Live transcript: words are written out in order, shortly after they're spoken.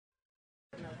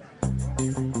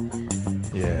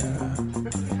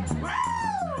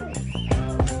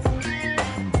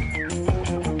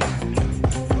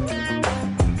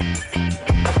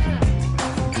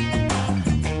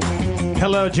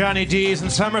Hello, Johnny D's in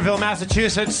Sommerville,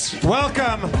 Massachusetts.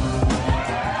 Welcome.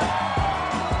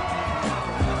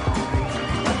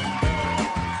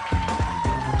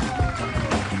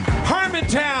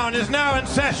 Harmontown is now in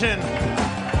session.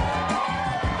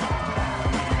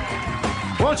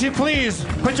 Won't you please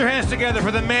put your hands together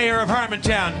for the mayor of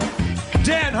Harmontown,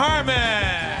 Dan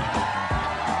Harmon.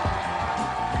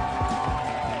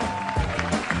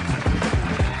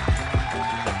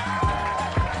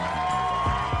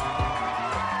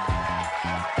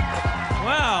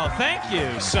 Thank you,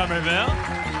 Sommerville.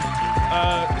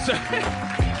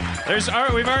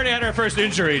 We've already had our first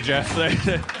injury, Jeff.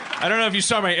 I don't know if you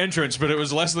saw my entrance, but it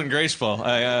was less than graceful.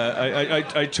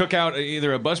 I took out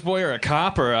either a busboy or a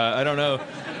cop, or I don't know.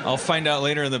 I'll find out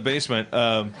later in the basement.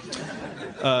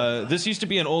 This used to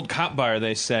be an old cop bar,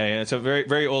 they say. It's a very,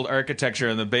 very old architecture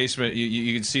in the basement.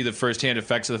 You can see the firsthand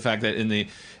effects of the fact that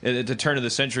at the turn of the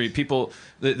century, people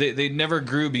they never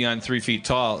grew beyond 3 feet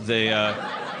tall.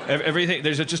 Everything,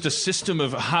 there's just a system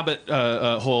of hobbit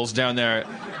holes down there.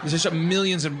 There's just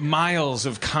millions of miles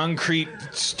of concrete,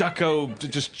 stucco,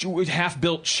 just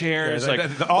half-built chairs,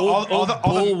 all the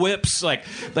bull whips, like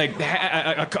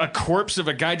a corpse of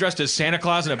a guy dressed as Santa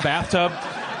Claus in a bathtub.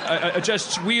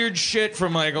 Just weird shit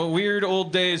from like weird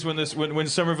old days when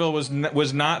Sommerville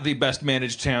was not the best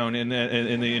managed town in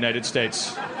the United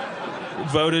States.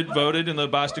 Voted in the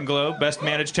Boston Globe best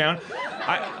managed town.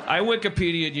 I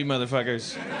Wikipedia'd you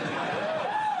motherfuckers.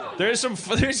 There's some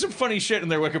funny shit in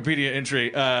their Wikipedia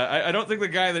entry. I don't think the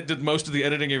guy that did most of the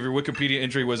editing of your Wikipedia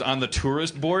entry was on the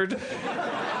tourist board.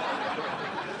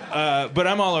 But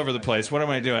I'm all over the place. What am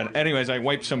I doing? Anyways, I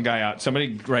wiped some guy out.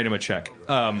 Somebody write him a check.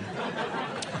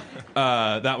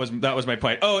 That was my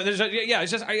point. Oh, it's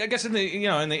just I guess in the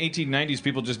 1890s,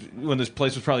 people just, when this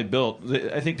place was probably built,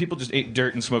 I think people just ate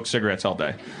dirt and smoked cigarettes all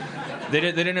day. They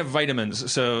didn't have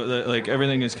vitamins, so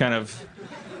everything is kind of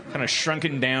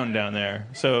shrunken down there.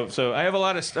 So I have a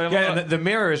lot of and the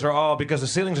mirrors are all, because the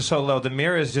ceilings are so low, the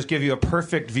mirrors just give you a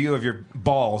perfect view of your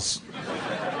balls.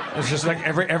 It's just like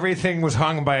everything was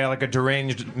hung by like a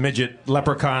deranged midget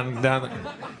leprechaun down there.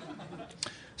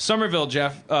 Sommerville,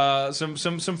 Jeff.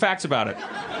 Some facts about it.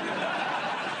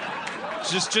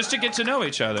 Just to get to know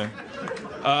each other.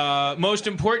 Most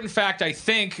important fact, I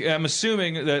think, I'm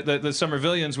assuming that the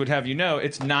Sommervillians would have you know,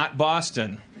 it's not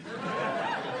Boston.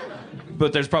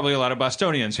 But there's probably a lot of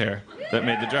Bostonians here that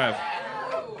made the drive.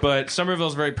 But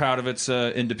Somerville's very proud of its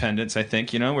independence, I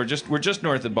think. You know, we're just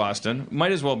north of Boston.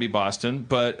 Might as well be Boston,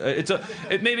 but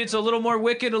maybe it's a little more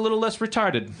wicked, a little less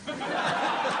retarded.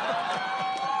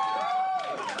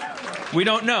 We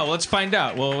don't know. Let's find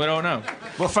out. Well, we don't know.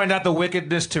 We'll find out the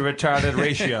wickedness to retarded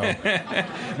ratio.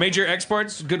 Major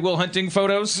exports, Goodwill Hunting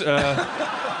photos. A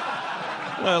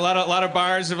lot of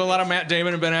bars. Have a lot of Matt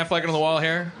Damon and Ben Affleck on the wall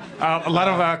here. A lot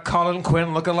of Colin Quinn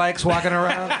lookalikes walking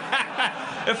around.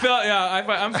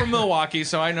 I'm from Milwaukee,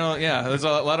 so I know. Yeah, there's a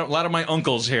lot of my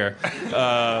uncles here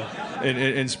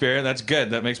in spirit. That's good.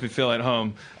 That makes me feel at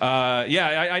home.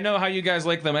 I know how you guys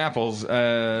like them apples. Or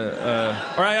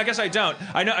I guess I don't.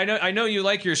 I know you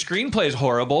like your screenplays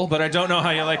horrible, but I don't know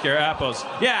how you like your apples.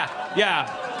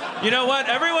 Yeah. You know what?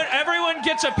 Everyone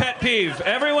gets a pet peeve.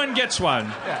 Everyone gets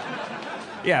one.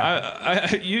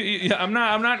 Yeah. I'm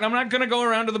not gonna go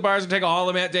around to the bars and take all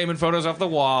the Matt Damon photos off the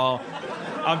wall.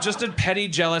 I'm just a petty,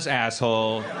 jealous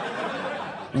asshole.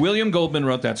 William Goldman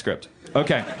wrote that script.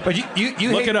 Okay. But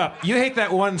you look it up. You hate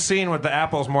that one scene with the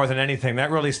apples more than anything. That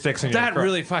really sticks in your That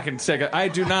really fucking sick. I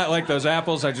do not like those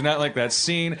apples. I do not like that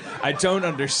scene. I don't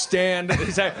understand.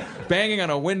 He's like banging on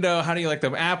a window. How do you like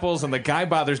them apples? And the guy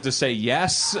bothers to say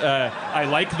yes. I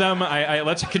like them.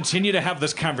 Let's continue to have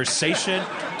this conversation.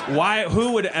 Why?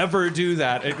 Who would ever do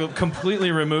that? It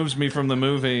completely removes me from the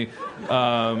movie.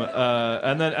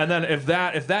 And then if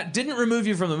that didn't remove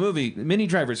you from the movie, Minnie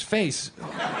Driver's face.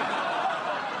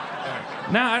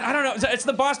 No, I don't know. It's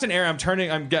the Boston era. I'm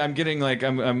getting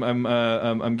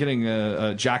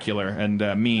jocular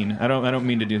and mean. I don't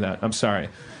mean to do that. I'm sorry.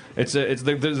 There's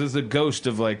the ghost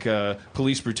of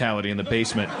police brutality in the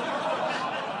basement.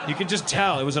 You can just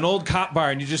tell it was an old cop bar,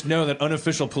 and you just know that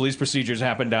unofficial police procedures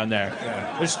happen down there.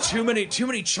 Yeah. There's too many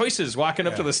choices walking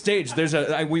up to the stage.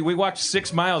 We walked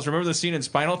 6 miles. Remember the scene in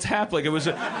Spinal Tap? We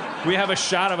have a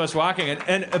shot of us walking,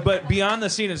 but beyond the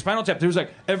scene in Spinal Tap, there was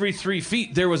every 3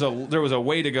 feet there was a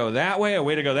way to go that way, a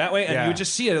way to go that way, and you would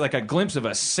just see a glimpse of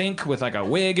a sink with a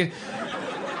wig.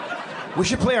 We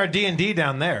should play our D&D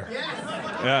down there.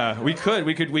 Yeah, we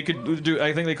could do.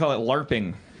 I think they call it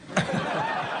LARPing.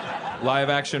 Live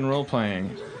action role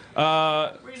playing.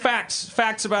 Facts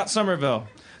about Sommerville.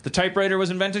 The typewriter was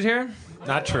invented here?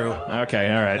 Not true.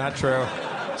 Okay, all right. Not true.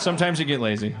 Sometimes you get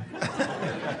lazy.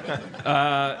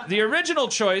 The original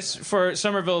choice for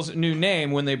Sommerville's new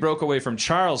name when they broke away from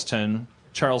Charlestown.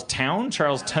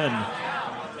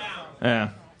 Yeah.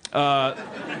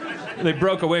 They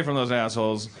broke away from those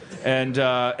assholes, and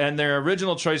their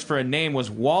original choice for a name was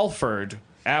Walford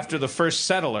after the first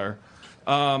settler.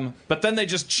 But then they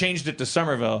just changed it to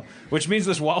Sommerville, which means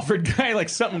this Walford guy, like,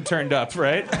 something turned up,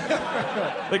 right?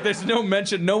 Like, there's no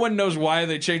mention. No one knows why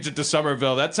they changed it to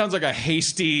Sommerville. That sounds like a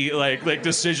hasty, like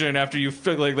decision after you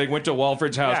went to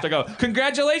Walford's house to go,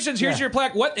 congratulations, here's your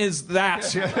plaque. What is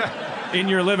that in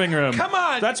your living room? Come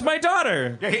on. That's my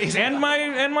daughter and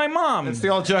my mom. It's the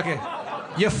old joke.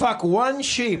 You fuck one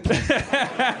sheep.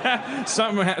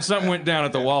 Something went down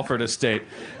at the Walford estate,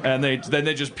 and then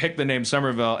they just picked the name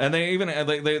Sommerville. And they even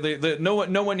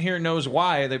no one here knows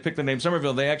why they picked the name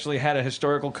Sommerville. They actually had a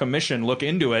historical commission look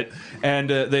into it, and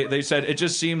they said it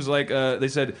just seems like they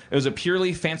said it was a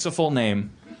purely fanciful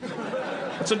name.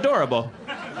 It's adorable.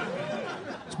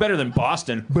 It's better than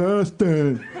Boston.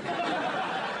 Boston.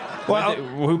 Well,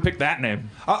 who picked that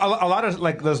name? A lot of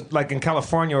those, like in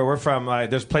California where we're from,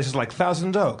 there's places like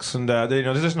Thousand Oaks, and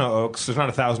there's no oaks. There's not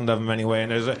 1,000 of them anyway.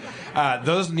 And there's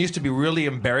those used to be really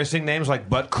embarrassing names like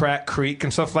Butt Crack Creek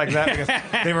and stuff like that because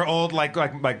they were old, like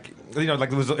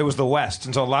it was the West,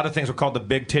 and so a lot of things were called the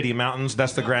Big Titty Mountains.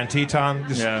 That's the Grand Teton.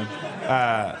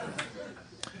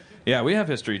 Yeah, we have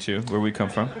history too, where we come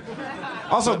from.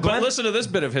 Also, but listen to this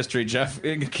bit of history, Jeff.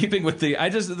 In keeping with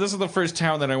this is the first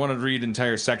town that I want to read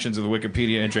entire sections of the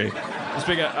Wikipedia entry.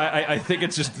 I think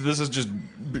this is just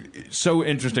so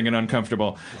interesting and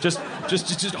uncomfortable. Just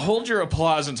hold your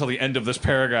applause until the end of this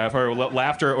paragraph, or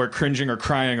laughter, or cringing, or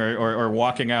crying, or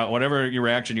walking out. Whatever your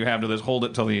reaction you have to this, hold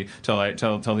it till the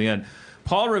end.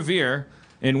 Paul Revere,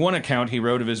 in one account he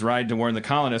wrote of his ride to warn the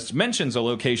colonists, mentions a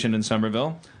location in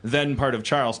Sommerville, then part of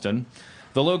Charleston.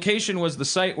 The location was the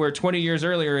site where 20 years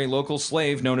earlier a local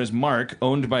slave known as Mark,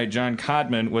 owned by John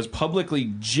Codman, was publicly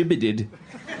gibbeted.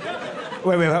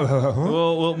 Wait.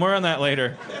 We'll more on that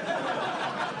later.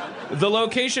 The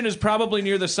location is probably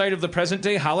near the site of the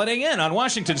present-day Holiday Inn on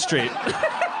Washington Street.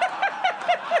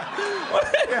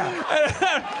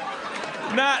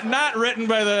 Not written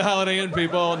by the Holiday Inn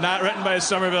people, not written by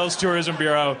Somerville's Tourism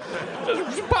Bureau.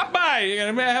 Just pop by.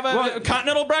 You're gonna have a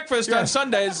continental breakfast on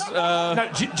Sundays.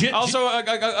 Also,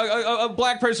 a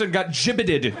black person got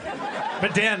gibbeted.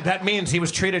 But Dan, that means he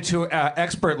was treated to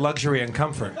expert luxury and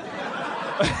comfort.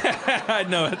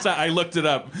 No, it's not. I looked it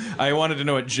up. I wanted to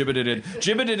know what gibbeted is.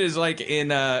 Gibbeted is like at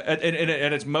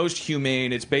its most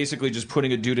humane. It's basically just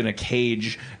putting a dude in a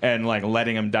cage and like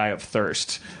letting him die of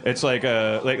thirst. It's like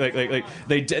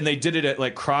they did it at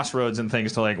like crossroads and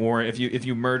things to like warn if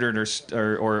you murdered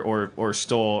or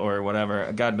stole or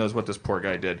whatever. God knows what this poor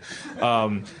guy did.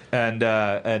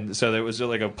 And so there was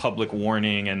like a public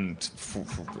warning and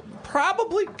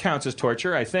probably counts as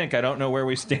torture. I think. I don't know where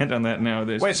we stand on that now.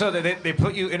 Wait, so they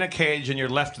put you in a cage and you're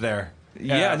left there.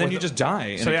 Yeah, and then you just die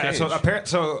in a cage.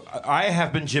 So I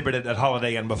have been gibbeted at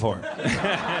Holiday Inn before.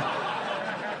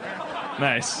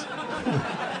 Nice.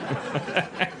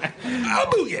 Oh,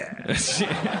 booyah!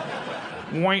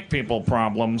 White people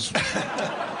problems.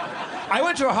 I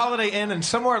went to a Holiday Inn and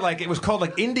somewhere it was called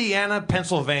like Indiana,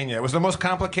 Pennsylvania. It was the most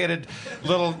complicated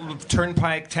little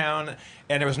turnpike town,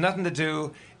 and there was nothing to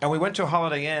do. And we went to a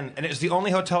Holiday Inn, and it was the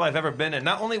only hotel I've ever been in.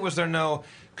 Not only was there no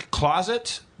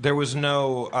closet, there was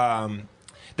no...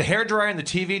 the hairdryer and the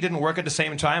TV didn't work at the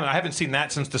same time, and I haven't seen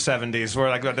that since the 70s, where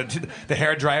like the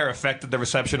hairdryer affected the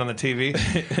reception on the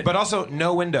TV. But also,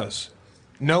 no windows.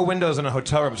 No windows in a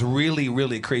hotel room. It was really,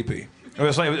 really creepy. It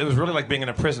was really like being in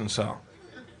a prison cell.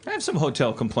 I have some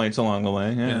hotel complaints along the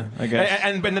way. Yeah. I guess.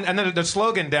 And then the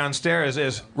slogan downstairs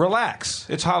is "Relax,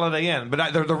 it's Holiday Inn."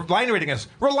 But the line reading is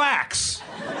 "Relax,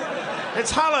 it's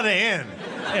Holiday Inn."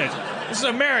 Yeah, this is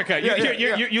America.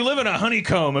 You live in a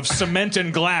honeycomb of cement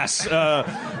and glass.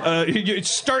 You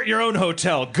start your own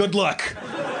hotel. Good luck.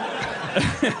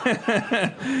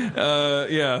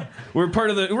 Yeah, we're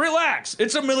part of the. Relax.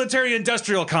 It's a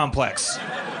military-industrial complex.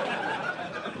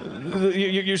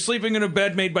 You're sleeping in a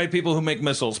bed made by people who make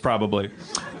missiles, probably.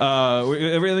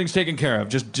 Everything's taken care of.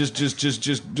 Just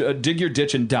dig your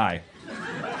ditch and die.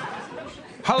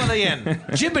 Holiday Inn,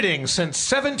 gibbeting since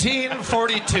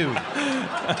 1742.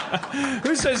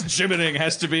 Who says gibbeting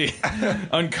has to be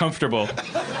uncomfortable?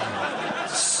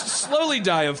 slowly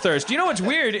die of thirst. You know what's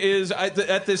weird is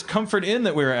at this Comfort Inn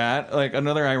that we were at, like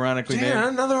another ironically named. Yeah,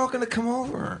 now they're all going to come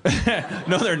over.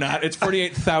 No, they're not. It's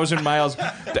 48,000 miles.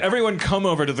 Everyone come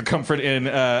over to the Comfort Inn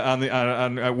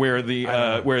where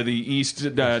the East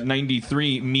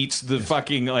 93 meets the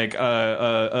fucking like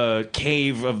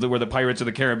cave of where the Pirates of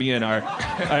the Caribbean are.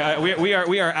 We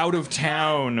are out of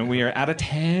town. We are out of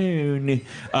town.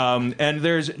 And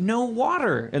there's no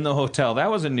water in the hotel.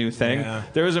 That was a new thing. Yeah.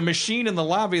 There was a machine in the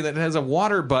lobby that has a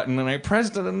water button, and I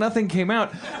pressed it and nothing came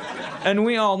out. And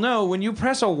we all know when you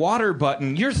press a water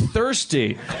button, you're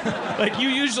thirsty. Like, you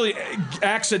usually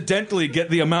accidentally get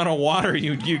the amount of water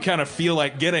you kind of feel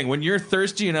like getting. When you're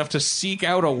thirsty enough to seek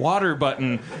out a water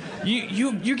button,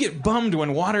 you get bummed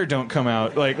when water don't come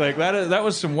out. Like that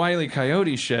was some Wile E.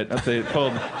 Coyote shit that they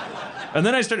pulled. And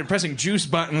then I started pressing juice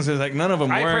buttons, and like none of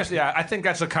them worked. I think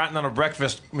that's a continental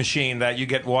breakfast machine that you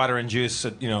get water and juice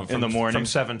at, in the morning from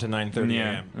 7 to 9:30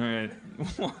 a.m.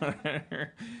 All right.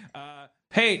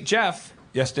 Hey, Jeff.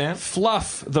 Yes, Dan?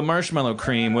 Fluff, the marshmallow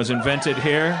cream, was invented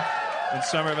here in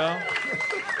Sommerville.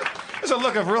 There's a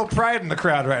look of real pride in the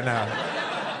crowd right now.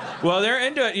 Well, they're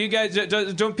into it. You guys,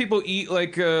 don't people eat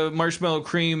like marshmallow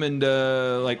cream and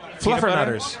like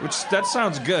fluffernutters? Which that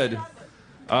sounds good.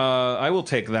 I will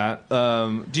take that.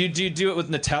 Do you do it with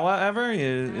Nutella ever?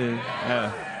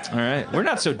 All right, we're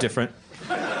not so different.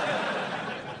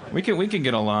 We can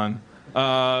get along.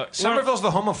 Sommerville's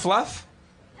the home of fluff.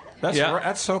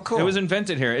 That's so cool. It was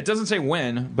invented here. It doesn't say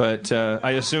when, but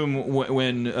I assume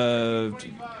when.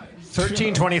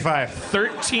 1325.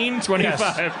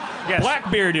 1325. Yes.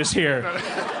 Blackbeard is here.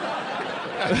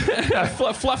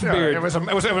 Fluffbeard. It was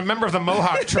a member of the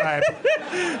Mohawk tribe.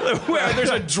 There's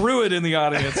a druid in the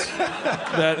audience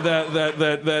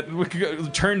that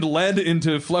turned lead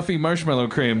into fluffy marshmallow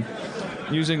cream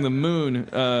using the moon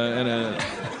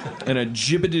and a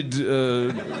gibbeted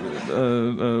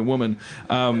woman.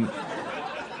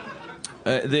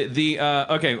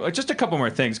 Okay, just a couple more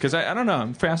things because I don't know.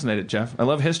 I'm fascinated, Jeff. I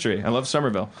love history. I love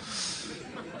Sommerville.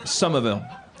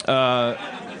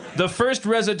 The first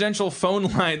residential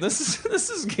phone line. This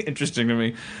is interesting to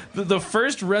me. The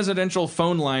first residential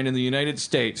phone line in the United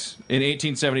States in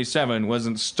 1877 was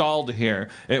installed here.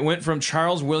 It went from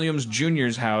Charles Williams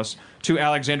Jr.'s house to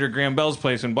Alexander Graham Bell's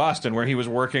place in Boston, where he was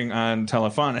working on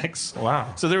telephonics.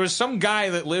 Wow. So there was some guy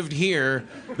that lived here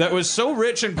that was so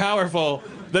rich and powerful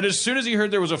that as soon as he heard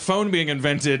there was a phone being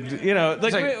invented,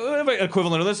 like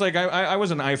equivalent of this, like I was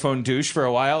an iPhone douche for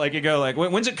a while. Like you go, like,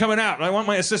 when's it coming out? I want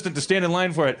my assistant to stand in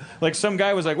line for it. Like some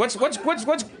guy was like, what's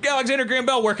Alexander Graham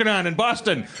Bell working on in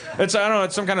Boston? It's I don't know,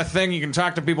 it's some kind of thing you can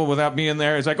talk to people without being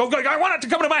there. It's like, oh, I want it to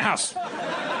come to my house.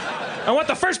 I want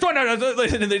the first one.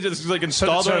 And they just like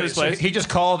installed it in his place. So he just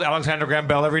called Alexander Graham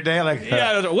Bell every day, like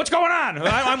what's going on?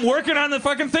 I'm working on the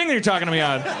fucking thing that you're talking to me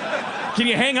on. Can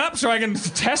you hang up so I can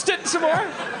test it some more?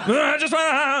 Just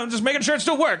making sure it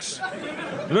still works.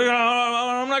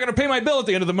 I'm not going to pay my bill at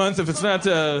the end of the month if it's not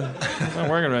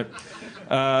working right.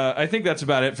 I think that's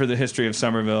about it for the history of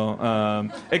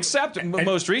Sommerville. Except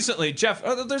most recently, Jeff.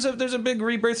 There's a big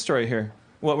rebirth story here.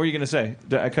 What were you going to say?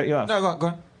 Did I cut you off? No, go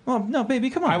on. Oh, no,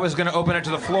 baby, come on. I was going to open it to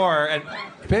the floor, and...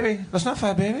 Baby, that's not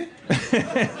fair, baby.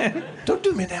 Don't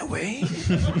do me that way.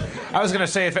 I was going to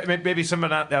say, if maybe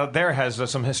someone out there has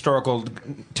some historical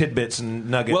tidbits and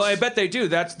nuggets. Well, I bet they do.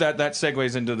 That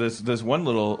segues into this one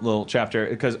little chapter,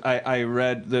 because I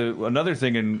read another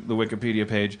thing in the Wikipedia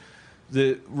page.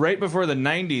 Right before the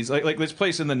 90s, like this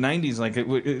place in the 90s, like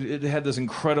it had this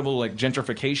incredible like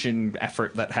gentrification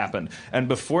effort that happened. And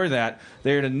before that,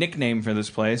 they had a nickname for this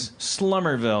place,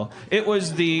 Slummerville. It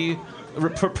was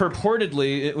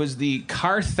purportedly, it was the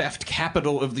car theft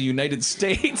capital of the United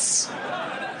States.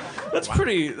 That's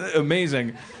pretty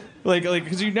amazing. Like,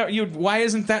 because why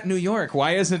isn't that New York?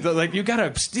 Why isn't like you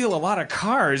gotta steal a lot of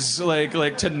cars,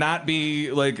 like to not be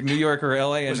like New York or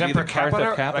L.A. and be the car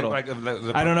theft capital? I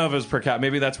don't know if it was per capita.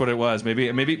 Maybe that's what it was.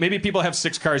 Maybe people have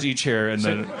 6 cars each here, and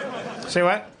then say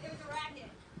what?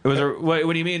 It was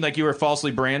what do you mean? Like you were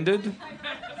falsely branded?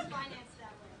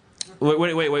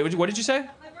 Wait. What did you say? My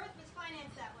birth was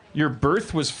financed that way. Your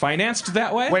birth was financed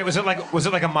that way? Wait, was it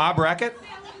like a mob racket?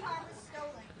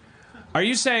 Are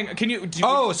you saying? Can you?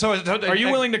 Are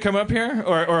you willing to come up here,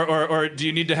 or do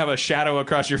you need to have a shadow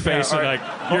across your face and like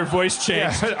your voice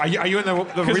changed? Yeah. Are you in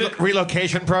the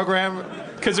relocation program?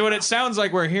 Because what it sounds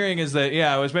like we're hearing is that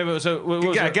it was maybe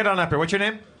get on up here. What's your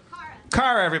name?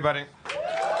 Cara, everybody.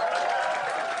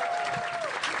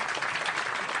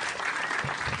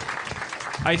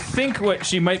 I think what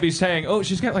she might be saying. Oh,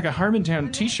 she's got like a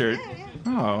Harmontown T-shirt.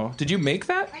 Oh, did you make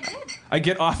that? I did. I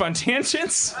get off on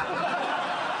tangents.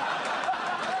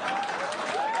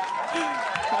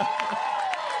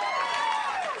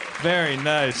 Very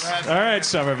nice. All right,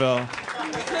 Sommerville.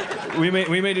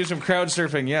 We may do some crowd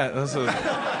surfing yet.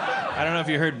 I don't know if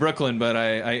you heard Brooklyn, but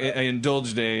I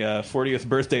indulged a 40th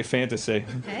birthday fantasy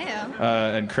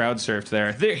and crowd surfed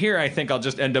there. Here, I think I'll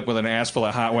just end up with an ass full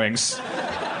of hot wings.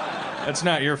 That's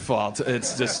not your fault.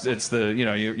 It's the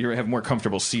you have more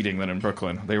comfortable seating than in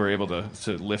Brooklyn. They were able to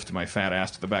lift my fat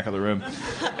ass to the back of the room.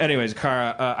 Anyways,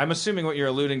 Cara, I'm assuming what you're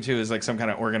alluding to is like some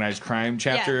kind of organized crime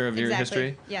chapter of your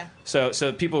history. Yeah. So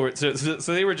people were so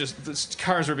they were just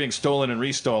cars were being stolen and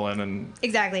restolen and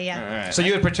Exactly. Yeah. all right. So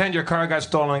you would pretend your car got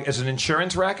stolen as an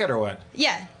insurance racket or what?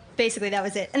 Yeah. Basically, that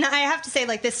was it. And I have to say,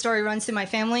 like, this story runs through my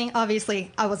family.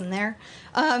 Obviously, I wasn't there.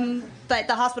 But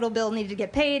the hospital bill needed to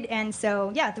get paid. And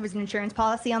so, yeah, there was an insurance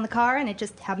policy on the car, and it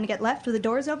just happened to get left with the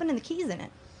doors open and the keys in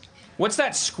it. What's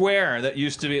that square that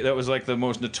used to be that was like the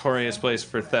most notorious place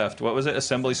for theft? What was it?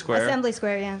 Assembly Square. Assembly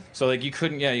Square, yeah. So like you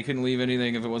couldn't leave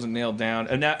anything if it wasn't nailed down.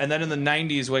 And then in the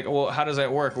 90s, like, well, how does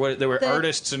that work? There were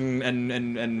artists and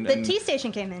the T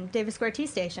station came in, Davis Square T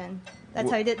station. That's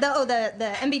how you did.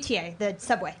 The MBTA, the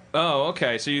subway. Oh,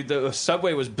 okay. So the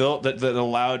subway was built that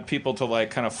allowed people to like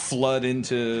kind of flood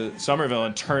into Sommerville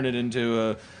and turn it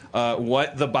into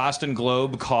what the Boston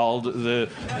Globe called the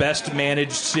best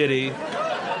managed city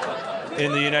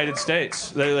in the United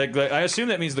States. Like I assume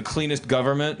that means the cleanest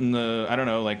government and I don't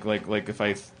know, like if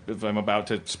I'm about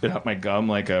to spit out my gum,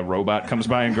 like a robot comes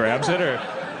by and grabs it, or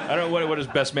I don't know what does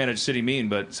best managed city mean,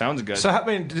 but it sounds good. So I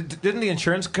mean, didn't the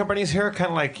insurance companies here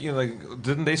kind of like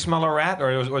didn't they smell a rat,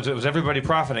 or was everybody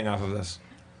profiting off of this?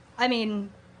 I mean,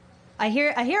 I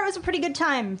hear it was a pretty good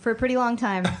time for a pretty long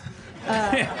time.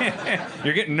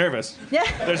 You're getting nervous. Yeah.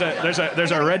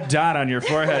 There's a red dot on your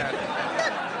forehead.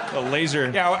 A laser.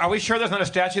 Yeah, are we sure there's not a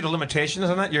statute of limitations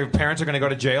on that? Your parents are going to go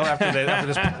to jail after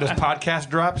this podcast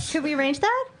drops? Could we arrange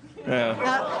that? Yeah.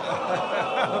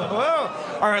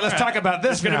 Whoa. All right, let's talk about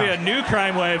this. It's going to be a new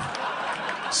crime wave.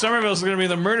 Somerville's going to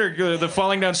be the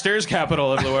falling downstairs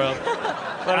capital of the world.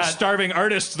 A lot of starving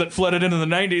artists that flooded into the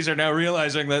 90s are now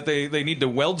realizing that they need to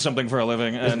weld something for a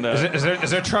living. And is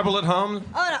there trouble at home?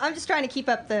 Oh, no, I'm just trying to keep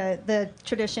up the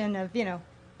tradition of,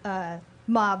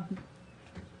 mob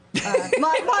death.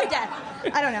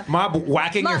 I don't know. Mob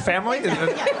whacking your family?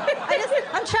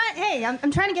 Exactly, yeah.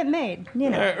 I'm trying to get made.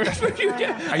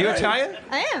 Are you Italian?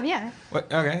 I am, yeah.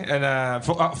 What, okay, and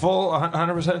full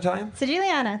 100% Italian?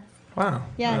 Siciliana. Wow.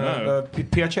 Yeah.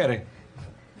 Piacere.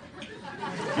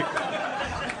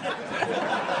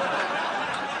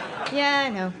 Yeah, I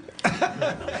know.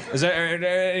 Is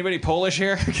there anybody Polish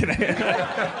here? I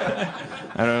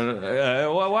don't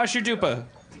know. Wash your dupa.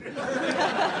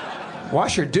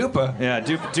 Wash your dupa? Yeah,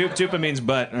 dupa means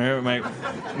butt. My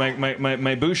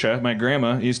busha, my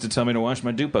grandma, used to tell me to wash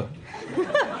my dupa.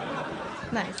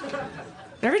 Nice. Did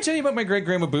I ever tell you about my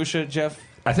great-grandma Busha, Jeff?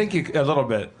 I think a little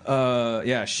bit.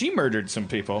 Yeah, she murdered some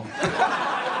people.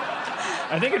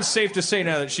 I think it's safe to say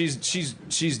now that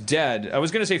she's dead. I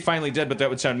was going to say finally dead, but that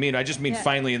would sound mean. I just mean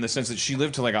finally in the sense that she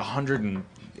lived to like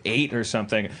 108 or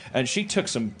something, and she took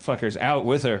some fuckers out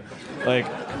with her. Like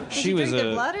she was drink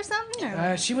the blood or something.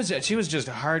 Or? She was just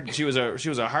hard. She was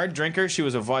a hard drinker. She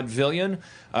was a vaudevillian.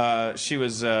 She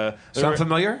was. Sound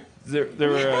familiar? There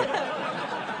were.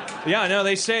 Yeah, no,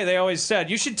 they always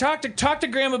said you should talk to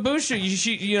Grandma Busha.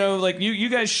 You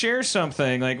guys share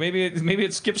something. Like maybe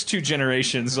it skips 2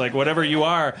 generations, like whatever you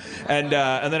are. And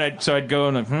then I'd go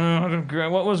and like,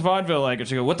 what was vaudeville like? And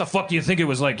she'd go, what the fuck do you think it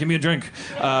was like? Give me a drink.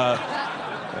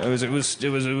 I was on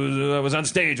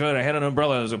stage. Right? I had an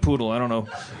umbrella as a poodle. I don't know.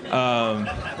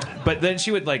 But then she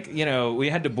would we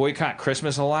had to boycott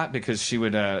Christmas a lot because she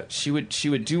would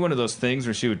do one of those things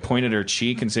where she would point at her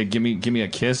cheek and say, give me a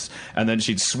kiss, and then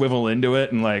she'd swivel into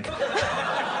it and like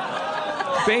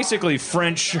basically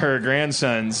French her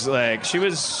grandsons. Like she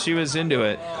was into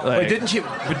it. Like, Wait,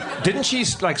 didn't she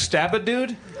like stab a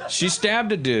dude? She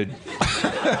stabbed a dude.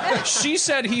 She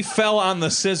said he fell on the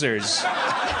scissors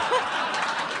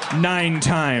 9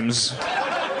 times.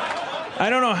 I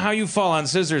don't know how you fall on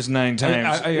scissors 9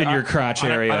 times in your crotch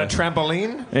area. On a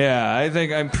trampoline? Yeah,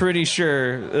 I'm pretty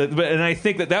sure. And I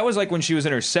think that was like when she was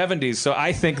in her 70s, so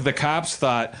I think the cops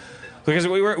thought... Because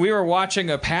we were watching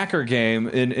a Packer game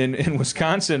in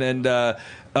Wisconsin, and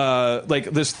like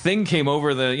this thing came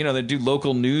over they do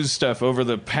local news stuff over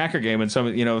the Packer game, and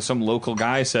some local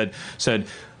guy said,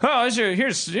 oh,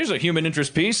 here's a human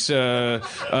interest piece.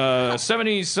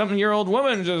 70-something-year-old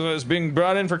woman is being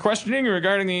brought in for questioning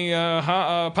regarding the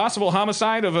possible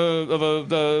homicide of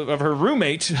her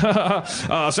roommate.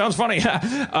 Sounds funny.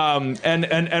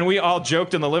 And we all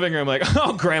joked in the living room like,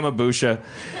 oh, Grandma Busha.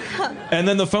 And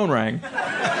then the phone rang.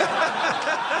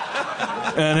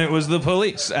 and it was the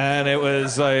police, and it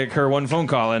was like her one phone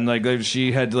call, and like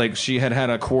she had had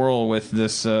a quarrel with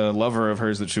this lover of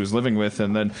hers that she was living with,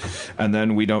 and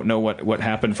then we don't know what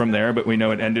happened from there, but we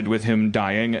know it ended with him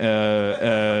dying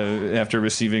after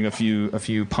receiving a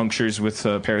few punctures with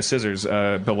a pair of scissors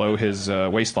below his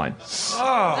waistline.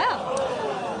 Oh.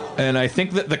 And I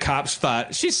think that the cops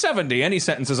thought, she's 70, any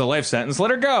sentence is a life sentence,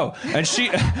 let her go. And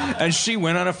she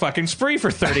went on a fucking spree for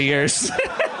 30 years.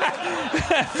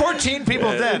 14 people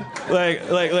dead.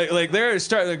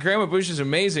 Grandma Bush is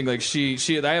amazing. Like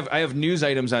I have news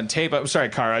items on tape. I'm sorry,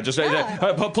 Cara.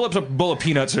 Pull up a bowl of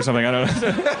peanuts or something. I don't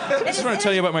know. I just want to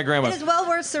tell you about my grandma. It is well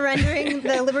worth surrendering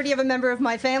the liberty of a member of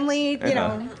my family, you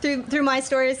know, through my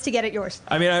stories to get at yours.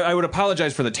 I mean, I would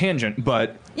apologize for the tangent,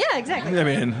 but yeah, exactly. I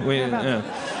mean,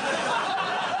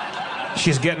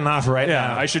 she's getting off right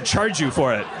now. I should charge you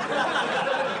for it.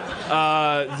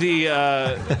 She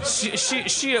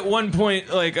at one point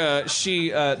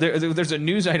there's a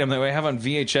news item that I have on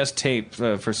VHS tape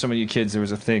for some of you kids. There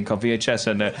was a thing called VHS,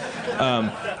 and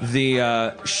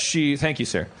thank you,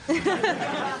 sir.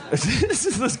 This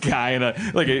is this guy in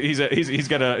he's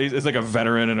like a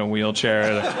veteran in a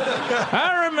wheelchair.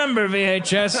 I remember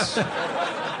VHS.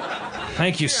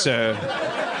 Thank you, sir.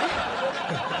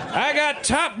 I got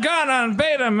Top Gun on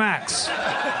Betamax.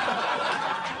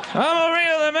 I'm a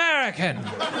real American.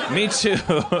 Me too.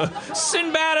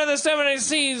 Sinbad of the 70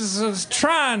 Seas,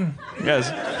 Tron. Yes.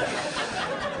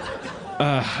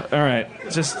 All right.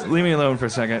 Just leave me alone for a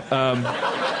second.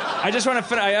 I just want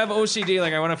to. I have OCD.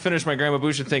 Like I want to finish my Grandma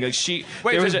Busha thing. Like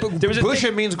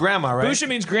Busha means grandma, right? Busha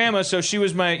means grandma. So she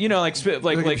was my, she's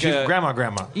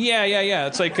grandma. Yeah.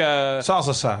 It's like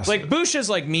salsa sauce. Like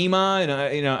Busha's like Mima,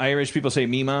 and Irish people say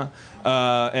Mima,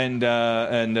 and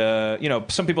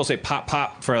some people say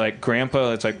pop for like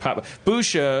grandpa. It's like pop.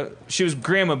 Busha, she was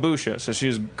Grandma Busha, so she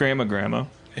was grandma.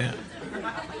 Yeah.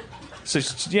 So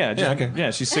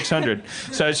she's 600.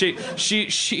 So she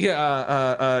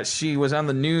was on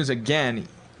the news again,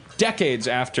 decades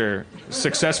after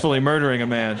successfully murdering a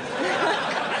man.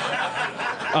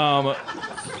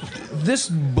 This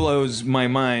blows my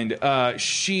mind.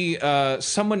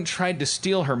 Someone tried to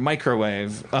steal her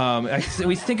microwave.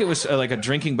 We think it was like a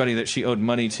drinking buddy that she owed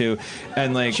money to,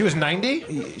 and like she was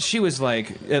 90. She was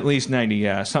like at least 90,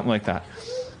 yeah, something like that.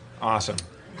 Awesome.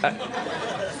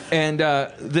 And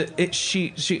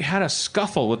she had a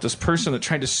scuffle with this person that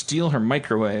tried to steal her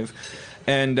microwave,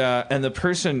 and the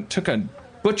person took a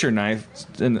butcher knife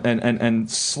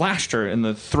and slashed her in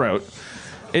the throat.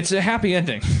 It's a happy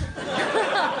ending,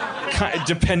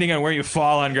 depending on where you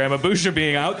fall on Grandma Busha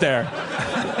being out there.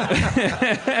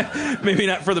 Maybe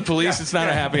not for the police. It's not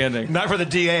a happy ending. Not for the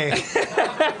DA.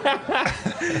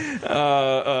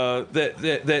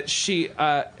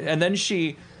 And then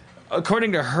she.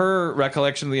 According to her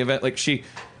recollection of the event, like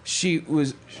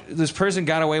this person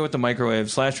got away with the microwave,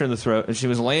 slashed her in the throat, and she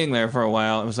was laying there for a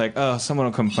while and was like, oh, someone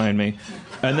will come find me.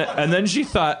 And then she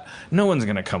thought, no one's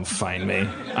going to come find me.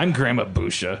 I'm Grandma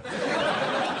Busha.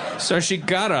 So she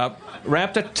got up,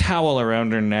 wrapped a towel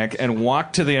around her neck, and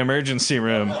walked to the emergency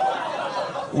room,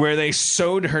 where they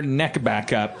sewed her neck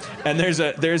back up. And there's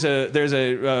a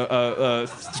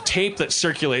tape that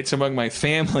circulates among my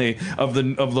family of the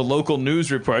local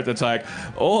news report that's like,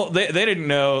 oh, they didn't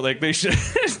know, like they should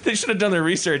have done their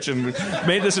research and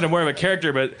made this into more of a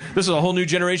character, but this is a whole new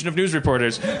generation of news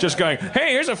reporters just going,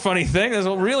 hey, here's a funny thing. This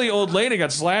really old lady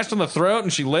got slashed in the throat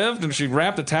and she lived and she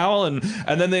wrapped a towel, and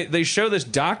then they show this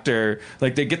doctor,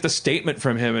 like they get the statement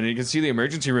from him, and you can see the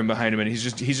emergency room behind him, and he's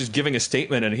just giving a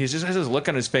statement, and he just has this look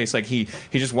on his face like he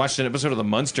just watched an episode of The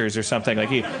Munsters or something. Like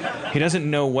he doesn't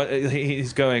know what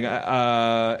he's going.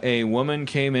 A woman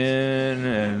came in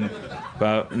and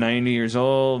about 90 years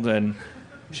old, and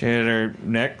she had her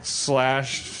neck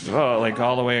slashed like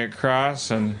all the way across,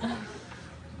 and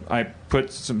I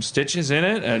put some stitches in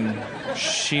it, and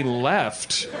she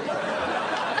left.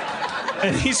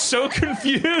 And he's so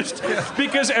confused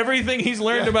because everything he's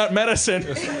learned about medicine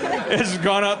has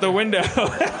gone out the window.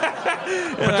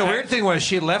 But the weird thing was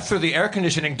she left through the air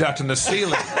conditioning duct in the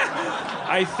ceiling.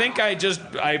 I think I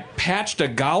patched a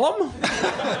golem?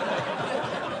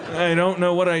 I don't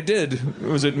know what I did.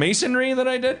 Was it masonry that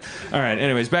I did? All right,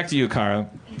 anyways, back to you, Cara.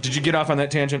 Did you get off on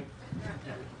that tangent?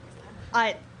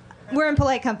 We're in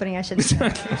polite company, I should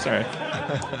say. Sorry.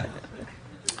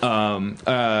 All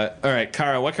right,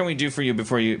 Cara, what can we do for you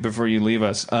before you leave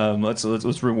us?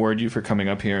 Let's reward you for coming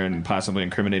up here and possibly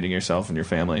incriminating yourself and your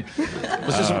family.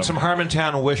 This is some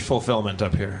Harmontown wish fulfillment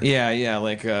up here. Yeah.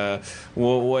 Like,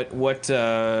 what?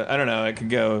 I don't know. I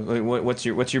could go. Like, what's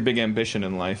your big ambition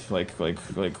in life? Like,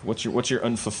 what's your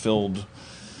unfulfilled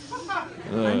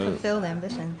Unfulfilled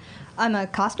ambition. I'm a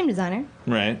costume designer.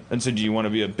 Right. And so do you want to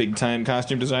be a big-time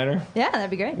costume designer? Yeah,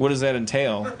 that'd be great. What does that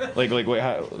entail? Like, wait,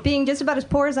 how? Being just about as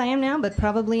poor as I am now, but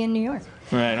probably in New York.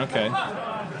 Right, okay. Do you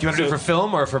want to do it for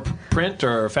film or for print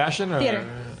or fashion? Or Theater.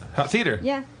 Theater?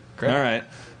 Yeah. Great. All right.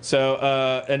 So,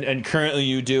 and currently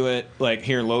you do it, like,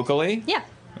 here locally? Yeah.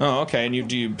 Oh, okay. And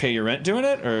do you pay your rent doing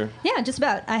it, or? Yeah, just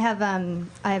about. I have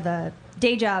a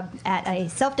day job at a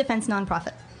self-defense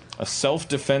nonprofit. A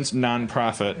self-defense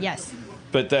nonprofit? Yes.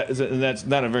 But that's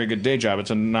not a very good day job.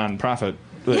 It's a nonprofit.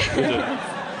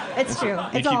 It's true.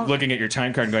 You keep looking at your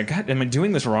time card and going, God, am I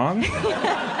doing this wrong?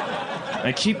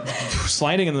 I keep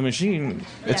sliding in the machine.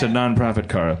 It's a nonprofit,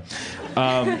 Cara.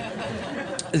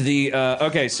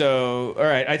 Okay, so, all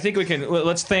right. I think we can,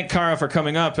 let's thank Cara for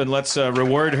coming up, and let's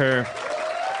reward her.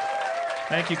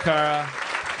 Thank you, Cara.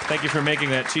 Thank you for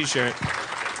making that T-shirt.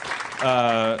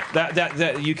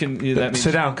 That you can. That means,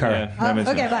 sit down, Cara. Yeah,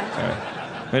 okay, bye. Right.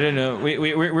 I didn't know.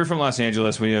 We're from Los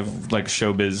Angeles. We have like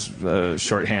showbiz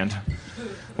shorthand.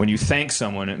 When you thank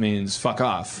someone, it means fuck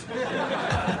off.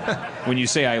 When you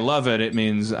say I love it, it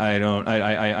means I don't.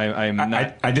 I'm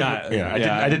not. I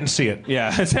didn't see it.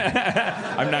 Yeah,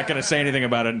 I'm not going to say anything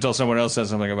about it until someone else says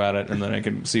something about it, and then I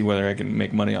can see whether I can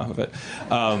make money off of it.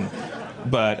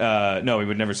 But no, we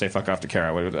would never say "fuck off" to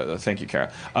Kara. Thank you,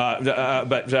 Kara.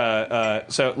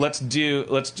 So let's do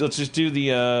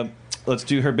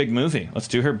her big movie. Let's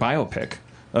do her biopic.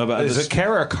 Is it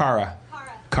Kara or Cara?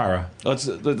 Cara. Let's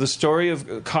the story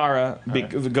of Cara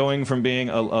going from being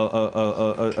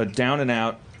a down and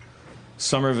out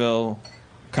Sommerville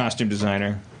costume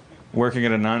designer, working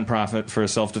at a nonprofit for a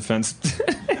self-defense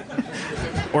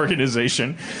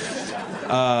organization,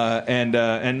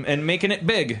 and making it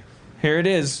big. Here it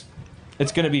is.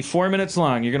 It's going to be 4 minutes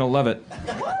long. You're going to love it.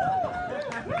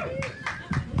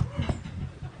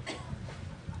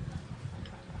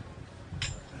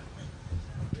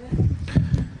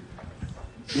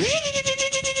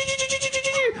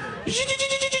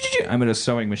 I'm at a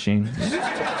sewing machine.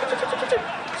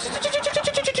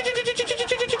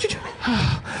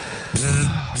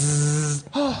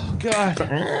 Oh, God.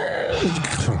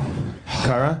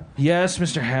 Cara? Yes,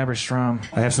 Mr. Haberstrom.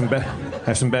 I have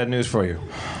some bad news for you.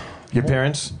 Your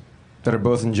parents, that are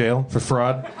both in jail for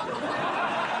fraud,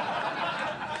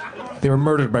 they were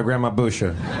murdered by Grandma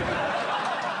Busha.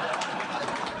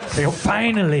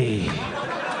 Finally.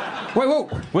 Wait, whoa.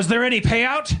 Was there any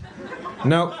payout?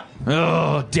 No.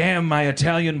 Oh, damn my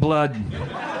Italian blood.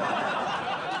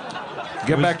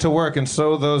 Get back to work and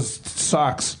sew those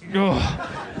socks.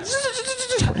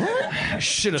 I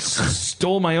should have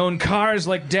stole my own cars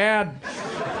like Dad.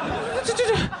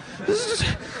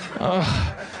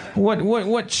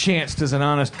 What chance does an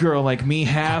honest girl like me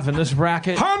have in this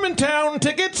racket? Harmontown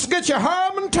tickets. Get your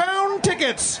Harmontown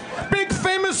tickets. Big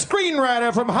famous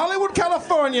screenwriter from Hollywood,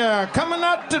 California, coming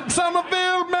out to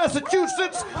Sommerville,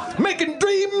 Massachusetts, making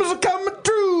dreams come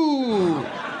true.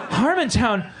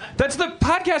 Harmontown. That's the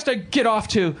podcast I get off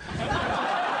to.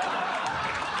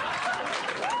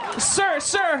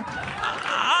 Sir,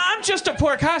 I'm just a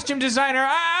poor costume designer.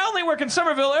 I only work in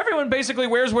Sommerville. Everyone basically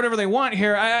wears whatever they want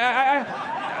here.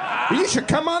 You should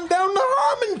come on down to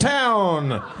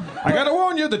Harmontown. I gotta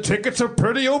warn you, the tickets are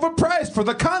pretty overpriced for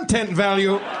the content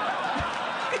value.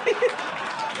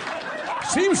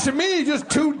 Seems to me just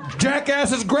two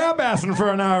jackasses grab-assing for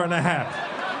an hour and a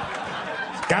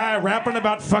half. Guy rapping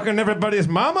about fucking everybody's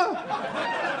mama?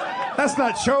 That's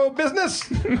not show business.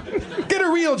 Get a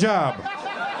real job.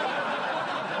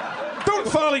 Don't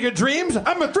follow your dreams.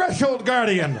 I'm a threshold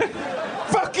guardian.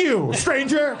 Fuck you,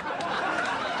 stranger.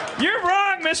 You're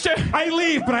wrong, mister. I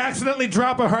leave, but I accidentally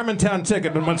drop a Harmontown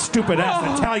ticket on one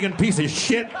stupid-ass Italian piece of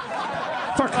shit.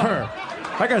 Fuck her.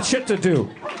 I got shit to do.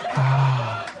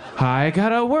 I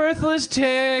got a worthless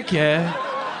ticket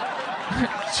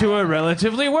to a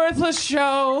relatively worthless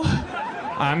show.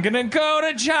 I'm gonna go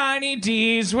to Johnny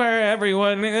D's where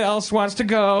everyone else wants to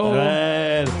go.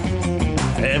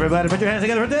 Everybody put your hands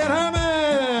together for Dan Harmon!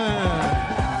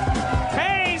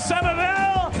 Hey,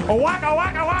 Sommerville! Waka,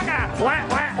 waka, waka! Wah,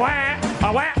 wah, wah!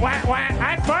 Wah, wah, wah!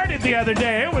 I farted the other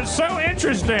day. It was so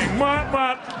interesting. Wah,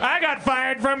 wah. I got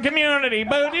fired from Community.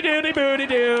 Booty-doody,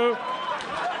 booty-doo.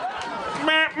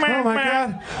 Oh, my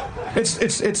God.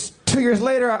 It's 2 years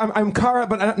later. I'm Cara,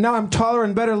 but now I'm taller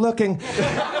and better looking.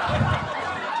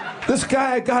 This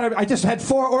guy, I just had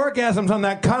 4 orgasms on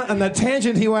that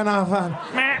tangent he went off on.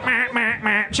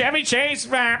 Chevy Chase.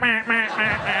 Can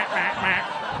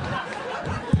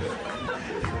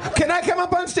I come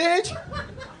up on stage?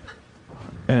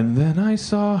 And then I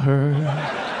saw her.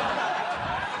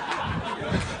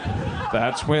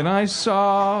 That's when I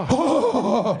saw.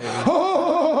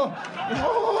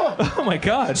 Oh my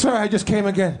God. Sorry, I just came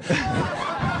again.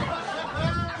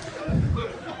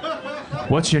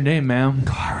 What's your name, ma'am?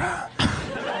 Cara.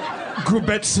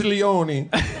 Grubetzilioni.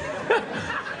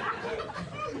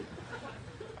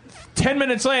 10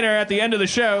 minutes later, at the end of the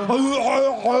show.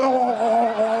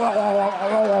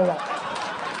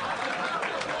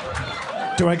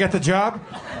 Do I get the job?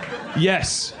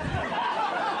 Yes.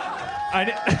 All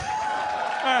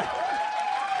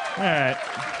right.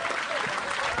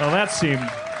 Well, that seemed...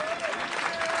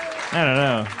 I don't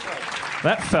know.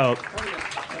 That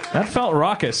felt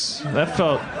raucous. That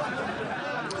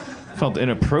felt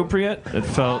inappropriate. It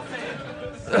felt...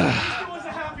 It was a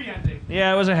happy ending.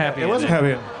 Yeah, it was a happy ending. It was a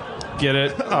happy ending. Get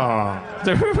it? Oh.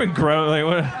 They're gross. Like,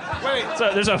 what? Wait.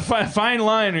 So there's a fine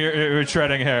line you're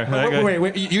treading here.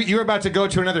 Wait. You were about to go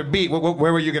to another beat.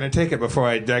 Where were you going to take it before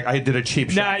I did a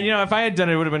cheap shot? Nah, if I had done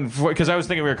it, it would have been... Because I was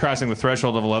thinking we were crossing the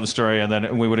threshold of a love story, and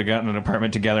then we would have gotten an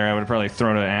apartment together. I would have probably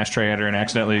thrown an ashtray at her and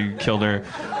accidentally killed her.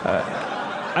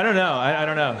 I don't know. I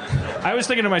don't know. I was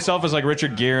thinking to myself as like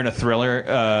Richard Gere in a thriller.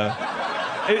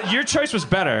 Your choice was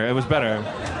better. It was better.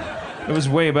 It was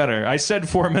way better. I said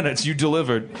 4 minutes. You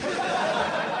delivered.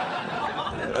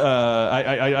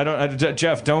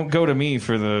 Jeff, don't go to me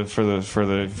for the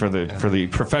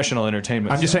professional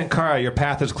entertainment. I'm just saying, Cara, your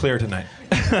path is clear tonight.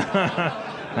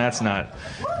 That's not.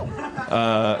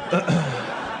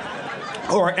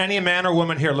 Or any man or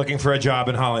woman here looking for a job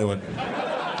in Hollywood.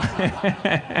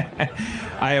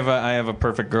 I have a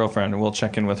perfect girlfriend, and we'll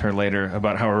check in with her later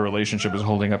about how her relationship is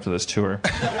holding up to this tour.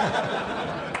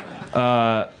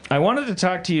 I wanted to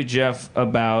talk to you, Jeff,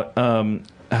 about okay,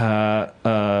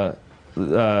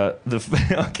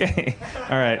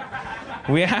 all right.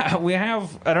 We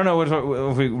have. I don't know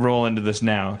if we roll into this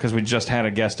now because we just had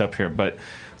a guest up here, but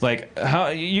like, how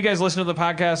you guys listen to the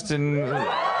podcast and.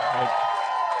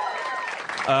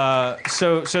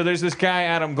 So there's this guy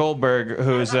Adam Goldberg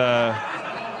who's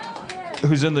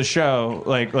in the show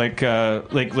like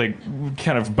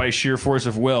kind of by sheer force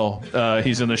of will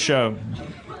he's in the show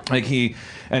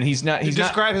he's not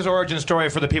describe his origin story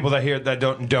for the people that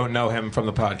don't know him from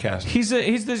the podcast. He's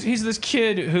this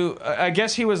kid who I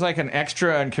guess he was like an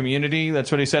extra on Community.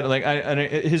 That's what he said.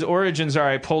 His origins are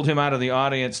I pulled him out of the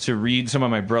audience to read some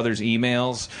of my brother's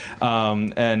emails,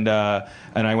 and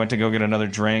I went to go get another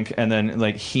drink, and then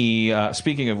he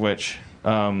speaking of which.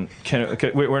 The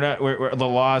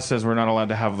law says we're not allowed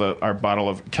to have our bottle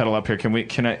of Kettle up here.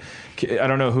 I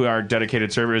don't know who our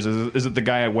dedicated server is. Is it the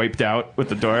guy I wiped out with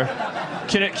the door?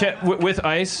 With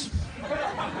ice?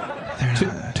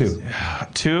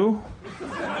 Two?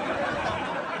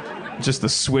 Just the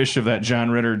swish of that John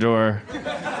Ritter door.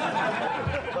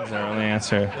 That's our only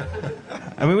answer.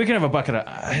 I mean, we can have a bucket of...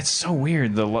 It's so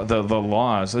weird, the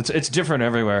laws. It's different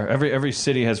everywhere. Every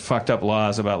city has fucked up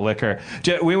laws about liquor.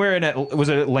 We were was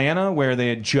it Atlanta, where they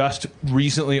had just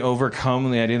recently overcome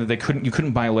the idea that you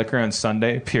couldn't buy liquor on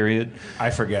Sunday, period?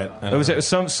 I forget. It was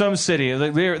some city.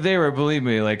 Like, they were, believe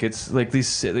me, like, it's like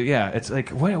these... Yeah, it's like,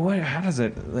 what how does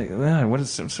it... Like, what is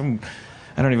some...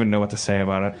 I don't even know what to say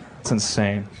about it. It's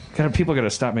insane. People got to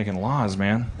stop making laws,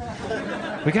 man.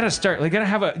 We got to start. They got to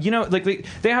have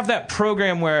they have that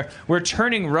program where we're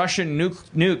turning Russian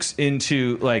nukes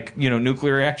into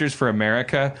nuclear reactors for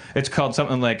America. It's called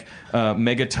something like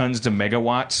megatons to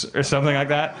megawatts or something like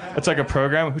that. It's like a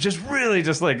program which is really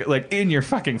just like in your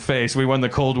fucking face. We won the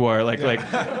Cold War.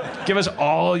 Give us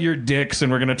all your dicks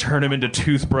and we're gonna turn them into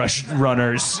toothbrush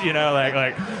runners.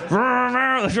 We're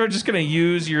just gonna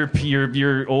use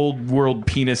your old world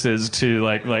penises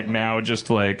to now just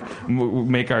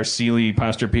make our Sealy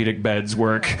posturpedic beds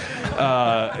work.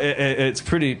 It's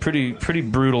pretty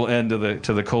brutal end to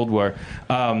the Cold War.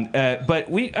 But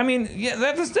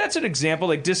that's an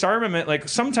example. Disarmament.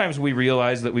 Sometimes we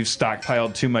realize that we've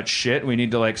stockpiled too much shit. We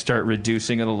need to start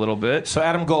reducing it a little bit. So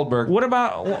Adam Goldberg. What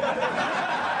about?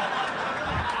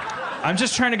 I'm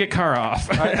just trying to get Cara off.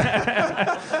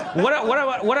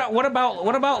 What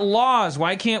about laws?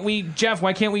 Why can't we, Jeff?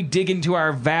 Why can't we dig into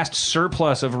our vast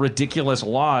surplus of ridiculous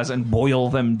laws and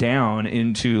boil them down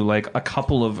into a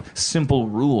couple of simple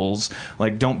rules,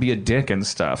 like don't be a dick and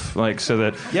stuff, so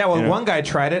that one guy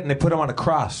tried it and they put him on a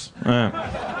cross.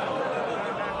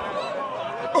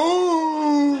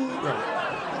 Ooh.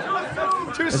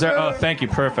 Thank you.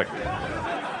 Perfect.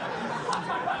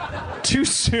 Too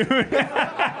soon.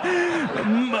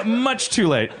 Much too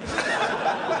late.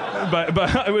 But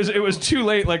it was too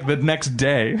late the next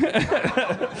day.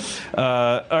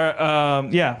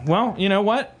 Well, you know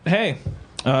what? Hey,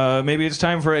 maybe it's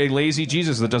time for a lazy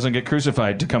Jesus that doesn't get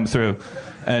crucified to come through.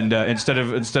 And instead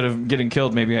of getting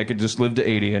killed, maybe I could just live to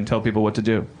 80 and tell people what to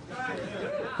do.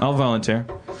 I'll volunteer.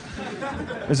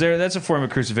 That's a form of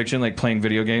crucifixion, like playing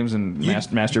video games and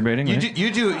masturbating. Right?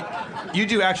 You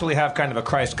do actually have kind of a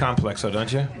Christ complex, though,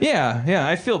 don't you? Yeah.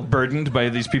 I feel burdened by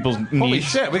these people's needs. Holy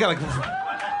shit, we got like...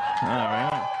 All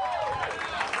right.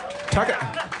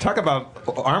 Talk about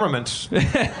armaments. We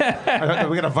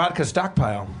got a vodka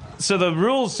stockpile. So the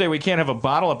rules say we can't have a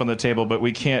bottle up on the table, but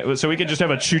we can't. So we can just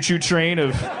have a choo-choo train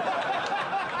of.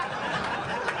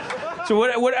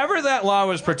 So whatever that law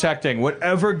was protecting,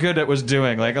 whatever good it was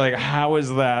doing, like how is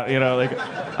that? You know, like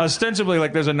ostensibly,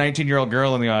 like there's a 19-year-old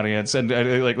girl in the audience, and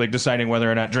like deciding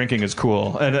whether or not drinking is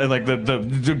cool, and like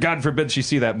the God forbid she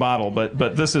see that bottle,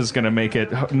 but this is going to make it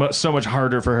so much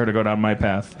harder for her to go down my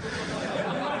path.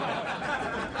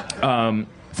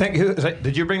 Thank you.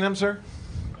 Did you bring them, sir?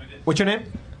 I did. What's your name?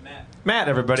 Matt,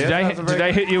 everybody. Did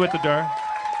I hit you at the door?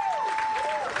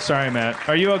 Sorry, Matt.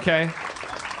 Are you okay?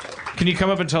 Can you come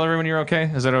up and tell everyone you're okay?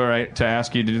 Is that all right to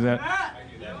ask you to do that? I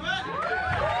do that.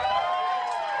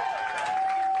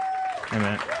 Hey,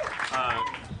 Matt.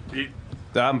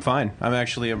 I'm fine. I'm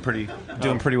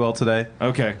doing pretty well today.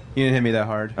 Okay. You didn't hit me that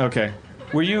hard. Okay.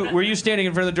 Were you standing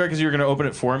in front of the door because you were going to open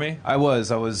it for me? I was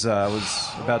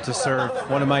about to serve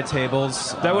one of my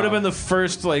tables. That would have been the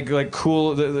first like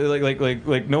cool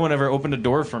like no one ever opened a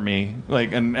door for me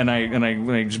and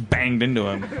I just banged into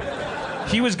him.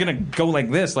 He was gonna go like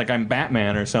this, like I'm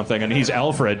Batman or something, and he's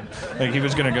Alfred. Like he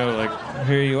was gonna go like,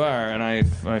 here you are, and I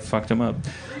fucked him up.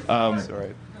 That's all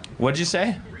right. What'd you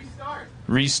say?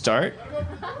 Restart?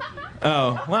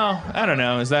 Oh, well, I don't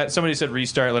know. Is that somebody said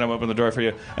restart, let him open the door for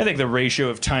you? I think the ratio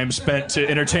of time spent to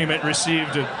entertainment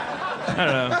received, I don't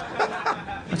know.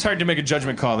 It's hard to make a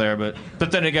judgment call there, but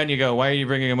then again, you go, why are you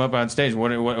bringing him up on stage?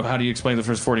 How do you explain the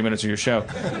first 40 minutes of your show?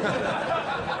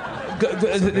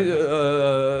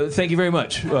 Thank you very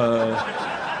much.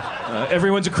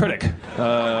 Everyone's a critic.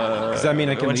 Does that mean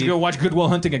I can why don't you leave? go watch Good Will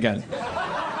Hunting again?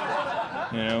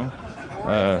 You know?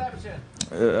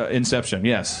 Inception,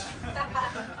 yes.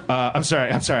 I'm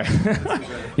sorry.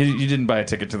 you didn't buy a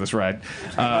ticket to this ride.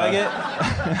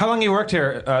 How long you worked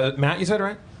here? Matt, you said,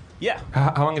 right? Yeah.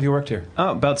 How long have you worked here?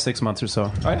 Oh, about 6 months or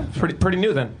so. Oh, yeah. Pretty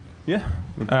new then. Yeah.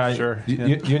 Sure.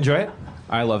 You enjoy it?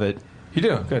 I love it. You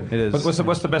do? Good. It is.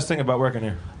 What's the best thing about working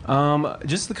here?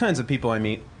 Just the kinds of people I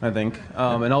meet, I think,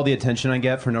 and all the attention I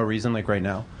get for no reason, like right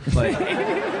now. Like,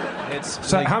 it's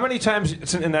So like, how many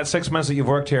times in that 6 months that you've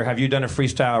worked here have you done a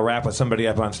freestyle rap with somebody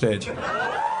up on stage?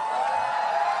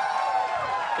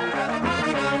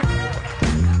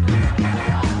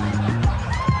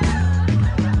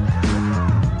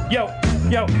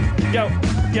 Yo.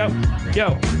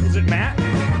 Is it Matt?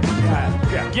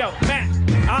 Yeah. Yo, Matt,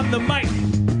 on the mic.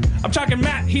 I'm talking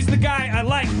Matt, he's the guy I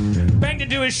like. Banged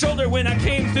into his shoulder when I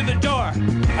came through the door.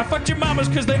 I fucked your mamas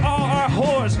cause they all are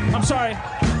whores. I'm sorry,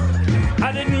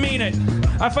 I didn't mean it.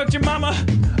 I fucked your mama,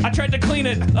 I tried to clean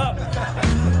it up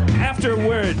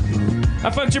afterward. I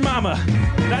fucked your mama,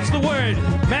 that's the word,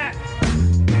 Matt.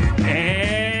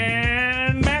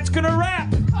 And Matt's gonna rap.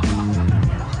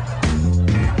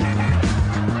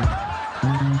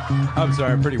 I'm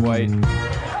sorry, I'm pretty white.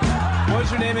 What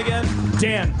was your name again?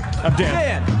 Dan. I'm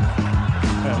Dan.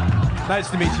 Nice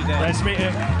to meet you, Dan. Nice to meet you.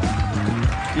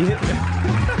 You hit me.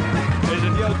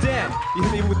 Yo, Dan, you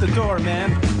hit me with the door,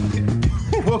 man.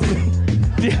 Woke me.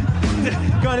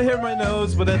 Gonna hit my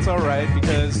nose, but that's all right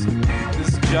because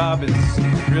this job is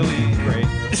really great.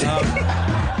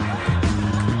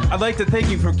 I'd like to thank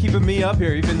you for keeping me up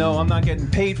here, even though I'm not getting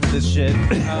paid for this shit.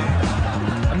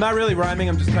 I'm not really rhyming,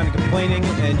 I'm just kind of complaining,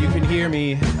 and you can hear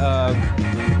me.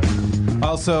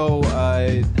 Also,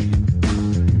 a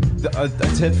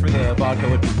tip for the vodka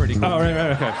would be pretty cool. Oh, right,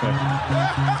 okay.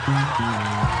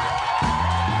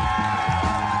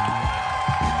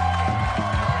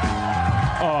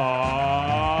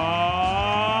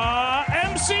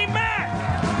 MC Matt!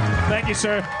 Thank you,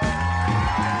 sir.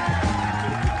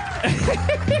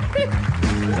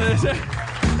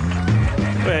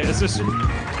 Wait, is this...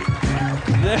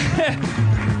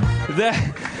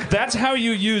 That's how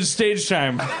you use stage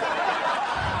time.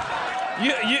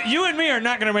 You and me are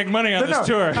not going to make money on this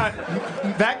tour.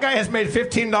 That guy has made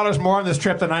 $15 more on this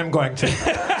trip than I'm going to.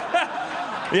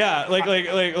 Yeah, like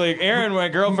Erin, my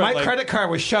girlfriend. My credit card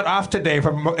was shut off today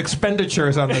from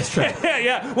expenditures on this trip.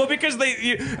 Yeah. Well, because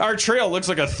our trail looks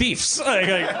like a thief's. Like,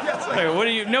 what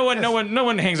do you? No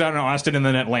one hangs out in Austin and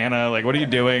then Atlanta. Like, what are you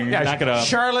doing? Yeah, knock it up.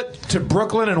 Charlotte to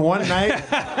Brooklyn in one night?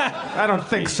 I don't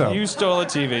think so. You stole a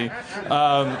TV.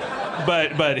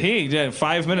 But he did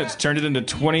 5 minutes, turned it into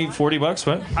 $20-$40.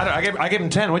 What? I gave him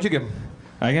 10. What'd you give him?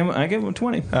 I gave him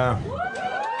 20.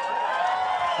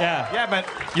 Yeah. Yeah, but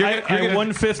I gonna,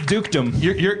 1/5 dukedom.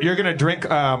 You're gonna drink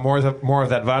more of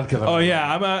that vodka. Though. Oh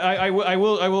yeah, I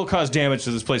will cause damage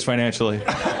to this place financially.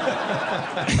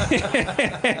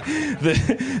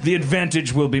 the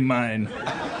advantage will be mine.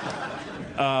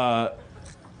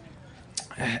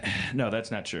 No,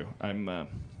 that's not true. I'm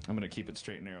gonna keep it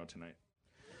straight and narrow tonight.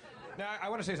 Now I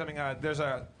want to say something. There's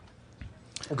a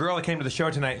girl that came to the show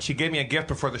tonight. She gave me a gift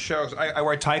before the show. I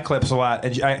wear tie clips a lot,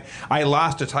 and I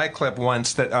lost a tie clip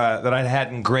once that I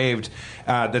had engraved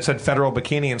that said Federal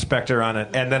Bikini Inspector on it,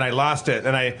 and then I lost it.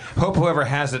 And I hope whoever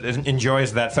has it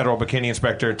enjoys that Federal Bikini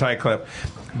Inspector tie clip.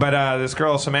 But this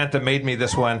girl Samantha made me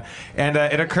this one, and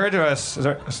it occurred to us.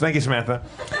 Thank you, Samantha.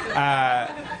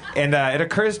 And it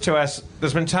occurs to us.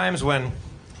 There's been times when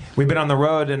we've been on the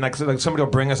road and like somebody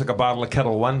will bring us like a bottle of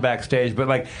Kettle One backstage, but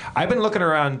like I've been looking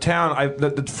around town.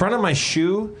 The front of my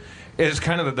shoe is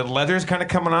kind of the leather's kind of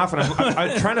coming off, and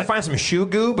I'm trying to find some shoe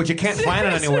goo, but you can't find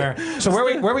it anywhere. So where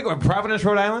are we going? Providence,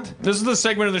 Rhode Island? This is the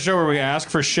segment of the show where we ask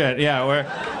for shit. Yeah,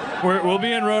 we'll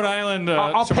be in Rhode Island.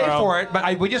 I'll pay tomorrow. for it,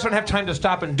 but we just don't have time to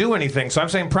stop and do anything. So I'm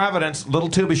saying Providence, little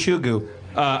tube of shoe goo.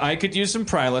 I could use some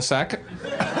Prilosec.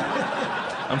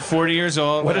 I'm 40 years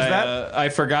old. What is that? I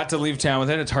forgot to leave town with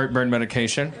it. It's heartburn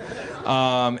medication.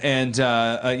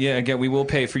 Again, we will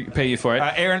pay you for it.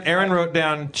 Erin wrote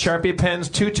down Sharpie pens,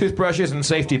 2 toothbrushes, and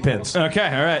safety pins.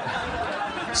 Okay, all right.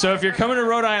 So if you're coming to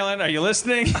Rhode Island, are you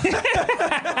listening?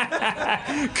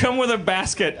 Come with a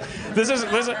basket. This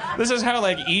is how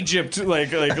like Egypt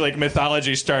like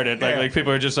mythology started. Like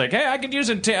people are just like, hey, I could use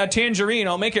a tangerine.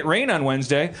 I'll make it rain on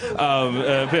Wednesday.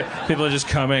 People are just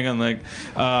coming and like,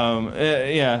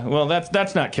 yeah. Well,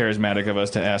 that's not charismatic of us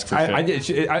to ask for.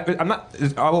 I'm not.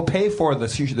 I will pay for the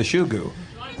shoe goo.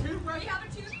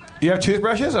 You have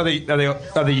toothbrushes? Are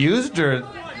they used or?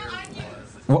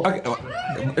 Well, okay,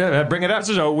 bring it up. This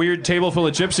is a weird table full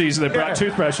of gypsies that brought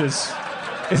toothbrushes.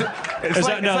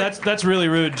 That's really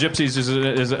rude. Gypsies is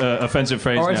an offensive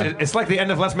phrase. Or now. It's like the end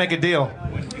of Let's Make a Deal.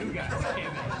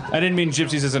 I didn't mean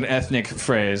gypsies as an ethnic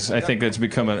phrase. I think it's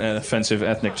become an offensive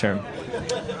ethnic term.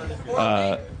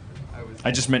 I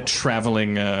just meant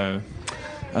traveling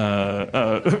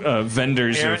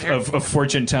vendors of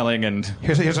fortune telling and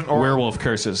here's an werewolf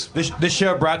curses. This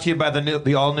show brought to you by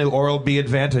the all new Oral-B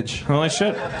Advantage. Holy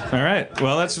shit! All right.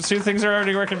 Well, things are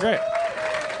already working great.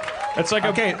 It's like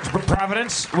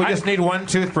Providence. We just need one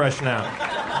toothbrush now.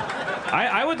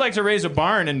 I would like to raise a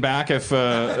barn in back if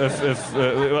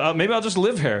maybe I'll just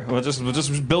live here. We'll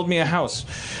just build me a house.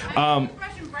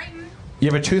 You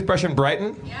have a toothbrush in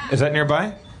Brighton? Yeah. Is that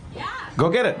nearby? Yeah. Go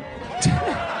get it.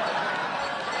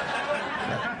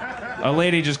 A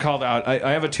lady just called out.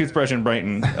 I have a toothbrush in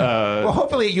Brighton. Well,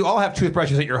 hopefully you all have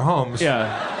toothbrushes at your homes.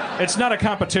 Yeah. It's not a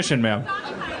competition, ma'am.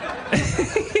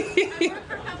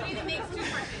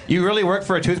 You really work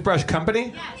for a toothbrush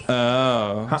company? Yes.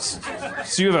 Oh. Huh.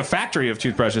 So you have a factory of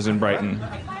toothbrushes in Brighton.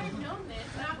 I've known this,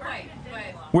 not quite,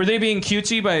 but Were they being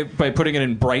cutesy by putting it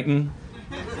in Brighton?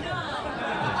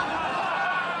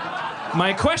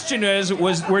 My question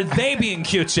were they being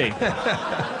cutesy?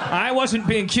 I wasn't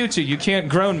being cutesy. You can't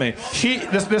groan me.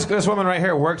 This woman right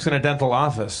here works in a dental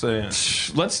office.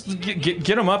 Let's get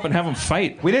them up and have them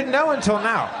fight. We didn't know until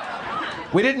now.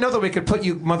 We didn't know that we could put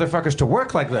you motherfuckers to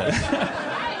work like this.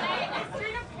 I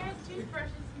straight up had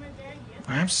toothbrushes in my bag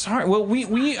yesterday. I'm sorry. Well,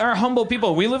 we are humble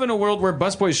people. We live in a world where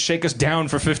busboys shake us down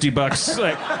for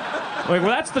 $50. Well,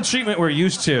 that's the treatment we're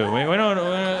used to. We don't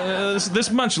this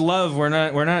much love we're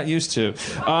not used to.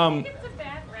 It's a bad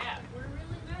rap. We're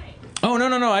really nice. Oh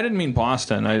no! I didn't mean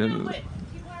Boston. No, but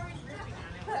people are always ripping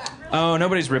on it. Oh,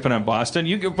 nobody's ripping on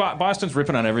Boston. Boston's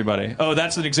ripping on everybody. Oh,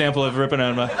 that's an example of ripping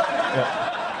on.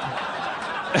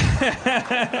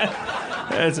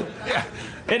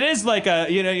 It is like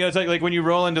it's like when you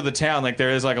roll into the town, like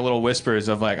there is like a little whispers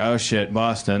of like, oh shit,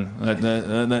 Boston.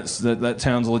 That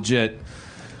town's legit.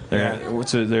 They're I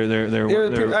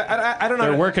don't know.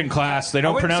 They're working class. They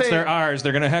don't pronounce their R's.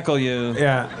 They're gonna heckle you.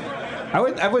 Yeah. I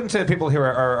wouldn't say that people here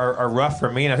are rough or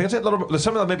mean. I think it's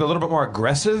some of them maybe a little bit more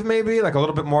aggressive, maybe like a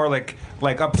little bit more like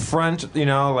up front,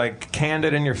 like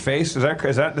candid in your face. Is that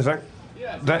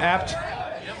apt?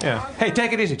 Yeah. Hey,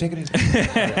 take it easy. Take it easy.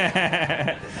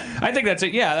 I think that's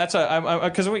it. Yeah, that's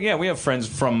because we have friends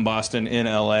from Boston in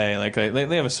L.A. Like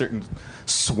they have a certain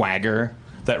swagger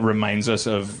that reminds us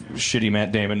of shitty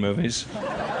Matt Damon movies.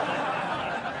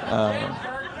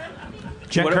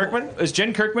 Jen Kirkman? Is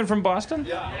Jen Kirkman from Boston?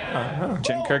 Yeah.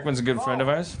 Jen Kirkman's a good friend of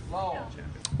ours.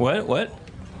 What?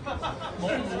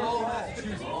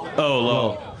 Oh,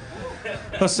 Lowell.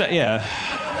 Yeah.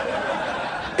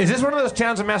 Is this one of those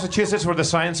towns in Massachusetts where the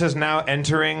sign says now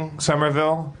entering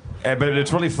Sommerville? But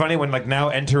it's really funny when, like, now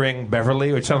entering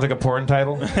Beverly, which sounds like a porn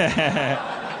title.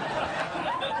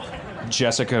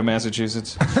 Jessica,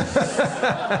 Massachusetts.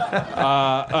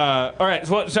 All right,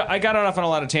 well, so I got off on a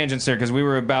lot of tangents there because we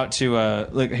were about to.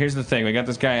 Look, here's the thing: we got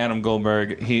this guy Adam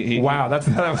Goldberg. Wow, that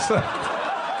was.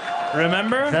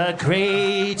 Remember? The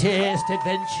greatest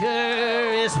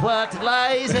adventure is what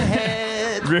lies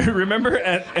ahead. Remember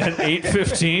at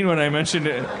 8:15 when I mentioned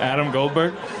Adam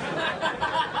Goldberg?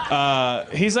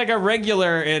 He's like a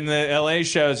regular in the LA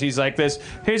shows. He's like this.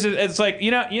 It's like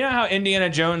you know how Indiana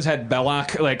Jones had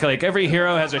Belloc. Like every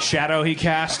hero has a shadow he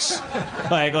casts.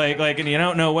 Like, and you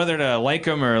don't know whether to like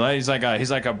him or he's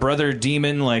like a brother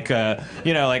demon. Like a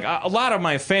lot of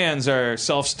my fans are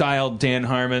self-styled Dan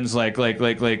Harmons. Like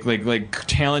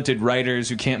talented writers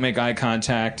who can't make eye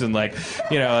contact and like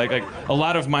a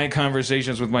lot of my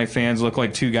conversations with my fans look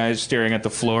like two guys staring at the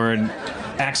floor and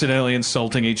accidentally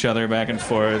insulting each other back and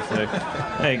forth.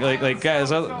 Like guys,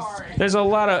 there's a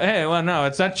lot of no,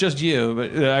 it's not just you,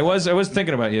 but I was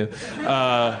thinking about you,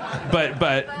 but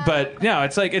no,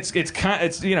 it's like it's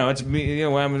me.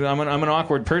 I'm an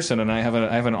awkward person, and I have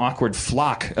an awkward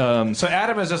flock. So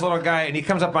Adam is this little guy, and he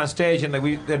comes up on stage, and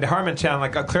in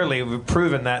Harmontown, clearly we've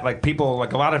proven that people, a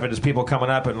lot of it is people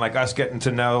coming up and us getting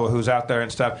to know who's out there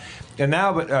and stuff. And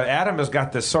now, Adam has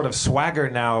got this sort of swagger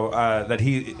now that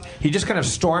he just kind of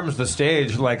storms the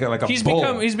stage like a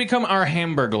bull. He's become our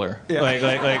Hamburglar. Yeah. Like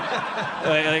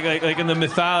in the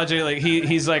mythology,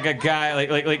 he's like a guy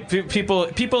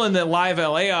people in the live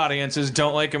LA audiences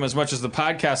don't like him as much as the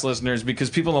podcast listeners because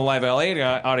people in the live LA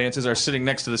audiences are sitting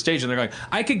next to the stage and they're going,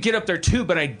 I could get up there too,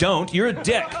 but I don't. You're a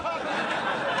dick.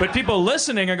 But people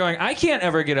listening are going, I can't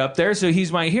ever get up there, so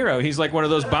he's my hero. He's like one of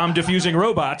those bomb-diffusing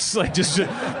robots, just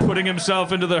putting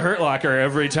himself into the Hurt Locker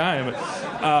every time.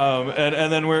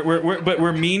 And then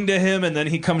we're mean to him, and then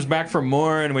he comes back for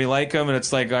more, and we like him, and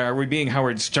it's like, are we being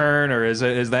Howard Stern, or is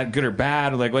that good or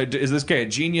bad? Is this guy a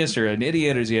genius or an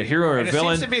idiot? Is he a hero or a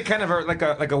villain? It seems to be kind of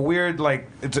a weird,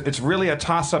 it's really a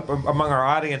toss-up among our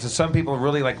audience, and some people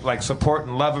really like support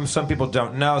and love him. Some people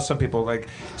don't know. Some people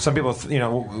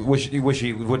wish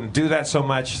he wouldn't do that so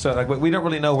much. So we don't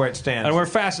really know where it stands. And we're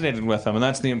fascinated with him, and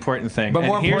that's the important thing. But and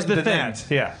more here's important the than thing.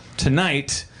 that, yeah.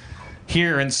 Tonight,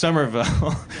 here in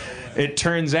Sommerville, it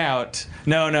turns out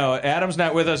no, Adam's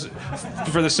not with us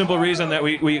for the simple reason that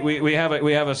we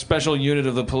have a special unit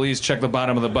of the police check the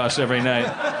bottom of the bus every night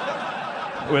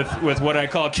with what I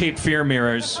call Cape Fear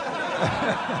mirrors.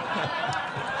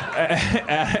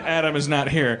 Adam is not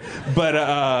here, but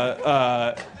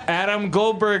Adam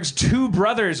Goldberg's two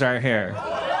brothers are here.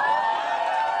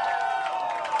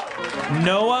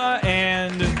 Noah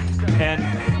and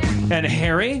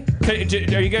Harry.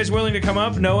 Are you guys willing to come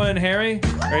up? Noah and Harry,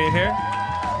 are you here?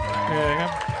 Here they go.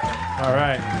 All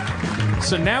right.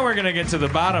 So now we're gonna get to the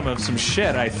bottom of some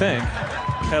shit, I think.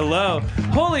 Hello.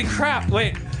 Holy crap!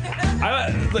 Wait.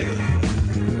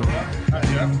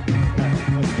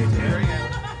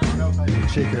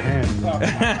 Shake your hand.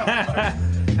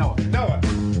 Noah.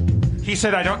 He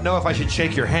said, I don't know if I should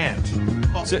shake your hand.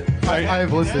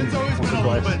 I've listened. Dan's always once been or a little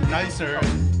twice. bit nicer.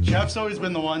 Jeff's always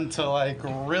been the one to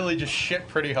really just shit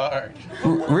pretty hard.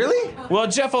 Really? Well,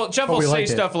 Jeff will we say like it.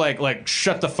 stuff like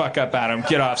 "Shut the fuck up, Adam.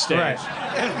 Get off stage." Right.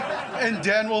 And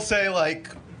Dan will say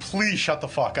please shut the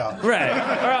fuck up. Right.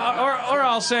 Or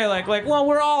I'll say well,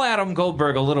 we're all Adam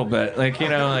Goldberg a little bit.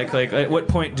 At what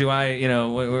point do I,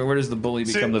 where does the bully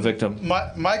become the victim?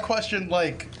 My question,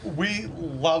 we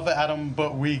love Adam,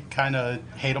 but we kind of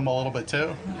hate him a little bit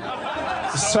too.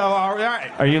 So, all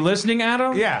right. Are you listening,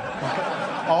 Adam?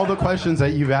 Yeah. All the questions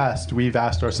that you've asked, we've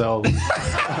asked ourselves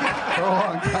for a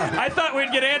long time. I thought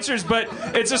we'd get answers, but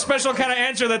it's a special kind of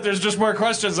answer that there's just more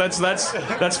questions.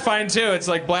 That's fine too. It's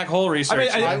like black hole research.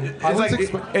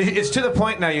 It's to the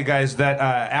point now, you guys, that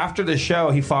after the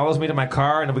show, he follows me to my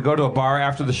car, and if we go to a bar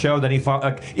after the show, then even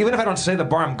if I don't say the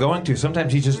bar I'm going to,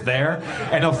 sometimes he's just there,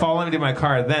 and he'll follow me to my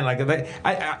car. Then,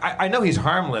 I know he's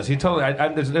harmless. He totally,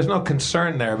 there's no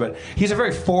concern there, but he's a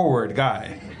very forward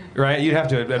guy. Right, you'd have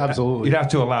to absolutely. You'd have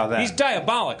to allow that. He's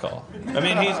diabolical. I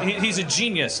mean, he's a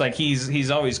genius.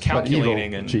 He's always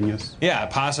calculating and genius. Yeah,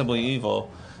 possibly evil.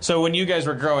 So when you guys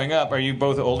were growing up, are you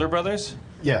both older brothers?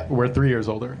 Yeah, we're 3 years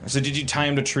older. So did you tie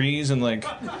him to trees and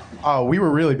Oh, we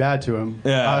were really bad to him.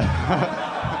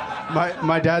 Yeah.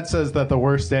 My dad says that the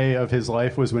worst day of his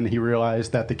life was when he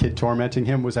realized that the kid tormenting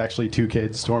him was actually two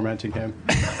kids tormenting him.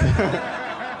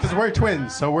 Because we're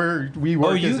twins, so we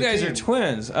work. Oh, you as a guys team. are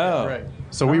twins. Oh, right.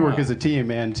 So we work as a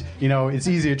team, and it's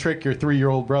easy to trick your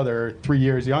 3-year-old brother, 3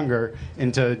 years younger,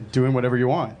 into doing whatever you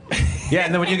want. Yeah,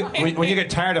 and then when you get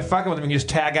tired of fucking with him, you just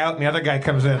tag out, and the other guy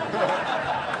comes in.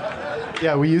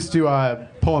 Yeah, we used to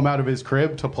pull him out of his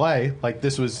crib to play. Like,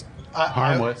 this was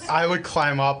harmless. I would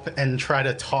climb up and try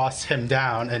to toss him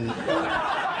down, and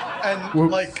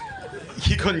Whoops. like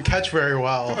he couldn't catch very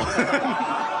well.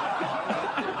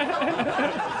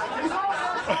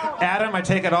 Adam, I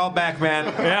take it all back, man.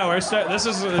 Yeah, this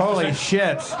is Holy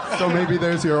shit. So maybe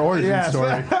there's your origin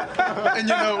story.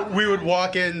 And we would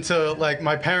walk into like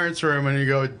my parents' room, and you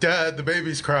go, "Dad, the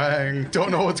baby's crying.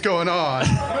 Don't know what's going on."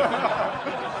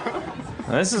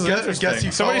 This is interesting. Guess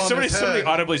you fell on his Somebody head.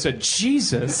 audibly said,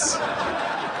 "Jesus."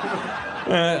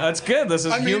 That's good. This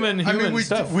is human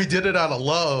stuff. We did it out of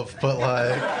love, but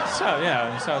like,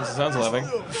 sounds loving.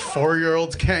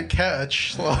 4-year-olds can't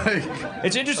catch. Like,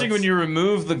 It's interesting when you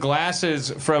remove the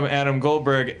glasses from Adam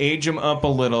Goldberg, age him up a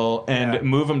little, and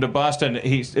move him to Boston.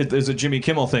 There's a Jimmy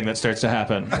Kimmel thing that starts to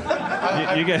happen.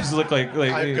 You guys look like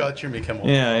I've got Jimmy Kimmel.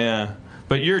 Yeah.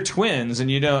 But you're twins,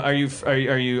 and you don't. Are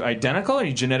you identical? Are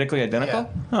you genetically identical?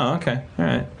 Yeah. Oh, okay. All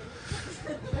right.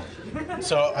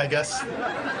 So I guess.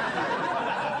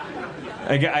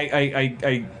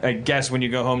 I guess when you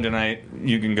go home tonight,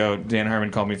 you can go, Dan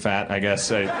Harmon called me fat, I guess.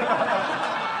 And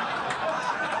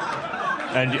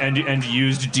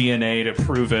used DNA to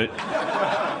prove it.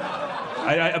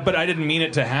 But I didn't mean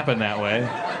it to happen that way.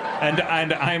 And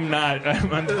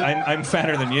I'm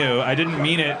fatter than you. I didn't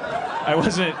mean it. I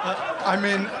wasn't.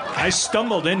 I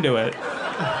stumbled into it.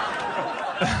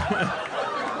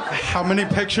 How many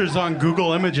pictures on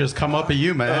Google Images come up of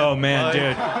you, man? Oh, man,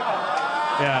 dude.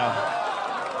 Yeah.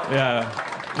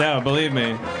 No, believe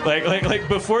me. Like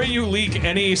before you leak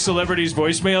any celebrities'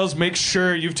 voicemails, make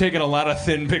sure you've taken a lot of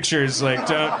thin pictures. Like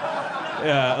don't.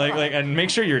 Yeah, and make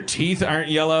sure your teeth aren't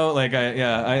yellow.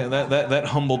 That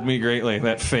humbled me greatly.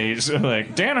 That phase.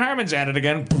 Like Dan Harmon's at it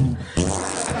again.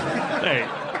 Hey,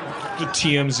 the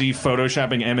TMZ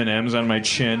photoshopping M&Ms on my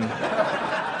chin.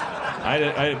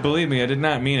 I believe me, I did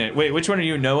not mean it. Wait, which one are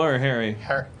you, Noah or Harry?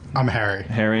 I'm Harry.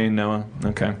 Harry and Noah.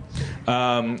 Okay.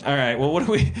 All right. Well,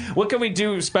 what can we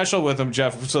do special with them,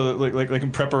 Jeff? So that, like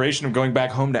in preparation of going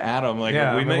back home to Adam, we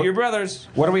met your brothers.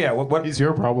 What are we at? What He's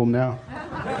your problem now.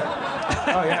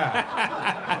 Oh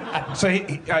yeah. So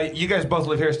you guys both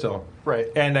live here still, Right.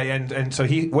 And so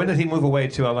when did he move away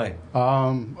to LA?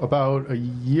 About a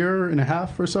year and a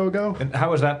half or so ago. And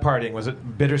how was that partying? Was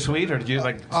it bittersweet, or did you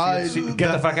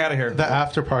get the fuck out of here? The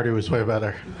after party was way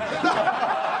better.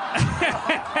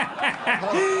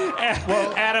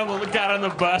 Well, Adam got on the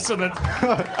bus and then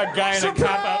a guy in a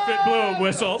cop outfit blew a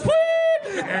whistle.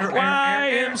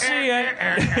 YMCA.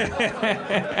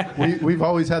 We've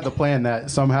always had the plan that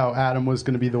somehow Adam was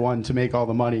going to be the one to make all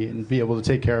the money and be able to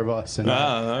take care of us. And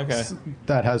okay.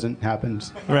 That hasn't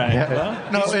happened. Right. Yeah.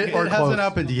 No, it hasn't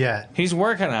happened yet. He's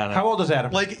working on it. How old is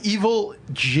Adam? Like evil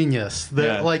genius.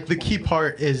 The key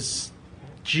part is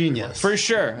genius. For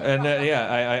sure, and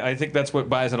I think that's what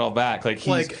buys it all back.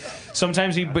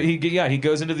 Sometimes he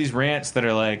goes into these rants that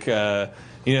are like.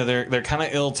 They're kind of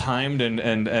ill-timed,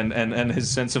 and his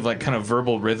sense of like kind of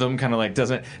verbal rhythm kind of like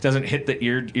doesn't hit the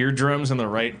eardrums in the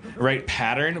right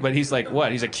pattern. But he's like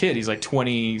what? He's a kid. He's like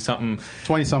 20-something.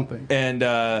 20-something.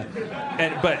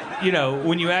 But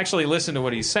when you actually listen to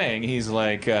what he's saying, he's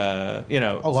like a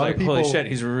lot of people, holy shit,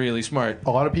 he's really smart.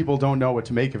 A lot of people don't know what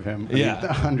to make of him. I mean,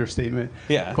 understatement.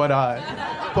 Yeah.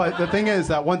 But the thing is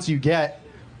that once you get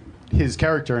his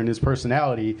character and his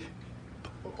personality,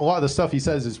 a lot of the stuff he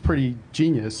says is pretty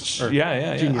genius.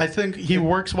 Genius. I think he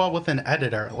works well with an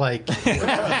editor. Like,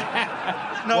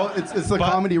 well, it's the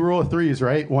comedy rule of threes,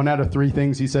 right? 1 out of 3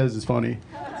 things he says is funny.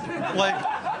 Like,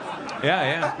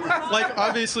 like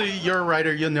obviously you're a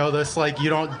writer. You know this. Like, you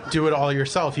don't do it all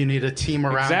yourself. You need a team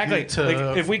around you to.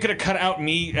 Like, if we could have cut out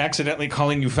me accidentally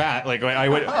calling you fat, like I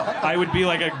would be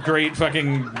like a great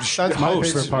fucking That's host. my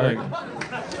favorite part.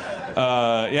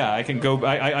 I can go.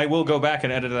 I will go back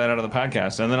and edit that out of the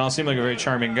podcast, and then I'll seem like a very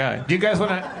charming guy. Do you guys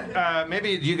want to?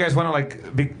 Maybe do you guys want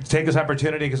to take this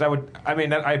opportunity? Because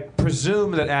I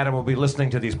presume that Adam will be listening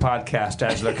to these podcasts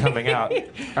as they're coming out.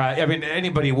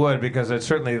 Anybody would, because it's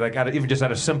certainly like even just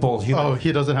out of simple human. Oh,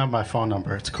 he doesn't have my phone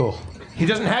number. It's cool. He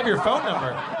doesn't have your phone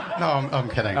number. No, I'm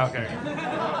kidding. Okay.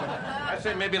 I'd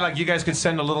say maybe like you guys could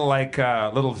send a little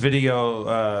little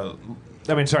video.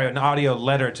 An audio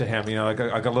letter to him, like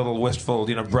a little wistful,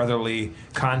 brotherly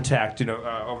contact,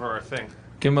 over our thing.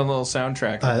 Give him a little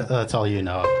soundtrack. That's all you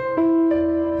know.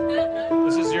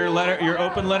 This is your letter, your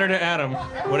open letter to Adam.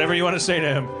 Whatever you want to say to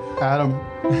him. Adam,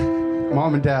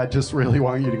 Mom and Dad just really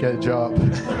want you to get a job.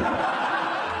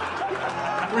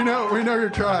 We know you're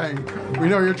trying. We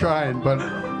know you're trying, but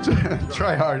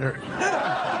try harder.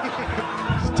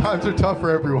 Times are tough for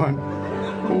everyone.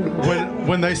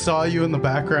 when they saw you in the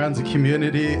backgrounds of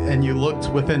Community and you looked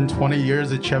within 20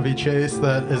 years at Chevy Chase,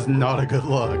 that is not a good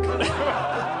look.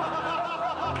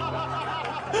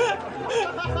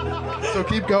 So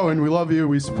keep going. We love you.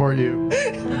 We support you.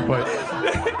 But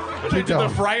keep Did the going.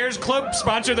 Friars Club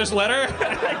sponsor this letter?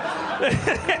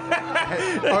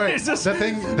 All right.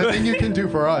 The thing you can do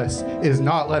for us is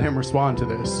not let him respond to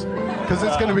this, because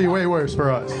it's going to be way worse for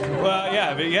us. Well,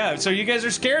 yeah, but yeah. So you guys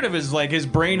are scared of his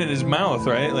brain and his mouth,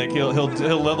 right? Like he'll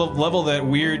level that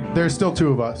weird. There's still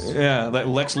two of us. Yeah, that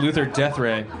Lex Luthor death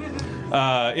ray.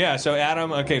 Yeah. So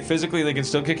Adam, okay, physically they can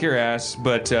still kick your ass,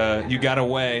 but you got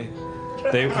away.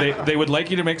 They would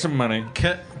like you to make some money.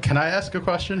 Can I ask a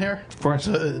question here? Of course.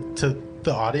 To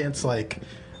the audience, like,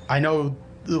 I know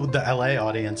the LA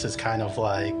audience is kind of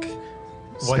like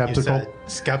what Skeptical. you said,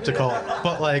 skeptical.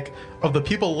 But like, of the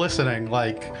people listening,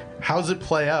 like, how's it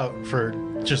play out for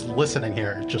just listening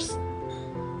here? Just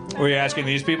Were you asking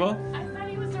these people? I thought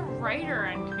he was a writer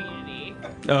on Community.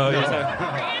 Oh,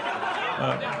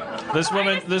 yeah. This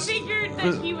woman, I just figured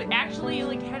that he would actually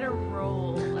like had a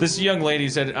role. This young lady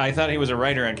said, "I thought he was a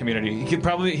writer on Community." He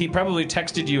probably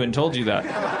texted you and told you that.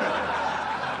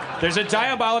 There's a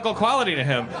diabolical quality to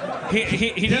him.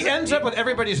 He ends up with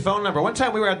everybody's phone number. One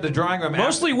time we were at the drawing room.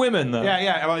 Mostly women, though.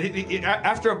 Yeah. Well,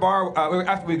 after a bar,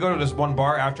 after we go to this one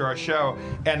bar after our show,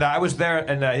 and I was there,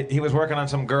 and he was working on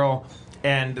some girl.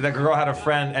 And the girl had a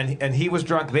friend, and he was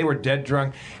drunk. They were dead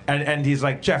drunk. And he's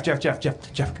like, Jeff, come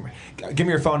here. Give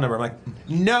me your phone number. I'm like,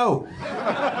 no.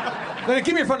 Like,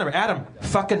 give me your phone number. Adam,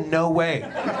 fucking no way.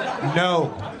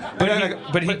 No.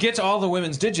 But he gets all the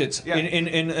women's digits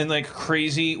in like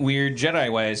crazy, weird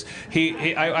Jedi ways.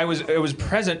 I was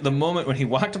present the moment when he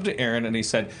walked up to Erin and he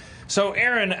said, "So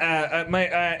Erin, my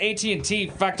AT&T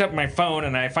fucked up my phone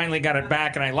and I finally got it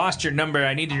back and I lost your number.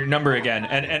 I needed your number again."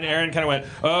 And Erin kind of went,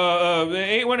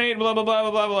 818 blah blah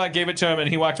blah blah blah. I gave it to him and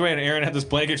he walked away and Erin had this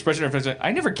blank expression on her face.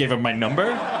 I never gave him my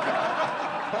number.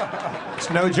 It's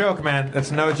no joke, man.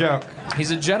 It's no joke. He's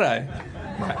a Jedi.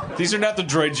 These are not the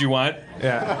droids you want.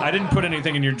 Yeah. I didn't put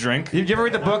anything in your drink. Did you ever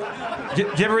read the book?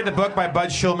 Did you ever read the book by Bud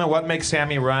Schulman, What Makes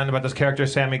Sammy Run, about this character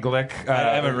Sammy Glick?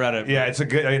 I haven't read it. Yeah, it's a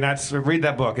good. I mean, read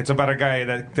that book. It's about a guy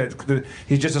that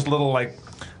he's just this little like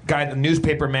guy, the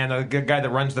newspaper man, the guy that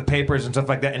runs the papers and stuff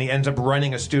like that, and he ends up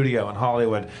running a studio in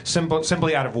Hollywood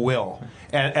simply out of will,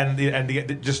 and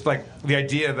just like the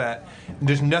idea that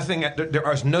there's nothing,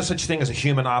 there is no such thing as a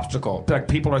human obstacle. Like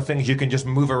people are things you can just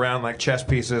move around like chess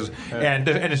pieces, and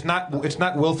it's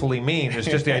not willfully mean. It's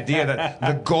just the idea that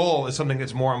the goal is something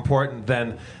that's more important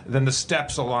than the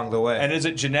steps along the way. And is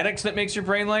it genetics that makes your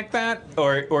brain like that,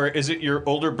 or is it your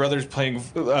older brothers playing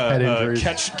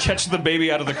catch the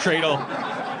baby out of the cradle?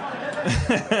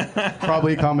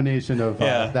 Probably a combination of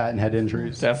that and head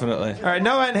injuries. Definitely. All right,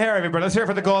 Noah and Harry, everybody. Let's hear it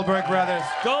for the Goldberg brothers.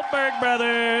 Goldberg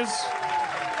brothers.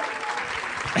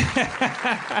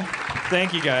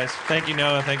 Thank you, guys. Thank you,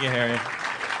 Noah. Thank you, Harry.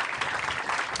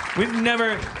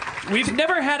 We've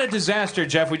never had a disaster,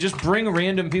 Jeff. We just bring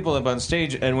random people up on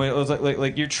stage, and it was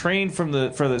like you're trained for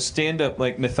the stand-up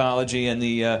like mythology and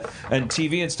the and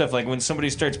TV and stuff. Like when somebody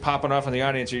starts popping off in the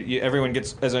audience, everyone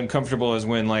gets as uncomfortable as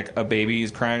when like a baby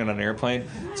is crying on an airplane.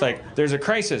 It's like there's a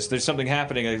crisis. There's something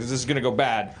happening. Like, this is going to go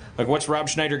bad. Like what's Rob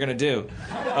Schneider going to do?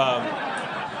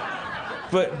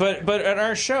 But at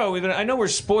our show, I know we're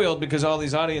spoiled because all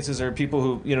these audiences are people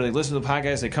who, they listen to the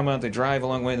podcast, they come out, they drive a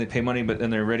long way, and they pay money,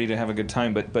 and they're ready to have a good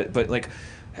time. But like,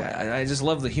 I just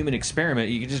love the human experiment.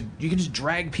 You can just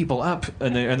drag people up,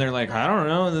 and they're like, I don't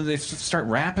know, and then they start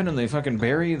rapping and they fucking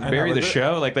bury the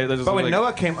show. Like but when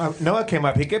Noah came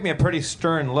up, he gave me a pretty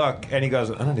stern look, and he goes,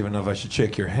 I don't even know if I should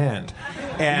shake your hand.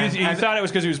 And you thought it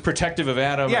was because he was protective of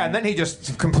Adam. Yeah, and then he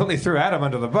just completely threw Adam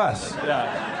under the bus.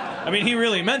 Yeah. I mean, he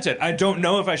really meant it. I don't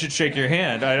know if I should shake your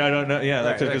hand. I don't know. Yeah,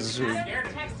 that's because. Eric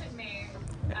texted me.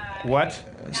 What?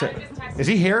 Is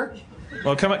he here?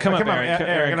 Well, come up, Aaron.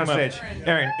 Get on stage.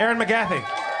 Erin McGathy.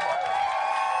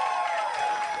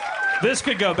 This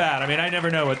could go bad. I mean, I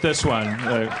never know with this one.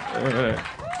 Oh,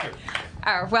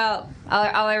 well,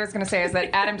 all I was going to say is that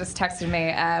Adam just texted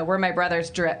me, we're my brother's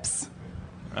drips.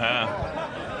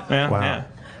 Yeah. Wow. Yeah.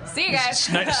 See you guys.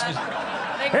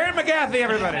 Erin McGathy,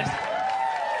 everybody.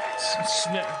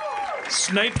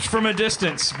 Sniped from a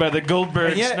distance by the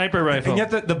Goldberg sniper rifle.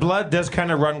 And yet the blood does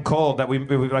kind of run cold. That we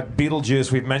like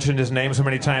Beetlejuice. We've mentioned his name so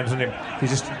many times, and he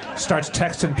just starts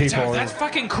texting people. That's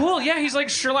fucking cool. Yeah, he's like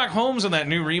Sherlock Holmes in that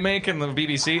new remake in the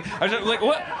BBC. I was like,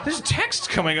 what? There's text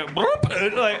coming up.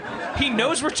 Like he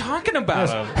knows we're talking about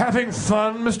him. Having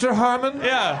fun, Mr. Harmon?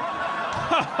 Yeah.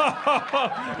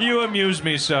 You amuse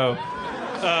me so.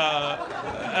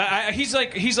 He's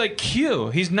like Q.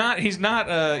 He's not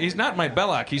my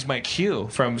Belloc. He's my Q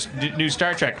from new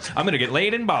Star Trek. I'm gonna get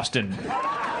laid in Boston.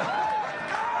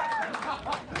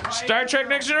 Star Trek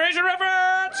Next Generation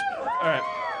reference. All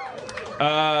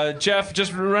right, Jeff.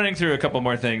 Just running through a couple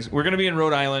more things. We're gonna be in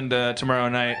Rhode Island tomorrow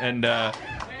night, and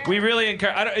we really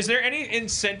encourage. Is there any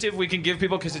incentive we can give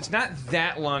people, because it's not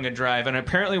that long a drive, and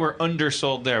apparently we're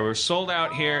undersold there. We're sold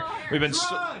out here. We've been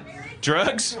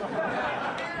drugs.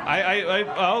 I'm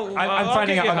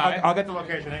finding out. I'll get the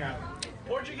location. Hang on.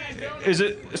 Is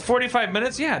it 45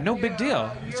 minutes? Yeah, no big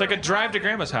deal. It's like a drive to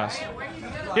Grandma's house.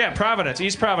 Yeah, Providence,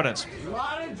 East Providence. A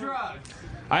lot of drugs.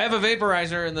 I have a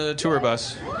vaporizer in the tour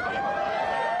bus.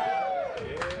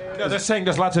 No, they're saying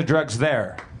there's lots of drugs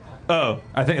there. Oh,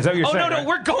 I think is that what you're saying? Oh no, right?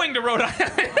 we're going to Rhode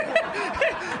Island.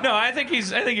 No, I think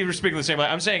you were speaking the same way.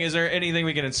 I'm saying, is there anything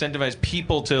we can incentivize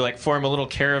people to like form a little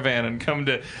caravan and come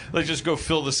to, let's just go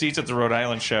fill the seats at the Rhode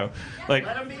Island show, like.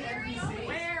 Let them be NPC.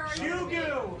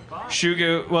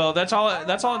 Shugu. Well, that's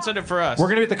all incentive for us. We're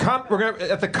gonna be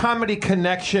at the Comedy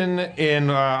Connection in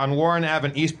on Warren Ave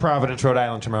in East Providence, Rhode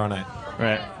Island tomorrow night.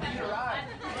 Right.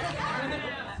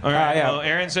 All right. Yeah. Well,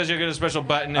 Erin says you'll get a special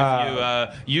button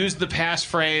if you use the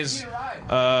passphrase.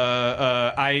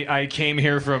 I came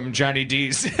here from Johnny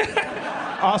D's.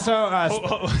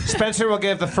 Also, Spencer will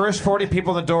give the first 40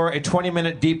 people in the door a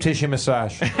 20-minute deep tissue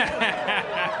massage.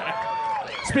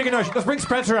 Speaking of, let's bring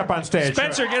Spencer up on stage.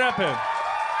 Spencer, get up here.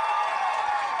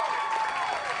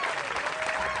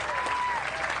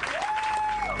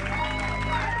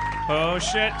 Oh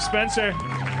shit, Spencer.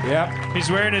 Yep.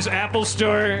 He's wearing his Apple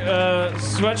Store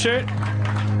sweatshirt.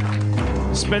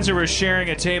 Spencer, we're sharing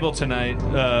a table tonight,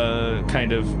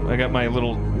 kind of. I got my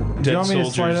little dead soldiers. Do you want me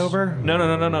to slide over?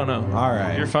 No. All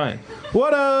right. You're fine.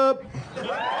 What up?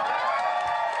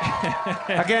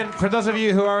 Again, for those of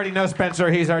you who already know Spencer,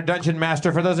 he's our dungeon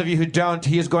master. For those of you who don't,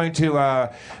 he is going to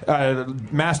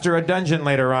master a dungeon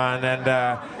later on. And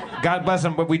God bless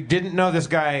him, but we didn't know this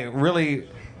guy really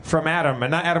from Adam,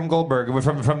 and not Adam Goldberg,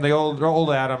 from the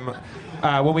old Adam.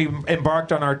 When we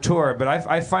embarked on our tour, but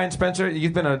I find, Spencer,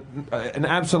 you've been an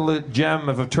absolute gem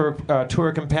of a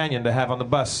tour companion to have on the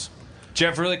bus.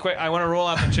 Jeff, really quick, I want to roll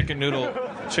out the chicken noodle.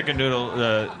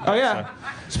 Oh yeah,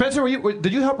 Spencer,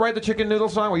 did you help write the chicken noodle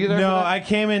song? Were you there? No, for that? I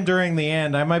came in during the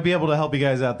end. I might be able to help you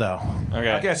guys out though.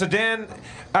 Okay. So Dan,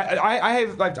 I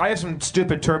have some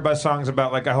stupid tour bus songs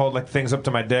about like I hold like things up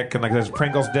to my dick and like there's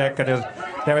Pringles dick and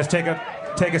there was take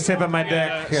a sip of my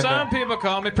dick. Some people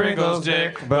call me Pringles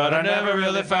dick, but I never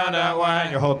really found out why.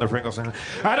 You're holding the Pringles in.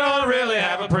 I don't really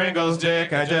have a Pringles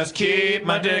dick. I just keep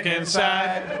my dick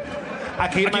inside. I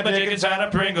keep my dick inside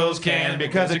a Pringles can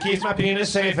because it keeps my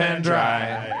penis safe and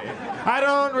dry.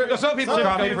 Some people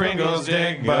call me Pringles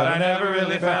dick, but I never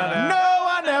really found out. No,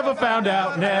 I never found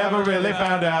out. Never really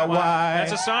found out why.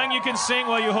 That's a song you can sing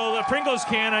while you hold a Pringles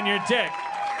can on your dick.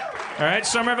 All right,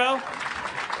 Sommerville?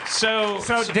 So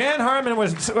Dan Harmon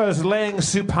was laying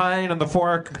supine on the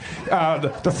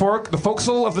the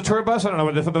forecastle of the tour bus. I don't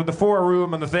know the four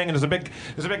room and the thing, and there's a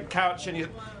big couch, and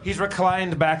he's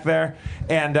reclined back there,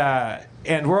 and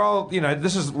we're all we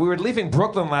were leaving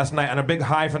Brooklyn last night on a big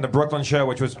high from the Brooklyn show,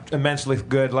 which was immensely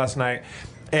good last night.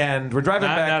 And we're driving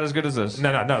back. Not as good as this.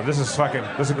 No. This is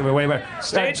gonna be way better.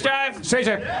 Stage dive. Stage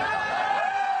dive.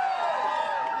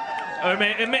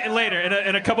 Later,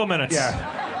 in a couple minutes.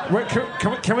 Yeah.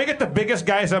 Can we get the biggest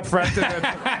guys up front?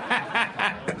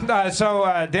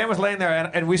 So Dan was laying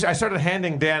there, and I started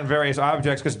handing Dan various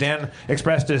objects because Dan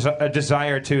expressed a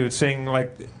desire to sing,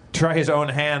 try his own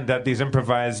hand at these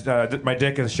improvised. My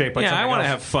dick is shaped like something I want to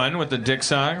else. have fun with the dick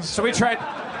songs. So we tried.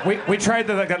 We tried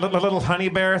the little honey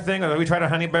bear thing. Or we tried a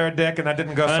honey bear dick, and that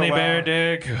didn't go so well. Honey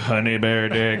bear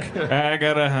dick. I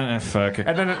got a fuck it.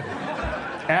 And then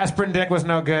aspirin dick was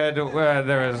no good.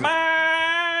 There was.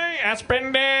 My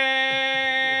aspirin dick.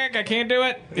 I can't do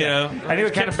it. I knew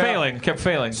it kept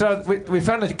failing. So we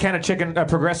found a can of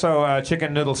Progresso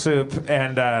chicken noodle soup,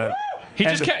 and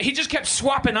he just kept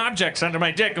swapping objects under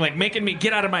my dick, like making me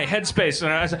get out of my headspace.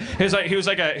 And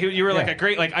you were like a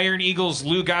great Iron Eagles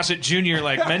Lou Gossett Jr.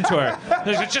 mentor. He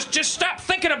was like, just stop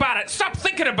thinking about it. Stop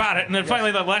thinking about it. And then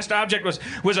finally, the last object was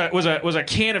a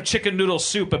can of chicken noodle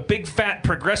soup, a big fat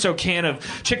Progresso can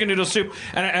of chicken noodle soup.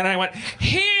 And I went,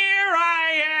 here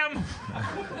I am.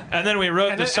 And then we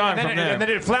wrote the song from there. And then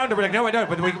it floundered. We're like, no, I don't.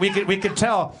 But we could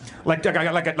tell, like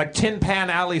Tin Pan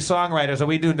Alley songwriters that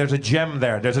we do. There's a gem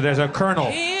there. There's a kernel.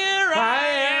 Here I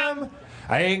am.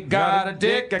 I ain't got a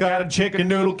dick. I got a chicken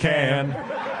noodle can.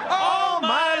 All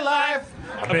my life,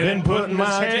 been putting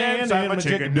my hands on my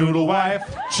chicken noodle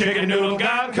wife. Chicken noodle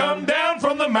God come down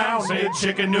from the mountain.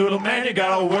 Chicken noodle man, you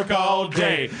gotta work all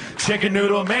day. Chicken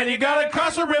noodle man, you gotta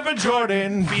cross the river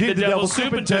Jordan. Feed the devil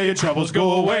soup until your troubles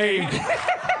go away.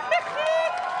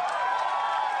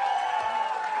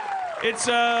 It's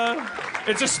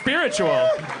a spiritual.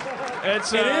 It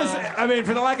is. I mean,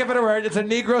 for the lack of a better word, it's a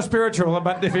Negro spiritual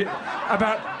about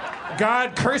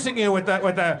God cursing you with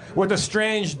a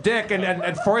strange dick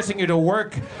and forcing you to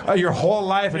work your whole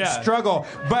life and struggle.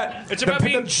 But it's about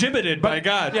being gibbeted by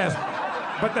God. Yes.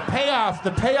 But the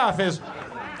payoff is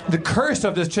the curse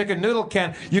of this chicken noodle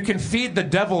can. You can feed the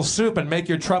devil soup and make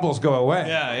your troubles go away.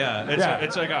 Yeah.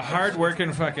 It's like a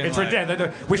hard-working fucking. It's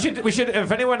ridiculous. We should.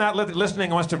 If anyone not listening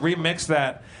wants to remix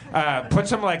that, put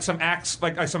some acts,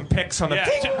 like some picks on the.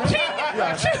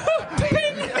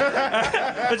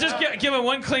 Let's just give it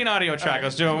one clean audio track.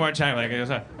 Let's do it one more time. Like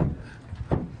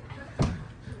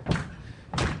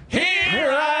Here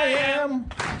I am.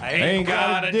 I ain't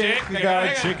got a dick, I got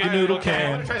a chicken noodle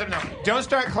can. Don't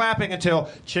start clapping until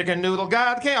chicken noodle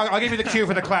God can. I'll give you the cue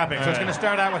for the clapping. So it's going to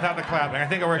start out without the clapping. I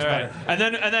think it works better. And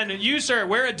then you, sir,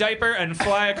 wear a diaper and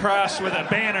fly across with a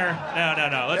banner.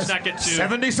 No. Let's not get too.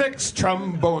 76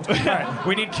 trombones. Right.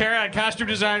 We need Kara on costume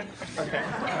design. Okay.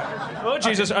 Oh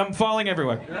Jesus, I'm falling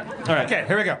everywhere. All right. Okay,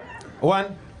 here we go.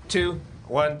 1, 2,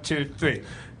 1, 2, 3.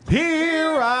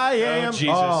 Here I am. Oh,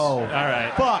 Jesus. All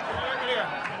right. Fuck.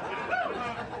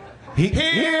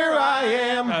 Here I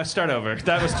am. Start over.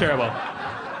 That was terrible.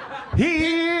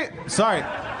 Sorry.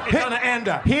 It's on the end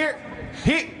up. Here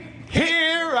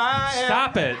I am.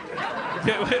 Stop it.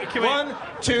 Can we... 1,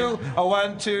 2,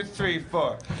 1, 2, 3,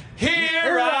 4.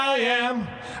 Here I am.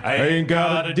 I ain't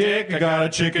got a dick, I got a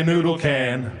chicken noodle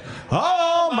can.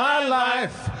 All my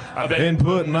life, I've been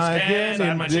putting my hands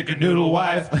on my chicken noodle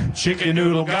wife. Chicken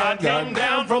noodle God come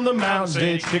down from the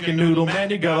mountains. Chicken noodle man,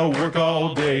 you gotta work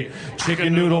all day.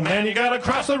 Chicken noodle man, you gotta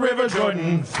cross the river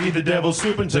Jordan. Feed the devil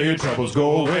soup until your troubles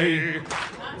go away. Feed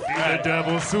the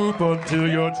devil soup until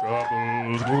your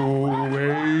troubles go away.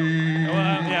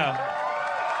 Yeah.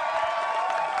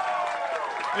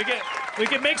 We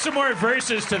can make some more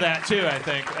verses to that too. I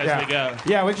think as we go.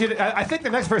 Yeah, I think the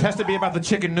next verse has to be about the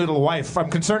chicken noodle wife. I'm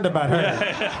concerned about her.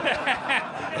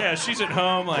 Yeah, she's at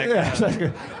home like.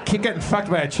 Keep getting fucked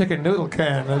by a chicken noodle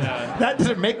can. That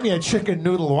doesn't make me a chicken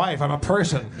noodle wife. I'm a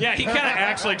person. Yeah, he kind of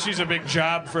acts like she's a big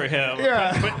job for him.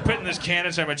 Yeah. Putting this can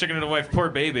inside my chicken noodle wife, poor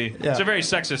baby. Yeah. It's a very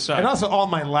sexist song. And also, all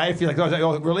my life, you're like,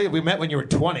 oh, really? We met when you were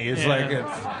 20. It's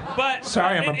But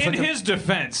sorry, in his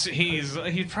defense, he's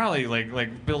probably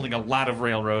like building a lot of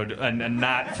railroad and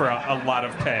not for a lot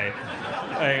of pay.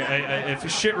 If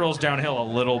shit rolls downhill a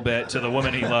little bit to the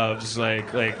woman he loves,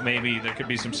 like maybe there could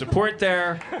be some support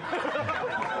there.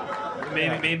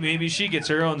 Maybe she gets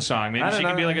her own song. Maybe she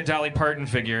can be like a Dolly Parton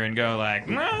figure and go like,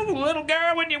 "No, little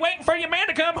girl, when you're waiting for your man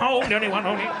to come home, don't you want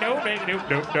no.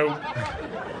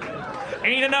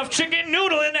 Ain't enough chicken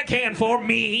noodle in that can for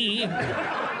me. Ain't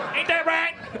that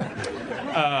right?"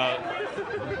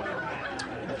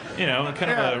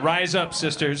 Kind of a rise up,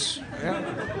 sisters. Yeah.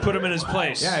 Put him in his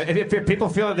place. Yeah, if people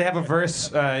feel that they have a verse,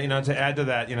 to add to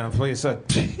that, please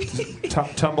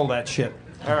tumble that shit.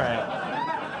 All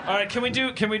right. Can we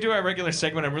do our regular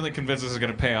segment? I'm really convinced this is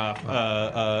going to pay off.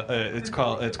 It's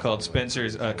called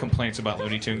Spencer's Complaints About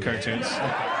Looney Tune Cartoons.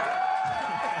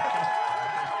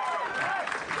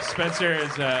 Spencer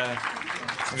is.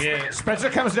 Spencer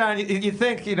comes down. You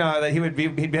think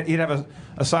that he'd have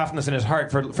a softness in his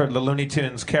heart for the Looney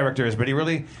Tunes characters, but he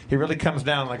really comes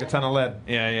down like a ton of lead.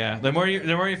 Yeah. The more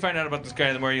you find out about this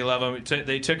guy, the more you love him.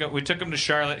 We took him to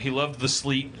Charlotte. He loved the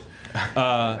sleet.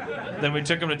 Then we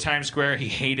took him to Times Square. He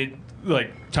hated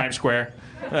Times Square.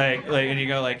 And you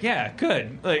go yeah,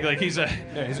 good. He's a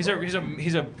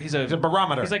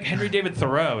barometer. He's like Henry David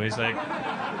Thoreau. He's like,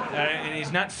 and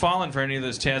he's not falling for any of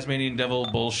this Tasmanian devil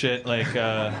bullshit.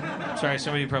 Sorry,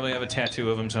 some of you probably have a tattoo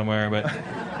of him somewhere, but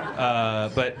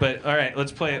all right,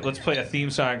 let's play a theme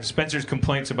song. Spencer's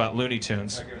Complaints About Looney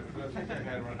Tunes.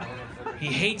 He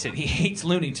hates it. He hates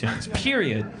Looney Tunes.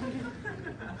 Period.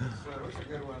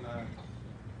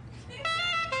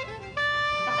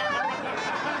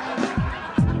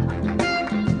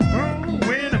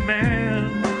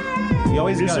 You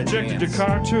always He's gotta subjected dance. to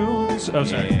cartoons. Oh,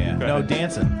 sorry. Yeah. No,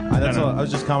 dancing. I was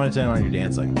just commenting on your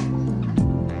dancing.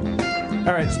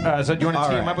 All right. So do you want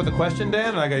to team up with a question,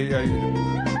 Dan?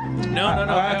 No.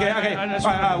 Okay.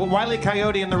 Wile E.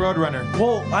 Coyote and the Roadrunner.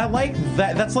 Well, I like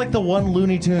that. That's like the one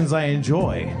Looney Tunes I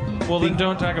enjoy. Well, then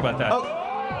don't talk about that. Oh.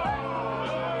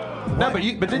 No,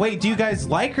 wait. Do you guys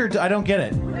like or I don't get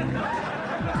it?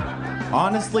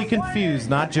 Honestly confused,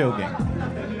 not joking.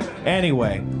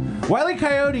 Anyway, Wile E.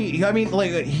 Coyote, I mean,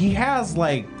 like, he has,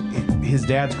 like, his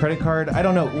dad's credit card. I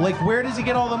don't know. Like, where does he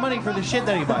get all the money for the shit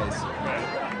that he buys?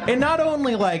 And not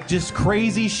only, like, just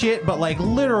crazy shit, but, like,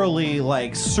 literally,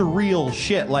 like, surreal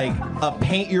shit. Like, a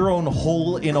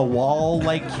paint-your-own-hole-in-a-wall,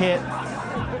 like, kit.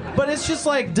 But it's just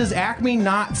like, does Acme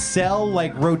not sell,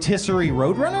 like, rotisserie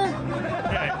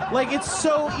Roadrunner? Like, it's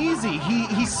so easy.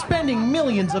 He's spending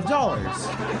millions of dollars.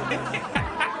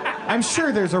 I'm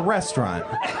sure there's a restaurant.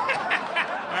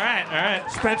 All right.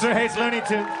 Spencer hates Looney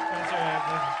Tunes.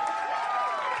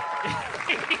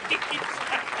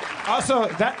 Also,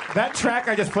 that track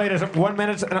I just played is 1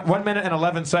 minute and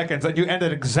 11 seconds, and you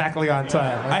ended exactly on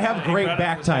time. I have great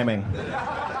back timing.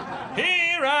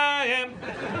 Here I am.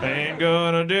 Ain't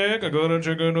gonna dick, I got a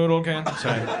chicken noodle can.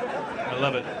 Sorry. I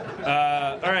love it.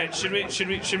 All right, should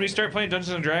we start playing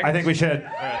Dungeons and Dragons? I think we should.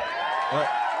 All right.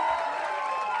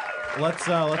 Let's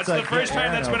That's the first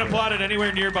time that's been applauded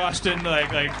anywhere near Boston.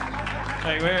 Like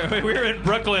we were in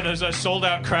Brooklyn as a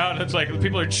sold-out crowd. It's like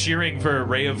people are cheering for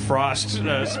Ray of Frost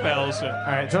spells. All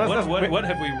right, so what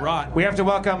have we wrought? We have to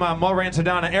welcome Mulray and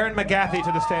Sedona, Erin McGathy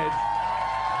to the stage.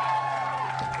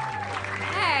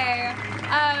 Hey,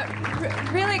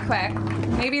 really quick.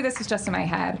 Maybe this is just in my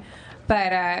head,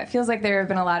 but it feels like there have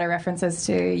been a lot of references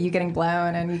to you getting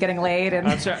blown and you getting laid. And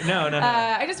I'm sorry. No.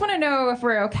 I just want to know if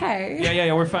we're okay.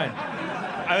 Yeah, we're fine.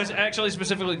 I was actually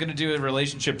specifically going to do a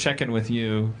relationship check-in with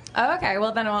you. Oh, okay.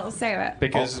 Well, then I'll save it.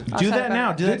 Because do that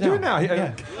now. Do it now.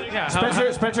 Yeah.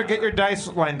 Spencer, get your dice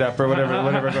lined up or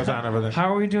whatever goes on over there.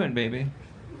 How are we doing, baby?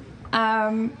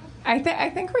 I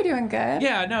think we're doing good.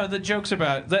 Yeah, no, the jokes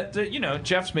about that.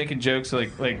 Jeff's making jokes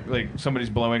like somebody's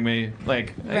blowing me,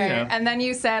 like Right. And then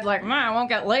you said like, I won't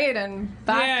get laid and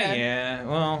vodka. Yeah.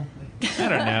 Well, I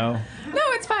don't know. No,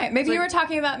 it's fine. Maybe you were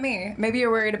talking about me. Maybe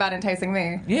you're worried about enticing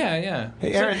me. Yeah.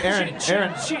 Hey,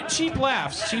 Erin. Cheap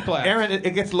laughs. Erin,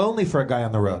 it gets lonely for a guy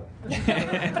on the road.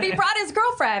 But he brought his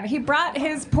girlfriend. He brought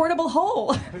his portable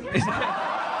hole. His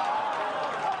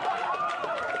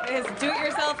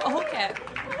do-it-yourself hole kit.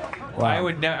 Wow. I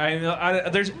would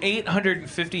there's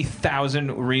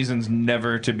 850,000 reasons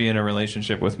never to be in a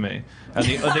relationship with me, and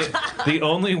the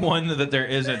only one that there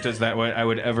isn't is that I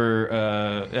would ever.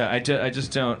 I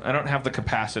just don't. I don't have the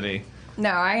capacity.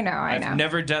 No, I know. I've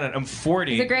never done it. I'm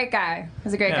 40. He's a great guy.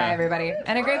 Guy, everybody,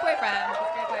 and a great boyfriend.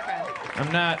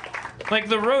 I'm not. Like,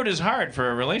 the road is hard for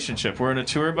a relationship. We're in a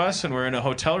tour bus and we're in a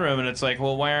hotel room, and it's like,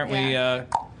 well, why aren't we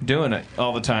doing it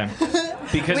all the time?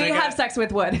 Because we have sex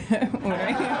with wood.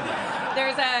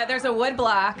 There's a wood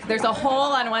block. There's a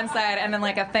hole on one side and then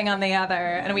like a thing on the other,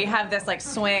 and we have this like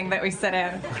swing that we sit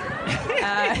in.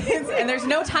 And there's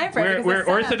no time for it. We're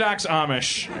Orthodox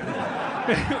Amish.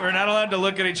 We're not allowed to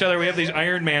look at each other. We have these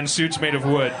Iron Man suits made of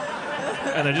wood,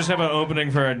 and they just have an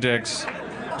opening for our dicks.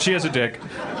 She has a dick,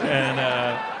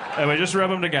 and we just rub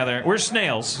them together. We're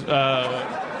snails.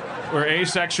 We're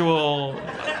asexual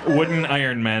wooden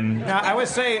Iron Men. Now, I would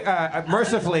say,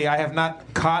 mercifully, I have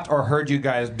not caught or heard you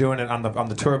guys doing it on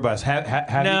the tour bus. Have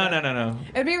No.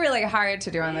 It'd be really hard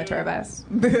to do on the tour bus.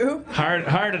 Boo.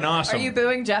 Hard and awesome. Are you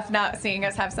booing Jeff not seeing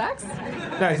us have sex?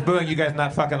 No, he's booing you guys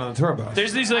not fucking on the tour bus.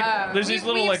 There's these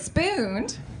little we've like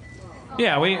spooned.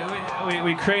 Yeah, we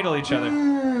cradle each other.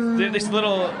 There's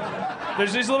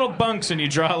these little bunks, and you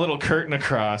draw a little curtain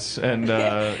across, and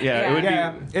it would be.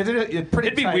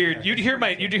 It'd be weird. You'd hear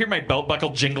my belt buckle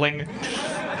jingling.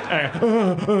 Like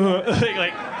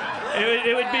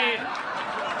it would be.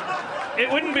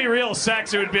 It wouldn't be real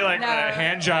sex. It would be like a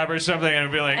hand job or something, and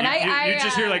it'd be like you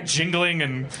just hear like jingling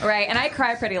and. Right, and I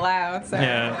cry pretty loud. So.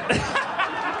 Yeah.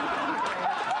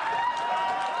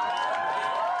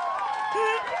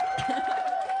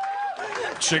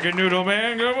 Chicken noodle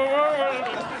man. No,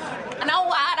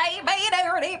 what I made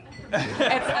already.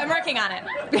 I'm working on it.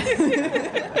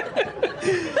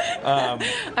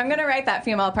 I'm going to write that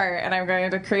female part, and I'm going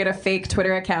to create a fake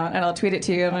Twitter account, and I'll tweet it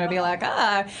to you, and I'll be like,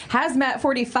 Hazmat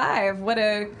 45.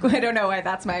 I don't know why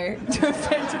that's my...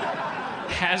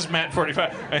 Hazmat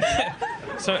 45.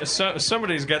 So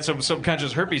somebody's got some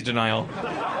subconscious herpes denial.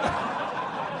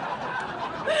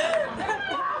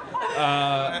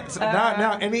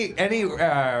 Now, any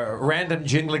random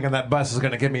jingling on that bus is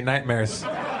going to give me nightmares.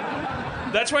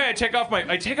 That's why I take off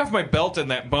my belt in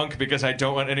that bunk, because I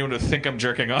don't want anyone to think I'm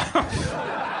jerking off.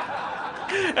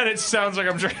 And it sounds like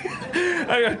I'm jerking.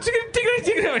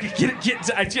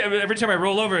 Every time I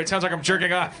roll over, it sounds like I'm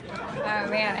jerking off. Oh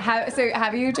man!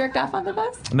 Have you jerked off on the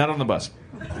bus? Not on the bus.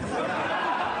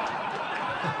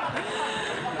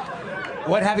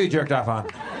 What have you jerked off on?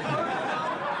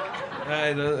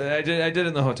 I did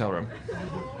in the hotel room.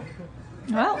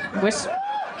 Well, wish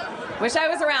I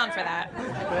was around for that.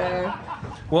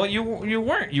 Well, you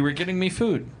weren't. You were getting me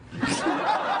food.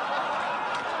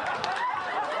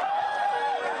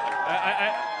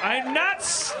 I'm not.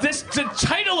 The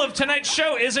title of tonight's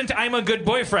show isn't "I'm a good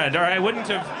boyfriend," or I wouldn't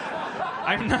have.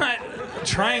 I'm not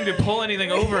trying to pull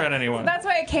anything over at anyone. That's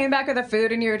why I came back with the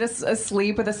food and you were just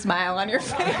asleep with a smile on your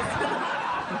face.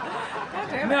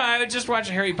 No, I would just watch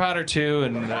Harry Potter 2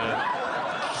 and.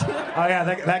 Oh yeah,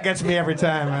 that gets me every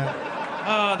time.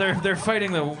 Oh, they're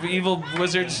fighting the evil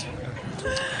wizards.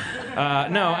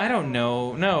 No, I don't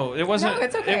know. No, it wasn't. No,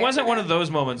 it's okay. It wasn't one of those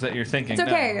moments that you're thinking. It's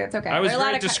okay. No. It's okay. I was There are a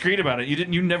lot very of discreet about it.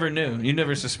 You never knew. You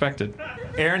never suspected.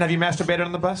 Aaron, have you masturbated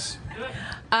on the bus?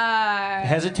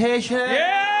 Hesitation.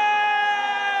 Yeah!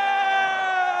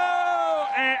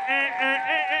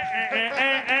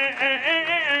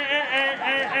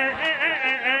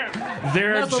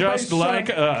 They're just like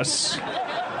us.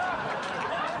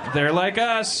 They're like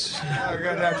us.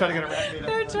 I'm trying to get a rap beat.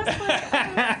 They're just like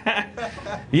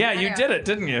Yeah, you did it,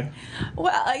 didn't you?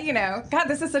 Well, God,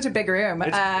 this is such a big room.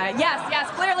 Yes,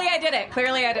 clearly I did it.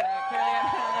 Clearly I did it.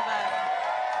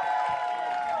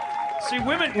 See,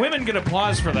 women get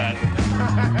applause for that.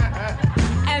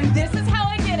 And this is how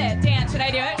I did it. Dan, should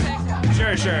I do it?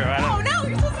 Sure. Oh, no,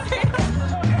 you're supposed to say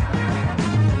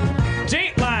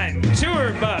it. Dateline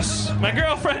tour bus. My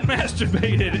girlfriend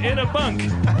masturbated in a bunk.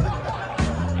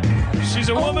 She's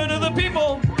a woman of the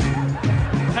people,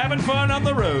 having fun on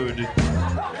the road,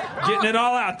 getting it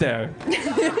all out there.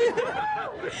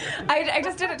 I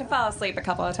just did it to fall asleep a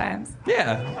couple of times.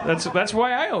 Yeah, that's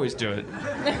why I always do it.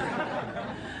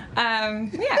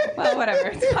 Yeah, well, whatever.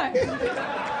 It's fine.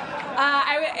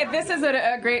 This is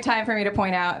a great time for me to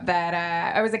point out that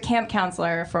I was a camp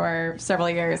counselor for several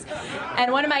years,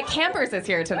 and one of my campers is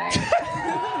here tonight.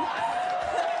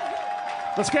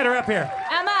 Let's get her up here.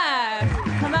 Emma,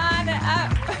 come on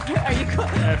up. Are you cool?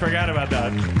 I forgot about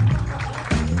that.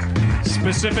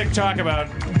 Specific talk about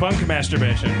bunk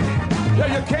masturbation.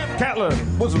 Yeah, your camp cattler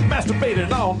was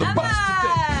masturbating on the bus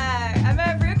today.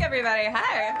 Emma Brooke, everybody.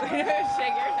 Hi.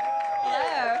 Shake your head.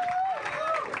 Hello.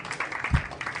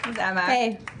 This is Emma.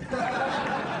 Hey.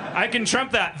 I can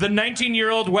trump that. The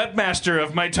 19-year-old webmaster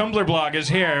of my Tumblr blog is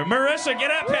here. Marissa,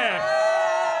 get up here.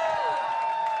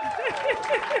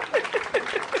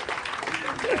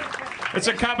 It's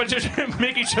a competition to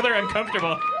make each other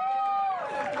uncomfortable.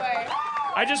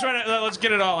 I just want to let's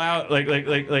get it all out. Like,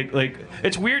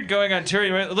 it's weird going on tour.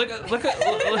 Look at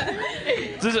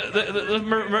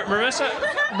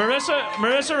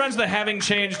Marissa runs the Having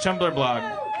Changed Tumblr blog.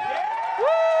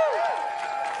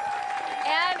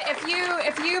 And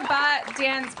if you bought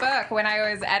Dan's book, when I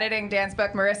was editing Dan's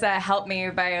book, Marissa helped me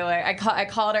by I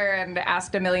called her and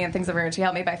asked a million things of her, and she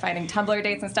helped me by finding Tumblr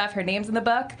dates and stuff. Her name's in the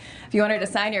book. If you want her to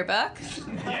sign your book,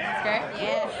 that's great.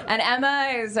 Yeah. And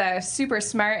Emma is super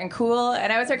smart and cool,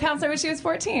 and I was her counselor when she was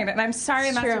 14. And I'm sorry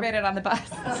I masturbated on the bus.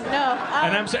 No.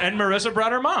 And Marissa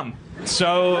brought her mom.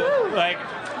 So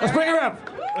Let's bring her up.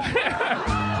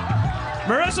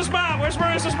 Marissa's mom. Where's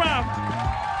Marissa's mom?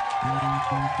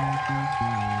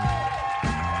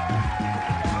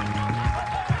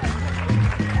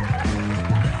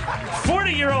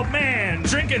 40-year-old man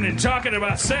drinking and talking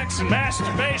about sex and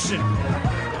masturbation.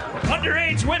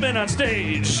 Underage women on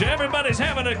stage. Everybody's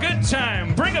having a good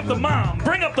time. Bring up the mom.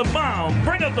 Bring up the mom.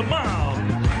 Bring up the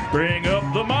mom. Bring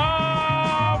up the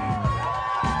mom.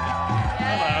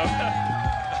 Hello.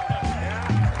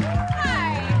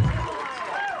 Hi.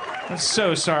 I'm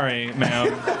so sorry,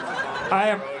 ma'am.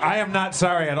 I am not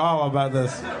sorry at all about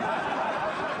this.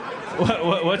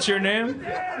 What's your name?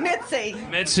 Mitzi.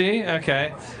 Mitzi?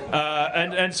 Okay.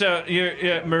 And so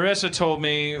Marissa told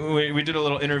me, we did a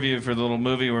little interview for the little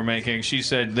movie we're making. She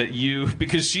said that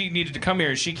because she needed to come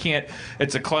here, she can't,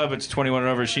 it's a club, it's 21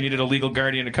 and over, she needed a legal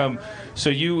guardian to come. So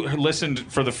you listened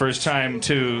for the first time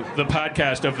to the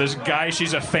podcast of this guy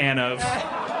she's a fan of.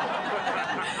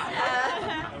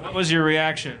 What was your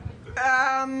reaction?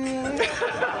 I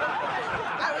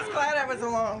was glad I was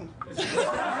alone.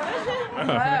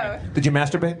 Whoa. Did you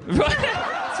masturbate?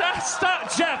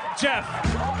 Stop, Jeff.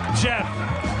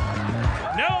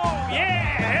 No,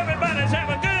 yeah, everybody's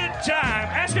having a good time.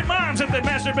 Asking moms if they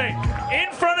masturbate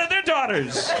in front of their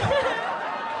daughters.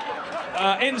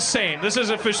 Insane. This is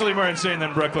officially more insane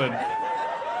than Brooklyn.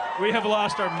 We have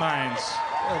lost our minds.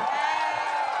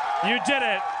 You did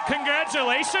it.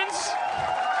 Congratulations.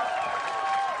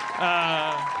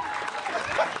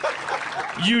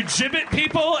 You gibbet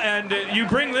people, and you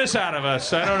bring this out of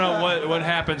us. I don't know what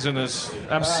happens in this.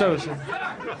 I'm so.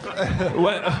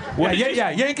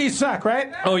 Yeah, Yankees suck,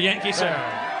 right? Oh, Yankees suck.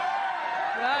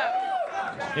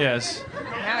 Whoa. Yes.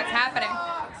 Now it's happening.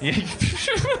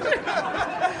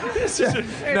 This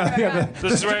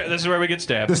is where we get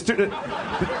stabbed.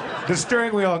 The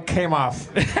steering wheel came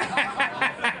off.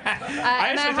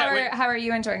 Matt, how are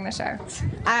you enjoying the show?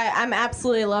 I'm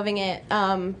absolutely loving it.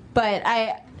 But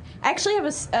I actually have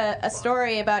a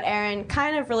story about Erin,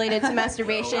 kind of related to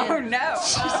masturbation. Oh no!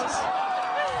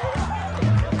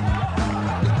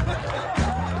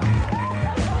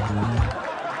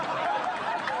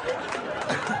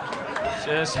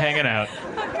 Just hanging out.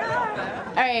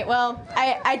 All right. Well,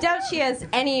 I doubt she has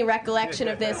any recollection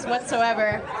of this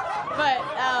whatsoever. But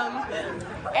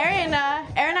Erin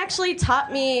actually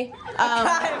taught me.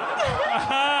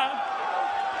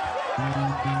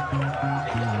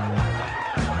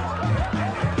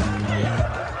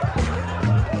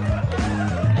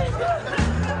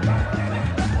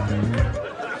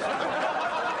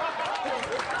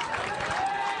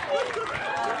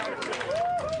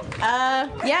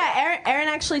 Erin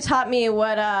actually taught me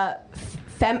what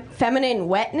feminine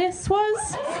wetness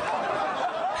was.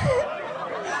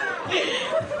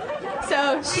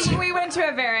 So we went to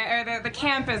the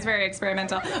camp is very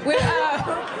experimental. What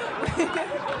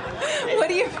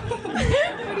do you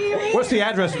mean? What's the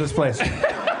address of this place?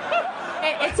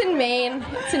 It's in Maine.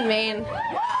 It's in Maine.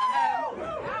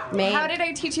 Maine. How did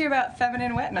I teach you about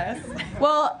feminine wetness?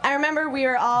 Well, I remember we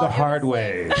were all The hard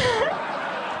way.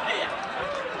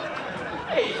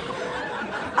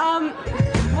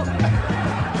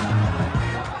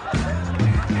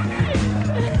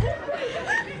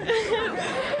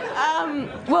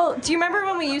 Well, do you remember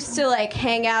when we used to like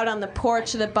hang out on the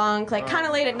porch of the bunk, like kind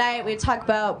of late at night? We'd talk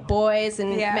about boys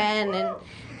and men,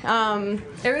 and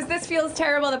it was This Feels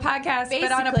Terrible, the podcast, but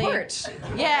on a porch.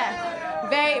 Yeah,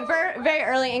 very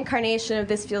early incarnation of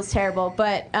This Feels Terrible.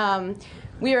 But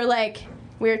we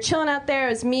were chilling out there.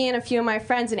 It was me and a few of my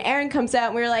friends, and Erin comes out,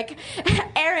 and we were like,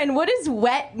 Erin, what does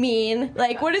wet mean?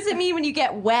 Like, what does it mean when you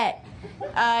get wet?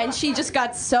 And she just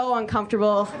got so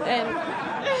uncomfortable. And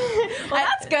well,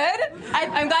 that's good.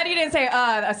 I'm glad you didn't say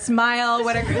a smile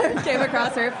when it came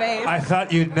across her face. I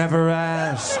thought you'd never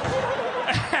ask.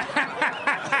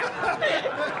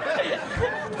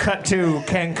 Cut to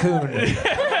Cancun.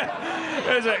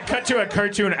 There's a cut to a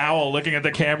cartoon owl looking at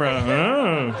the camera.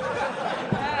 Oh.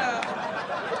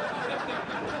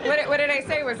 What did I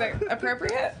say? Was it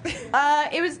appropriate?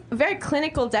 It was a very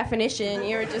clinical definition.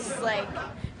 You were just like,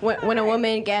 when a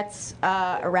woman gets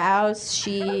aroused,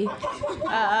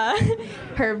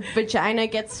 her vagina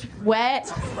gets wet.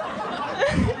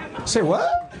 Say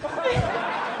what?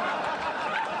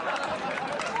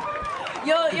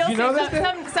 You'll you know see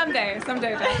someday.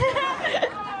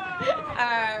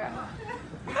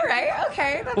 All right.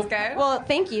 Okay. That's good. Well,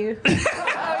 thank you. Oh,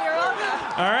 you're welcome.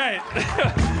 All right.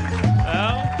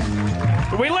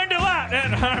 Well, we learned a lot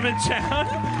at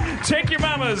Harmontown. Take your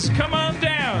mamas. Come on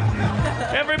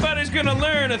down. Everybody's going to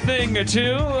learn a thing or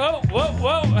two. Oh,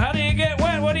 whoa. How do you get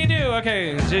wet? What do you do?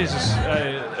 Okay, Jesus.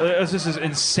 This is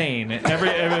insane. Are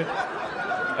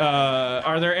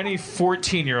there any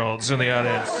 14-year-olds in the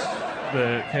audience?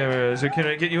 So can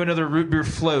I get you another root beer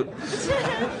float?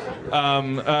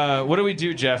 What do we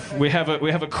do, Jeff? We have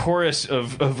a chorus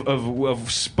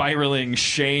of spiraling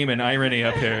shame and irony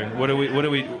up here. What do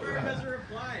we?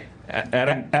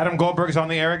 Adam Goldberg is on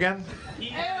the air again.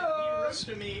 He wrote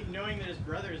to me knowing that his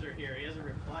brothers are here. He hasn't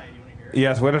replied. Do you want to hear it?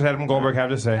 Yes. What does Adam Goldberg have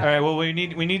to say? All right. Well, we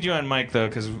need you on mic though,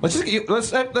 because let's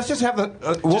just have the.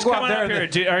 We'll just go come out on there.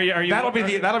 Up here. Are you?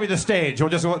 That'll be the stage. We'll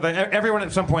just everyone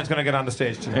at some point is going to get on the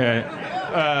stage too.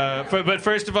 Yeah. But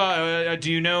first of all, do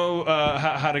you know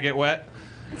how to get wet?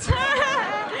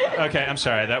 Okay, I'm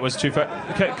sorry. That was too far.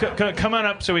 Okay, come on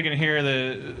up so we can hear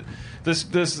this.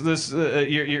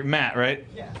 You're Matt, right?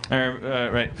 Yeah.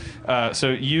 Right. So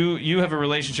you have a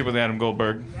relationship with Adam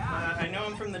Goldberg. I know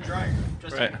him from the dryer.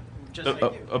 Right.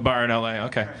 A bar in LA.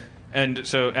 Okay. And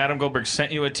so Adam Goldberg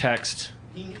sent you a text.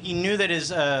 He knew that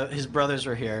his brothers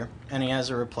were here, and he has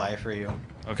a reply for you.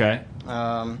 Okay.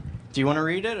 Do you want to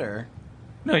read it, or?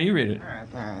 No, you read it. All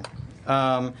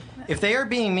right. If they are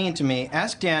being mean to me,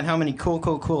 ask Dan how many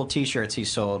cool T-shirts he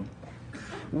sold.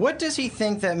 What does he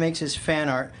think that makes his fan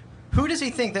art? Who does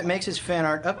he think that makes his fan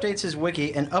art, updates his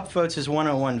wiki, and upvotes his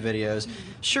 101 videos?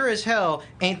 Sure as hell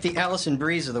ain't the Allison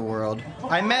Breeze of the world.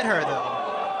 I met her, though.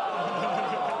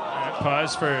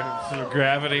 Pause for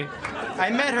gravity. I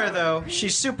met her, though.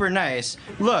 She's super nice.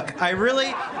 Look, I really...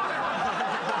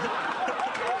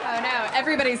 Oh, no.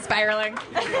 Everybody's spiraling.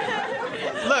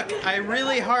 Look, I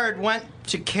really hard want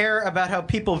to care about how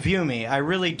people view me. I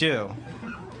really do.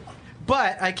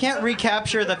 But I can't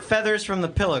recapture the feathers from the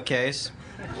pillowcase.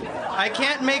 I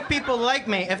can't make people like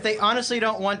me if they honestly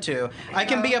don't want to. I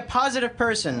can be a positive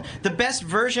person, the best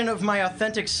version of my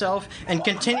authentic self, and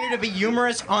continue to be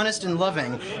humorous, honest, and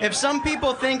loving. If some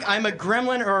people think I'm a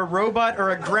gremlin or a robot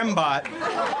or a grimbot,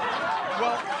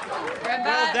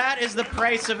 well, that is the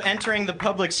price of entering the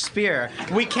public sphere.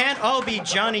 We can't all be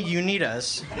Johnny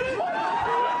Unitas.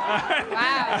 Wow.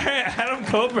 Adam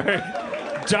Goldberg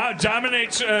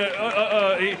dominates.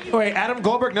 Wait, Adam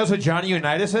Goldberg knows what Johnny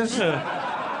Unitas is?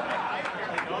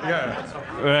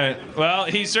 Yeah. Right. Well,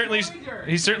 he certainly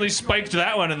spiked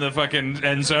that one in the fucking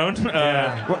end zone.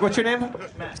 Yeah. What's your name?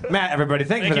 Matt. Everybody,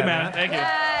 thank you for that, Matt. Thank you.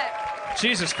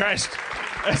 Jesus Christ.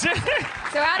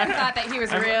 So Adam thought that he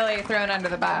was really thrown under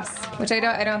the bus, which I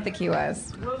don't think he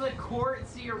was. Will the court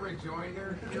see a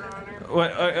rejoinder, Your Honor?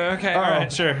 What? Okay. All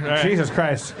right. Sure. All right. Jesus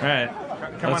Christ. All right.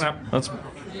 Come on up. Let's.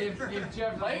 If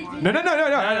Jeff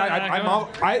No.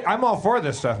 I'm all for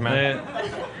this stuff, man.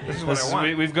 This is what I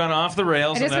want. We've gone off the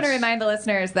rails. I just want to remind the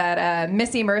listeners that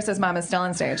Missy Marissa's mom is still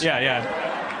on stage.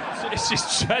 Yeah. She's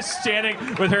just standing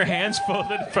with her hands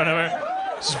folded in front of her.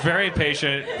 She's very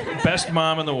patient. Best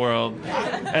mom in the world.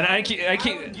 And I keep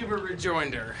give a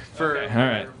rejoinder for. Okay. All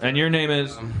right. And your name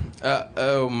is?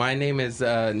 My name is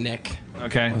Nick.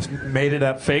 Okay. Made it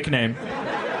up. Fake name.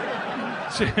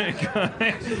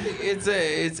 It's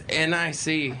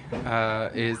NIC.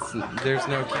 There's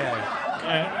no K.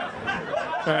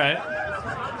 All right.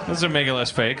 Doesn't make it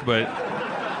less fake, but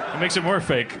it makes it more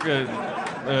fake.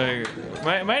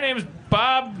 My name's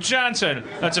Bob Johnson.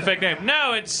 That's a fake name.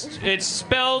 No, it's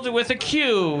spelled with a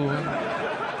Q.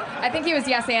 I think he was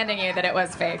yes-anding you that it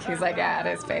was fake. He's like, yeah,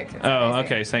 it is fake. It's Oh, crazy.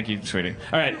 okay. Thank you, sweetie.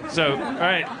 All right. So, all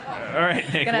right,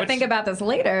 Nick. Gonna think about this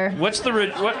later. What's the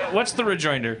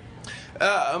rejoinder?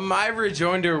 My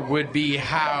rejoinder would be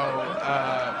how.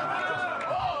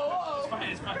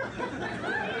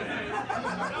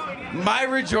 My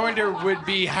rejoinder would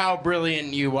be how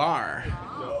brilliant you are.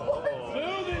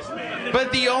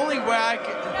 But the only way I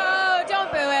could. No,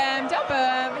 don't boo him. Don't boo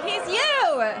him. He's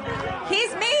you.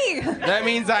 He's me. That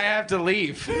means I have to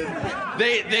leave.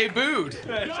 They booed.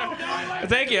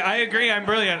 Thank you. I agree. I'm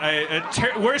brilliant.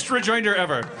 Worst rejoinder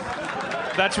ever.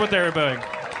 That's what they were booing.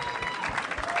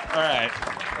 All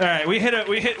right. We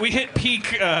hit peak.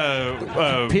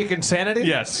 Peak insanity?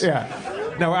 Yes. Yeah.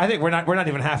 No, I think we're not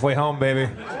even halfway home, baby.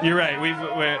 You're right.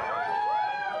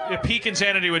 Peak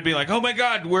insanity would be like, oh my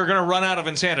God, we're gonna run out of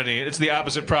insanity. It's the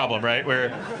opposite problem, right?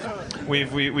 Where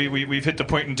we've hit the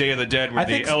point in Day of the Dead where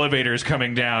the elevator is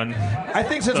coming down. I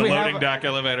think since the we loading have dock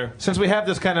elevator. Since we have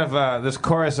this kind of this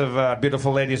chorus of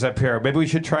beautiful ladies up here, maybe we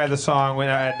should try the song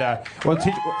and we'll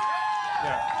teach.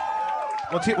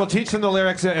 We'll teach them the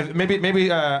lyrics. Maybe.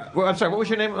 Well, I'm sorry. What was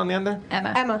your name on the end there?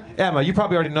 Emma. Emma. You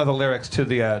probably already know the lyrics to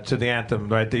the anthem,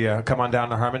 right? The "Come on down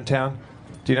to Harmontown."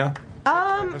 Do you know?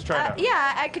 Let's try it out.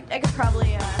 Yeah, I could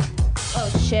probably. Oh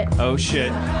shit. Oh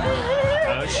shit.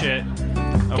 Oh shit.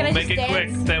 Can I Make just it quick.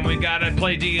 dance? Then we gotta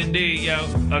play D&D. Yo.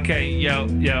 Okay. Yo.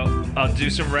 I'll do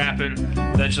some rapping.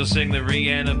 Then she'll sing the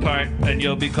Rihanna part, and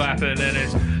you'll be clapping. And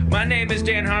it's. My name is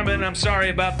Dan Harmon. I'm sorry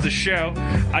about the show.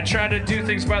 I try to do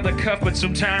things by the cuff, but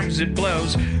sometimes it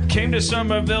blows. Came to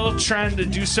Sommerville trying to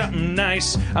do something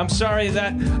nice. I'm sorry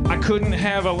that I couldn't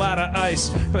have a lot of ice,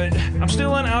 but I'm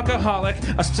still an alcoholic.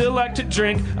 I still like to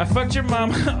drink. I fucked your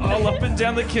mom all up and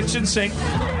down the kitchen sink.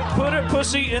 Put her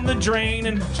pussy in the drain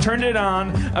and turned it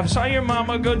on. I saw your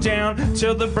mama go down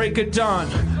till the break of dawn.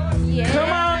 Yeah. Come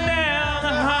on down to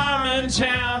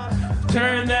Harmontown.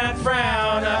 Turn that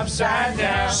frown upside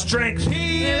down. Strength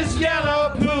is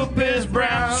yellow, poop is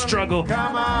brown. Struggle.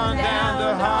 Come on down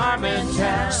to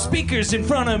Harmontown. Speakers in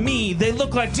front of me, they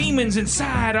look like demons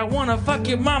inside. I wanna fuck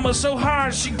your mama so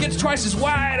hard she gets twice as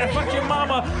wide. I fuck your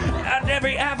mama at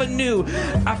every avenue.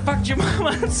 I fucked your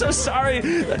mama. I'm so sorry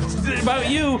about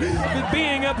you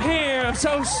being up here. I'm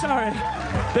so sorry.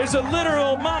 There's a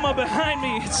literal mama behind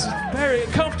me. It's very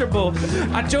comfortable.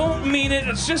 I don't mean it.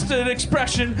 It's just an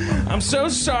expression. I'm so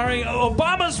sorry.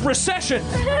 Obama's recession.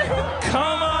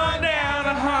 Come on down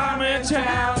to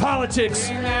Harmontown. Politics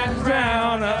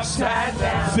down upside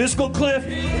down. Fiscal cliff.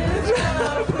 Hands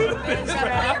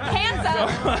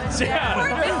up.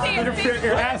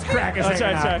 Your ass crack is hanging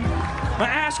out. My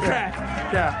ass crack.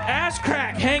 Yeah. Ass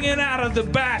crack hanging out of the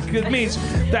back. That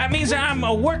means I'm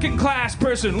a working class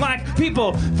person, like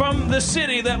people from the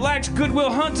city that likes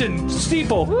Goodwill Hunting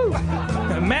steeple.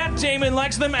 Matt Damon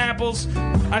likes them apples.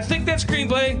 I think that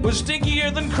screenplay was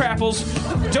stinkier than crapples.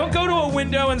 Don't go to a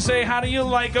window and say, how do you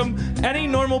like them? Any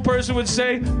normal person would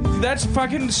say, that's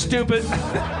fucking stupid.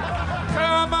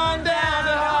 Come on down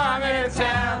to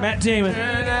Harmontown. Matt Damon.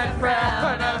 Turn that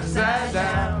frown upside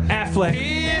down. Affleck.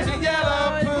 He's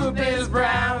yellow, poop is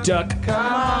brown. duck.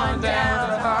 Come on down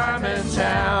to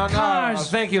Harmontown. Oh,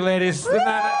 thank you, ladies. Good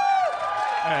night.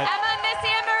 Emma,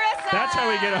 Missy, and Marissa. That's how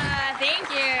we get on. Thank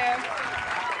you.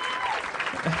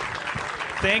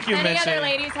 Thank you, Any Mitzi. other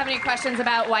ladies have any questions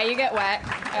about why you get wet?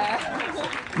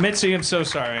 Mitzi, I'm so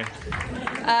sorry.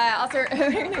 Also, her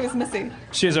name is Missy.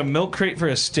 She has a milk crate for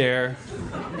a stare.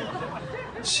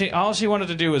 All she wanted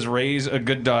to do was raise a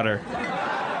good daughter.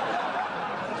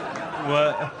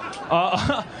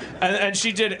 What? And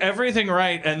she did everything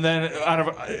right, and then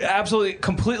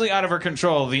completely out of her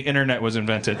control, the internet was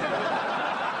invented.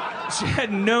 She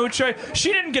had no choice.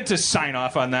 She didn't get to sign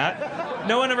off on that.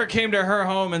 No one ever came to her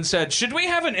home and said, "Should we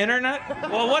have an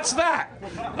internet?" Well, what's that?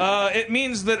 It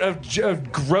means that a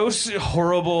gross,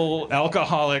 horrible,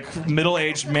 alcoholic,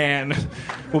 middle-aged man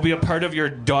will be a part of your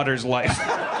daughter's life.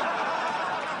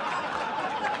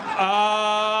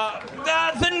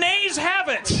 The nays have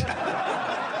it.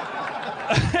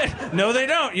 No, they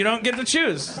don't. You don't get to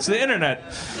choose. It's the internet.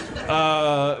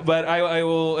 But I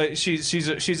will.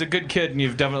 She's a good kid, and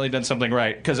you've definitely done something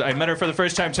right. Because I met her for the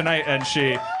first time tonight, and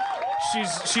she's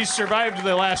survived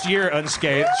the last year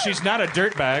unscathed. She's not a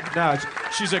dirtbag. No,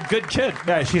 she's a good kid.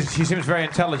 Yeah, she seems very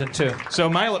intelligent too. So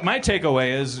my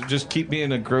takeaway is just keep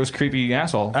being a gross, creepy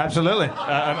asshole. Absolutely.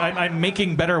 I'm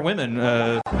making better women.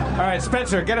 All right,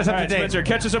 Spencer, get us up to date. Spencer,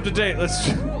 catch us up to date.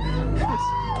 Let's.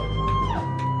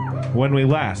 When we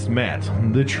last met,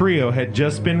 the trio had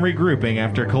just been regrouping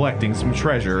after collecting some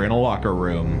treasure in a locker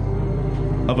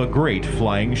room of a great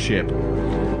flying ship.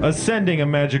 Ascending a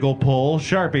magical pole,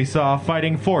 Sharpie saw a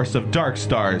fighting force of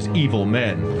Darkstar's evil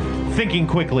men. Thinking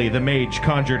quickly, the mage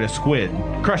conjured a squid,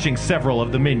 crushing several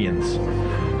of the minions.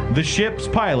 The ship's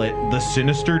pilot, the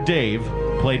sinister Dave,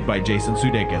 played by Jason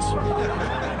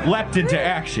Sudeikis, leapt into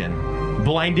action,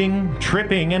 blinding,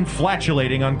 tripping, and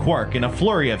flatulating on Quark in a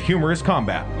flurry of humorous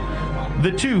combat.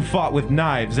 The two fought with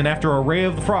knives, and after a ray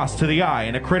of frost to the eye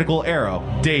and a critical arrow,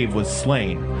 Dave was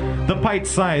slain. The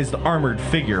pint-sized armored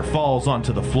figure falls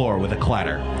onto the floor with a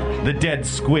clatter. The dead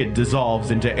squid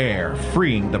dissolves into air,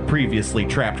 freeing the previously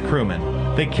trapped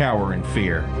crewmen. They cower in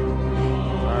fear.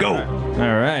 Go!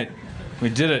 All right. We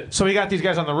did it. So we got these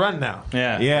guys on the run now.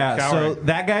 Yeah, so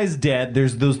that guy's dead.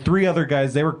 There's those three other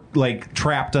guys. They were, like,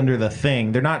 trapped under the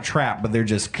thing. They're not trapped, but they're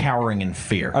just cowering in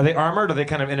fear. Are they armored or are they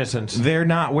kind of innocent? They're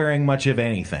not wearing much of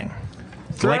anything.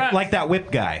 Like that whip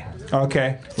guy.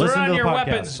 Okay. Throw on your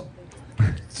weapons.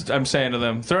 I'm saying to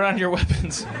them, throw on your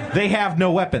weapons. They have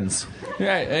no weapons.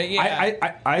 Yeah.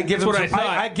 I give That's them what some, I thought.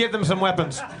 I give them some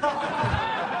weapons.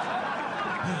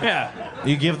 Yeah.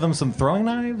 You give them some throwing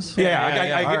knives? All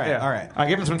right. I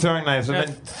give them some throwing knives and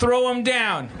then throw them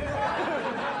down.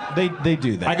 They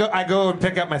do that. I go and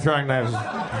pick up my throwing knives and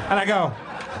I go,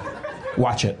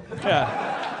 watch it. Yeah.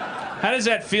 How does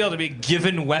that feel to be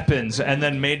given weapons and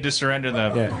then made to surrender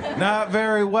them? Yeah. Not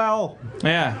very well.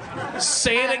 Yeah.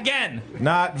 Say it again.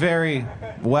 Not very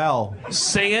well.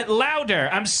 Say it louder.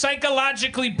 I'm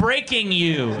psychologically breaking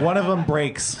you. One of them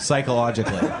breaks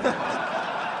psychologically.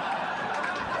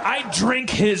 I drink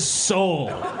his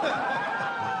soul.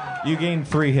 You gain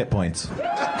 3 hit points.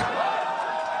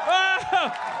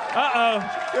 Uh-oh.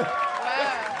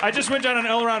 I just went down an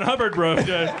L. Ron Hubbard road.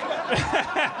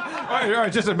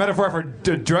 Just a metaphor for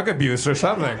drug abuse or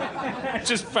something. I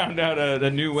just found out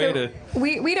a new way to...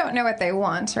 We don't know what they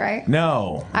want, right?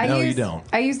 No, you don't.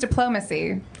 I use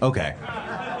diplomacy. Okay.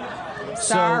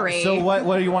 Sorry. So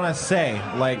what do you want to say?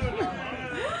 Like...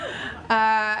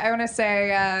 I want to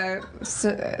say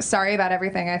sorry about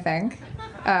everything. I think.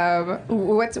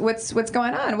 What's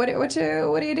going on? What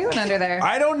are you doing under there?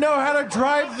 I don't know how to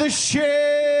drive the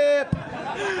ship.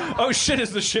 Oh shit!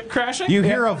 Is the ship crashing? You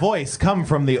hear a voice come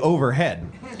from the overhead.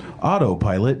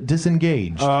 Autopilot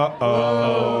disengaged.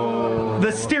 Uh-oh.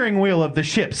 The steering wheel of the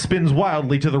ship spins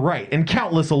wildly to the right, and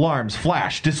countless alarms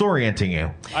flash, disorienting you.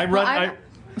 I'm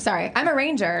sorry. I'm a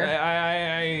ranger.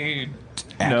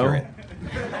 Accurate.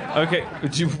 Okay.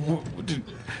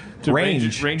 Do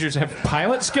Rangers have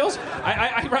pilot skills?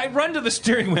 I run to the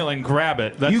steering wheel and grab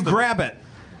it. Grab it.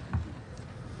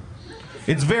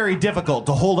 It's very difficult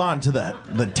to hold on to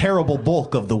the terrible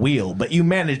bulk of the wheel, but you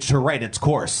manage to right its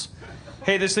course.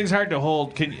 Hey, this thing's hard to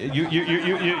hold. Can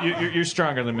you're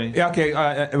stronger than me? Yeah, okay.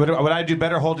 Would I do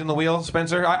better holding the wheel,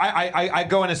 Spencer? I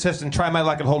go and assist and try my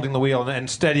luck at holding the wheel and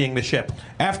steadying the ship.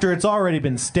 After it's already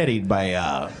been steadied by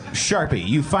Sharpie,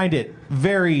 you find it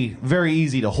very, very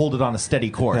easy to hold it on a steady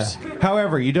course. Yeah.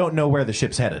 However, you don't know where the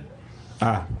ship's headed.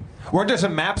 Weren't there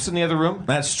some maps in the other room?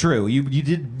 That's true.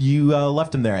 You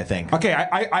left them there, I think. Okay,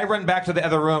 I run back to the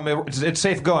other room. It's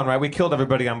safe going, right? We killed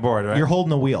everybody on board, right? You're holding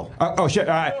the wheel. Oh shit!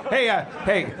 Hey,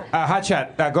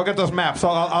 Hotshot, go get those maps.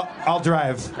 I'll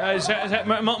drive.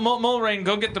 Mulrain,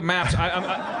 go get the maps.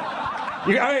 Are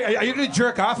you gonna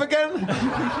jerk off again?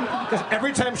 Because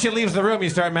every time she leaves the room, you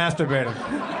start masturbating.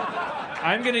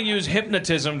 I'm gonna use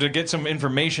hypnotism to get some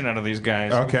information out of these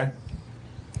guys. Okay.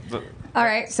 All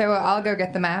right, so I'll go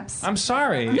get the maps. I'm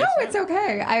sorry. No, it's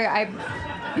okay.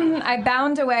 I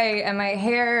bound away, and my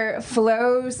hair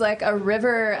flows like a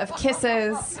river of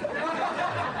kisses.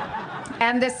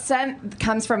 And this scent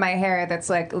comes from my hair that's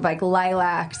like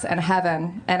lilacs and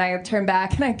heaven. And I turn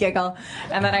back and I giggle,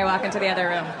 and then I walk into the other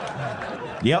room.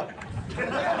 Yep.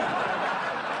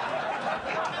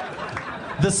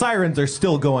 The sirens are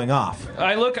still going off.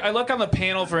 I look on the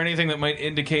panel for anything that might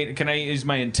indicate. Can I use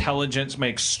my intelligence, my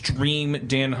extreme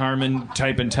Dan Harmon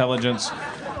type intelligence,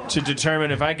 to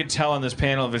determine if I could tell on this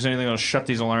panel if there's anything that'll shut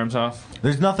these alarms off?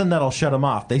 There's nothing that'll shut them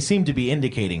off. They seem to be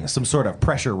indicating some sort of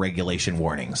pressure regulation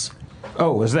warnings.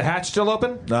 Oh, is the hatch still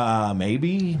open?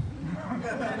 Maybe.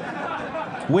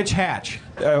 Which hatch?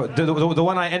 The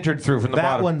one I entered through from the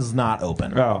bottom. That one's not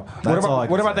open. Oh.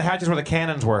 What about the hatches where the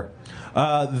cannons were?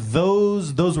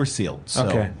 Those were sealed. So.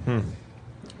 Okay. All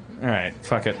right.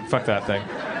 Fuck it. Fuck that thing.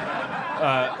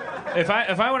 If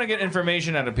I want to get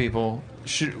information out of people,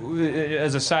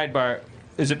 as a sidebar,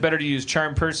 is it better to use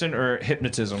charm person or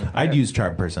hypnotism? I'd use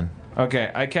charm person.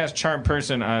 Okay, I cast charm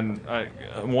person on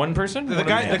one person. The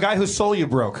guy whose soul you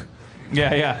broke.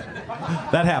 Yeah.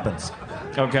 That happens.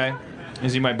 Okay.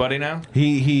 Is he my buddy now?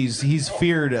 He's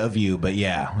feared of you, but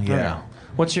yeah. Okay.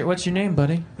 What's your name,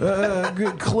 buddy?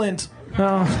 Clint.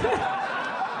 Oh.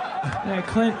 Hey,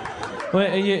 Clint.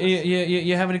 What,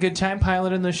 you having a good time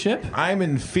piloting the ship? I'm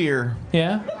in fear.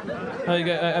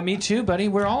 Yeah? Me too, buddy.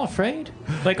 We're all afraid.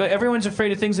 Like everyone's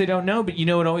afraid of things they don't know, but you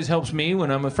know what always helps me when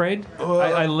I'm afraid?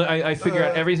 I figure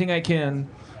out everything I can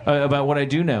about what I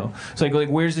do know. It's like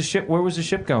where's the ship? Where was the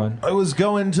ship going? I was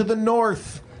going to the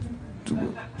north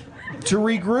to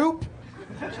regroup.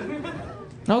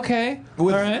 Okay.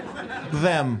 With all right.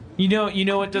 them. You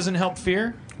know what doesn't help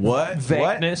fear? What?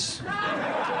 Vagueness.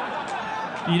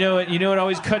 You know what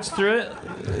always cuts through it?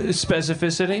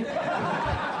 Specificity.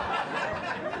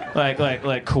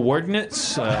 Like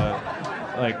coordinates,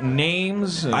 like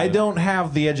names. I don't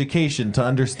have the education to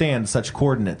understand such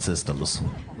coordinate systems.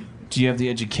 Do you have the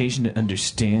education to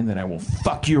understand that I will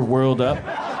fuck your world up?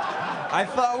 I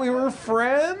thought we were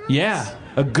friends. Yeah,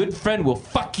 a good friend will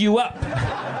fuck you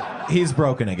up. He's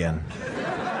broken again.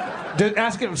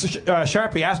 Ask him,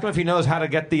 Sharpie. Ask him if he knows how to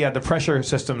get the pressure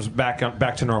systems back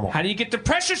to normal. How do you get the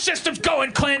pressure systems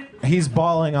going, Clint? He's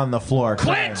bawling on the floor.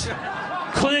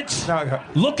 Clint,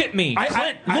 look at me.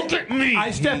 Clint, look at me.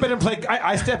 I step in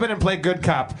and play good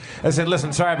cop. I said,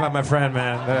 "Listen, sorry about my friend,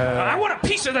 man. I want a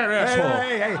piece of that asshole."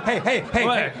 Hey,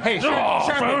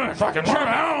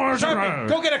 Sharpie,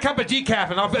 go get a cup of decaf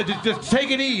and I'll just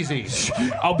take it easy.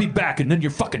 I'll be back, and then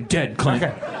you're fucking dead, Clint.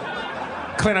 Okay.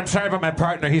 Clint, I'm sorry about my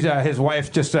partner. His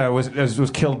wife just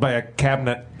was killed by a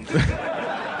cabinet.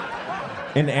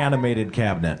 An animated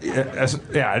cabinet.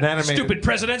 Yeah, an animated. Stupid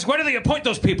presidents. Why do they appoint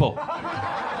those people?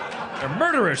 They're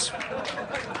murderers.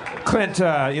 Clint,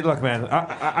 look, man.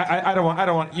 I don't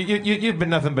want. You've been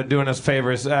nothing but doing us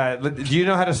favors. Do you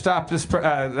know how to stop this?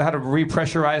 How to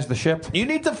repressurize the ship? You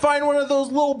need to find one of those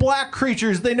little black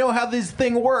creatures. They know how this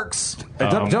thing works.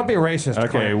 Don't be racist. Okay,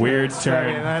 Clint. weird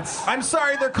turn. I mean, I'm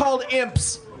sorry. They're called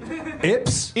imps.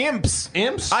 Imps. Imps.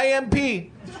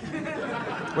 IMP.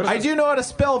 I do know how to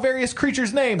spell various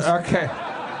creatures' names. Okay.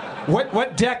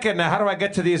 What deck and how do I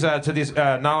get to these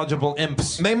knowledgeable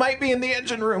imps? They might be in the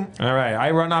engine room. All right,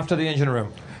 I run off to the engine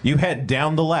room. You head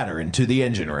down the ladder into the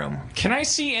engine room. Can I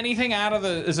see anything out of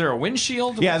the... Is there a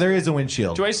windshield? Yeah, there is a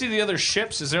windshield. Do I see the other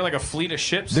ships? Is there like a fleet of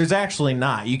ships? There's actually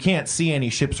not. You can't see any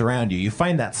ships around you. You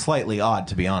find that slightly odd,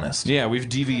 to be honest. Yeah, we've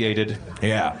deviated.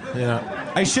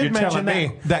 Yeah. I should You're mention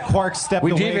that Quark stepped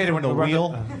away from the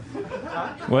wheel.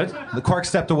 What? The Quark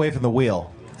stepped away from the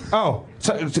wheel. Oh,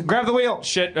 so grab the wheel.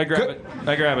 Shit, I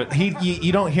grab it.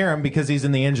 You don't hear him because he's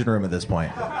in the engine room at this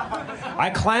point. I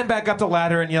climb back up the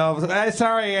ladder and yell,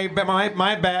 sorry,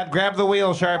 my bad. Grab the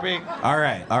wheel, Sharpie. All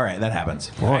right, that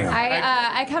happens.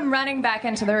 I come running back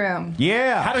into the room.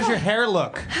 Yeah. How does your hair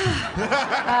look?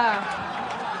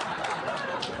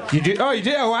 You did? Oh, you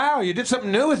did? Oh, wow, you did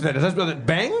something new with it. Is that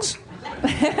bangs?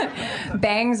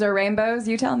 Bangs or rainbows?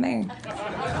 You tell me.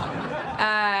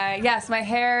 Yes, my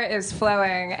hair is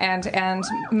flowing, and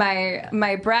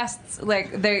my breasts,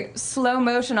 like, they slow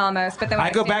motion almost. But then when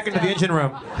I go back into the engine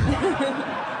room.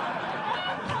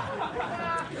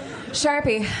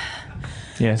 Sharpie,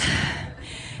 Yes.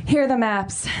 here are the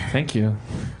maps. Thank you.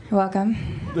 You're welcome.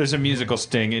 There's a musical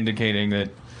sting indicating that,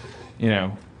 you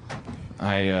know,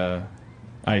 I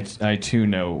too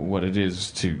know what it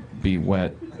is to be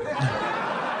wet.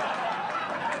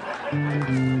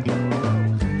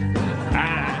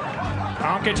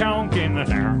 Honky tonk in the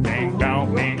town.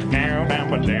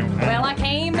 Well, I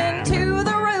came into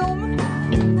the room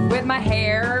with my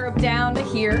hair down to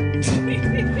here.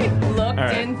 Looked All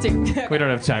right. into. We don't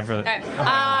have time for that.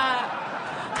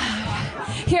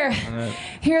 Here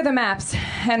are the maps.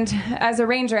 And as a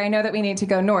ranger, I know that we need to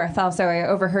go north. Also, I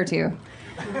overheard you.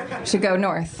 Should go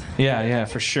north. Yeah,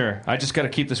 for sure. I just got to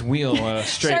keep this wheel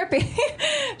straight.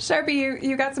 Sharpie,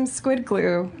 you got some squid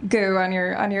goo on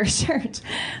your shirt.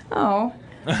 Oh,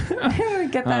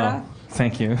 get that off.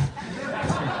 Thank you.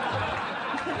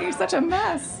 You're such a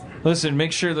mess. Listen,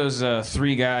 make sure those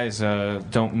 3 guys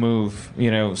don't move.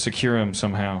 You know, secure them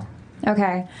somehow.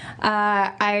 Okay,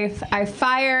 I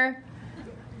fire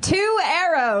 2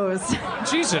 arrows.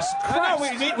 Jesus No,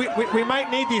 we might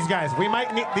need these guys. We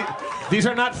might need. These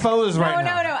are not foes right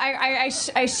now. No.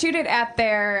 I shoot it at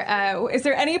their. Is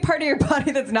there any part of your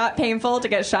body that's not painful to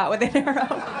get shot with an arrow?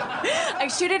 I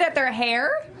shoot it at their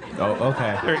hair. Oh,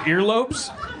 okay. Their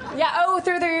earlobes? Yeah.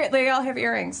 Through their. They all have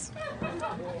earrings.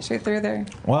 Shoot through there.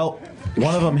 Well,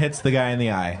 one of them hits the guy in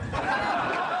the eye.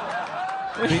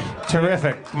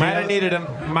 Terrific. Might have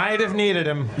needed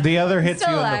him. The other hits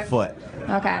Still you in alive. the foot.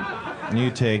 Okay.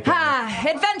 You take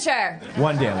Adventure.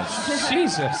 1 damage.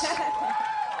 Jesus.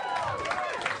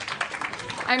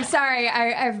 I'm sorry.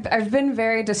 I've been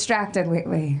very distracted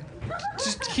lately.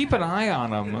 Just keep an eye on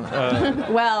them.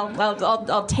 Well,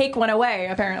 I'll take one away.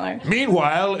 Apparently.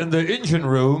 Meanwhile, in the engine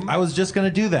room, I was just going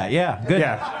to do that. Yeah, good.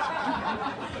 Yeah.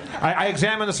 I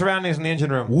examine the surroundings in the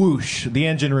engine room. Whoosh, the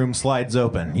engine room slides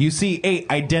open. You see 8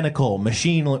 identical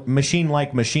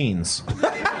machine-like machines.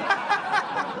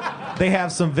 They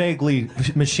have some vaguely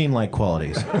machine-like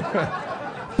qualities.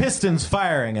 Pistons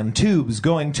firing and tubes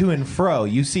going to and fro.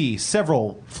 You see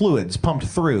several fluids pumped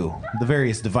through the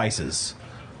various devices.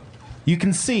 You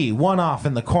can see one off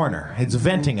in the corner. It's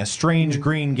venting a strange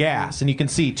green gas, and you can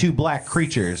see 2 black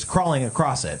creatures crawling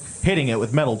across it, hitting it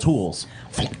with metal tools.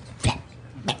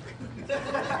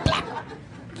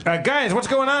 Guys, what's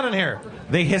going on in here?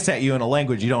 They hiss at you in a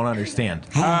language you don't understand.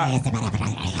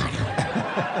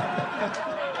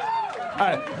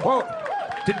 Whoa.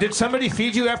 Did somebody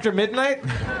feed you after midnight?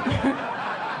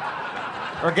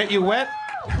 Or get you wet?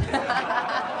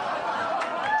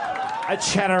 A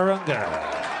chaturanga.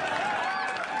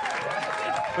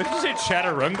 What did you say,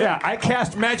 chaturanga? Yeah, I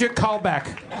cast magic callback.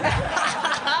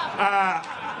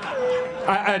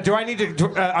 Do I need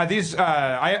to? Are these?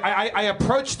 I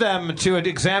approach them to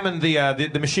examine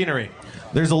the machinery.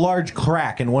 There's a large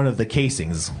crack in one of the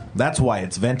casings. That's why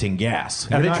it's venting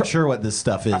gas. I'm not sure what this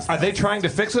stuff is. Are they trying to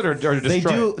fix it or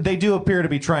destroy it? They do appear to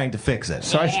be trying to fix it.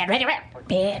 So I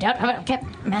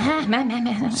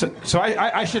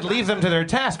should leave them to their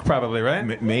task, probably,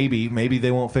 right? Maybe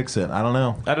they won't fix it. I don't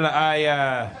know.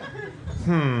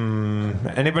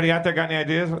 Anybody out there got any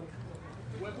ideas?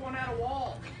 Whip one at a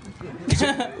wall.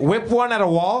 Whip one at a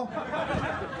wall?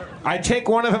 I take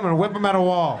one of them and whip him at a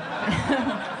wall.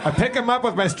 I pick him up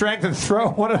with my strength and throw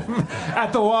one of them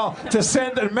at the wall to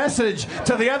send a message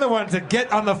to the other one to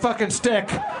get on the fucking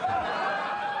stick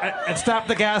and stop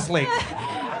the gas leak.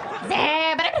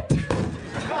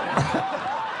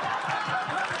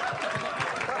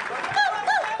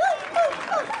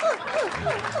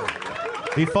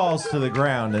 He falls to the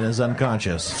ground and is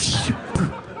unconscious.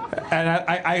 And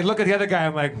I look at the other guy,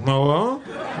 I'm like, no.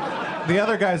 The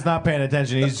other guy's not paying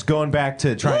attention. He's going back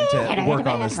to trying to work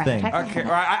on this thing. Okay,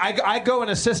 I go and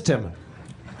assist him.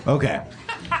 Okay.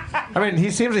 I mean,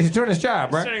 he seems like he's doing his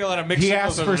job, right? Setting a lot of mixed He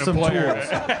signals asks as for an some employer.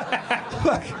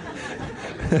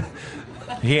 tools.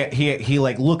 He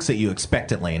like looks at you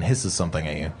expectantly and hisses something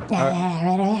at you.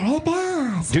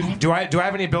 Do I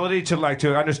have any ability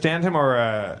to understand him or?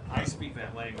 I speak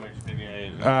that language. Maybe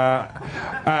I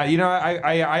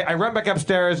run back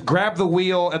upstairs, grab the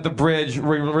wheel at the bridge,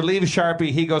 relieve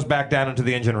Sharpie. He goes back down into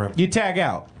the engine room. You tag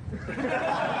out.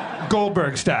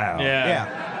 Goldberg style.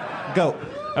 Yeah. Go.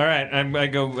 All right, I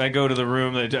go to the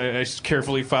room. I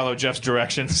carefully follow Jeff's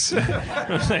directions.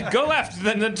 Go left,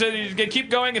 then keep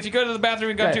going. If you go to the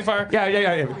bathroom and go too far.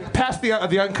 Yeah. Past the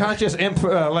unconscious imp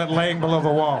laying below the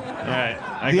wall. All right.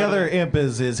 The other imp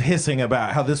is hissing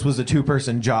about how this was a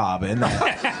 2-person job and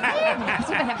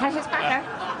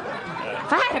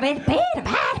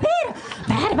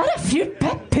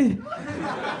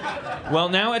Well,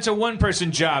 now it's a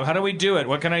 1-person job. How do we do it?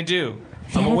 What can I do?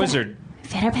 I'm a wizard.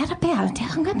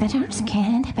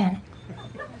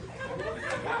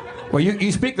 Well,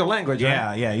 you speak the language,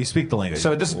 right? Yeah, you speak the language.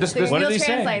 So this what did he say?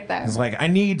 Translate that. It's like, I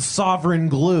need sovereign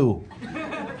glue.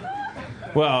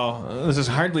 Well, this is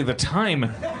hardly the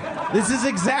time. This is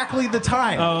exactly the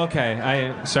time. Oh,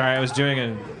 okay. Sorry, I was doing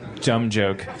a dumb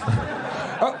joke.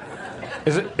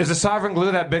 Is the sovereign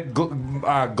glue that big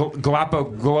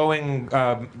gloppo glowing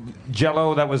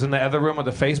jello that was in the other room with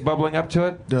the face bubbling up to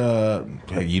it?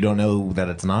 You don't know that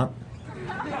it's not?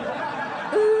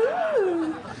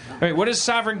 Wait, what does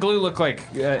sovereign glue look like,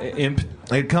 Imp?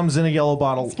 It comes in a yellow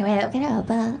bottle.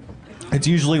 It's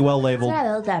usually well labeled.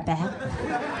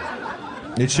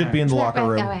 It should be in the locker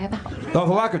room. Oh,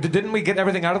 the locker. Didn't we get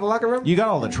everything out of the locker room? You got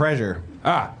all the treasure.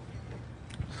 Ah.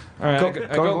 All right, I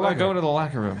go to the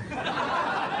locker room.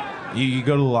 You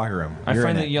go to the locker room. I You're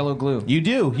find in the it. yellow glue. You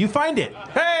do. You find it.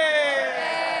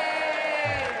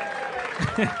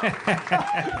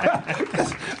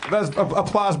 That's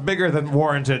applause bigger than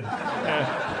warranted.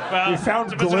 Well, we found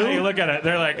depends on how glue? you look at it.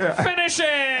 They're like, finish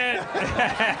it!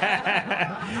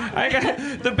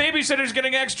 The babysitter's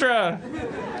getting extra.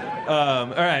 All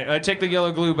right, I take the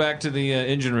yellow glue back to the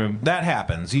engine room. That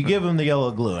happens. You give him the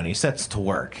yellow glue, and he sets to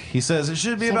work. He says, it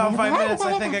should be about 5 minutes.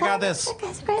 I think I got this.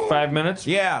 5 minutes?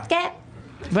 Yeah.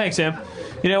 Thanks, Imp.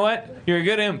 You know what? You're a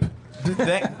good imp.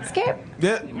 Skip.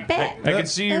 I can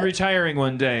see you retiring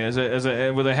one day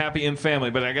with a happy imp family,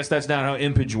 but I guess that's not how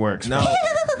impage works. No,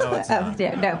 it's not.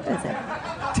 No, that's it.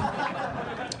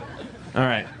 All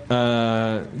right.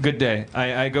 Good day.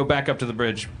 I go back up to the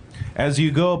bridge. As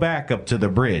you go back up to the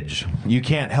bridge, you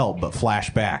can't help but flash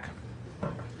back.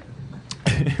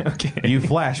 Okay. You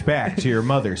flash back to your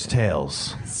mother's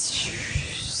tales.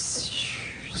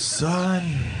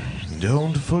 Son,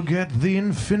 don't forget the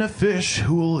infinifish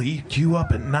who will eat you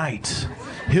up at night.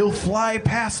 He'll fly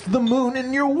past the moon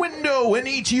in your window and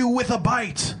eat you with a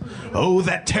bite. Oh,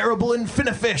 that terrible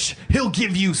infinifish, he'll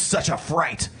give you such a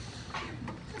fright.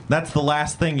 That's the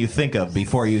last thing you think of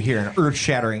before you hear an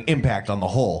earth-shattering impact on the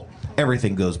hull.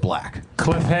 Everything goes black.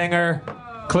 Cliffhanger.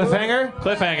 Cliffhanger.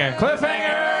 Cliffhanger.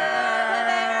 Cliffhanger.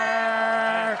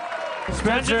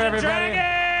 Spencer, everybody.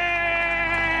 Dragons!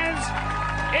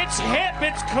 It's hip,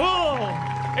 it's cool.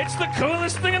 It's the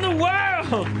coolest thing in the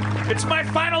world. It's my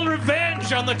final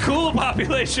revenge on the cool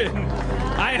population.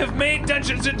 I have made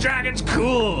Dungeons and Dragons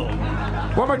cool.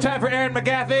 One more time for Aaron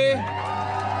McGaffey.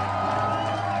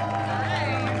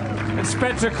 And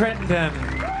Spencer Crittenden.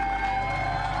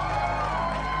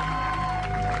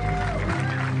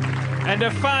 And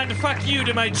a fond fuck you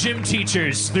to my gym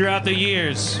teachers throughout the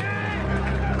years.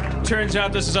 Turns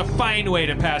out this is a fine way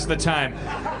to pass the time.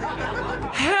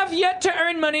 Have yet to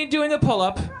earn money doing a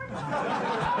pull-up.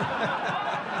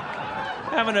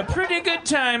 Having a pretty good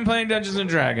time playing Dungeons and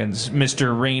Dragons,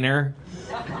 Mr. Rayner.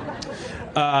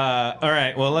 All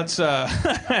right, well, let's... I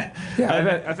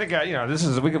think this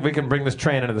is we can bring this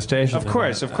train into the station. Of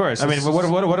course. I mean,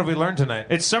 what have we learned tonight?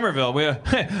 It's Sommerville.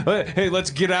 Hey,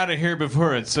 let's get out of here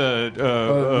before it's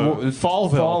Fallville.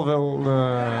 Fallville.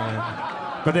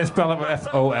 But they spell it with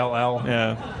F-O-L-L.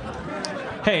 Yeah.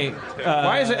 Hey,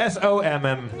 why is it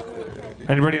S-O-M-M?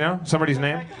 Anybody know somebody's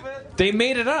name? They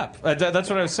made it up. That's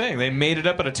what I was saying. They made it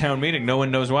up at a town meeting. No one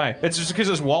knows why. It's just because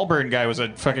this Wahlberg guy was a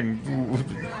fucking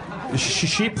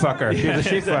sheep fucker. He was a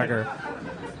sheep fucker.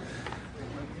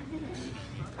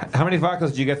 How many vodkas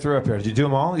did you get through up here? Did you do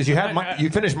them all? You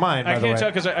finished mine, by the way. I can't tell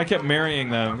because I kept marrying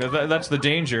them. That's the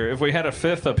danger. If we had a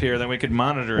fifth up here, then we could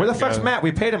monitor it. Where the fuck's Matt?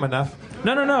 We paid him enough.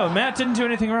 No. Matt didn't do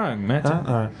anything wrong. All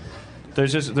right.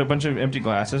 There's just a bunch of empty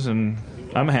glasses, and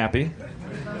I'm happy.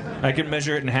 I can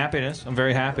measure it in happiness. I'm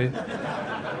very happy.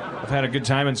 I've had a good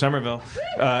time in Sommerville.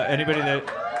 Anybody that...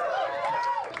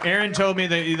 Erin told me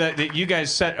that you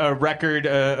guys set a record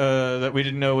that we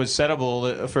didn't know was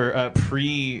settable for a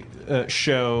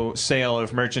pre-show sale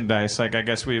of merchandise. Like, I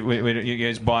guess you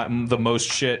guys bought the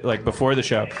most shit like before the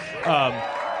show.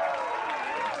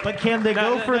 But can they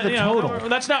go for the total?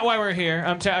 That's not why we're here.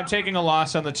 I'm taking a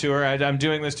loss on the tour. I'm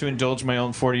doing this to indulge my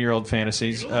own 40-year-old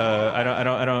fantasies. We're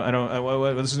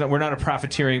not a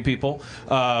profiteering people.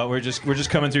 We're just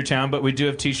coming through town, but we do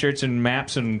have T-shirts and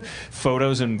maps and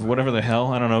photos and whatever the hell.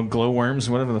 I don't know, glowworms,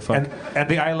 whatever the fuck. And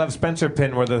the I Love Spencer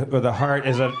pin where the heart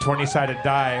is a 20-sided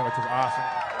die, which is awesome.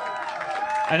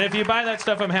 And if you buy that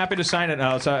stuff, I'm happy to sign it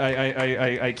now. So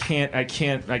I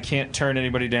can't turn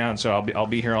anybody down. So I'll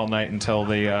be here all night until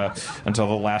the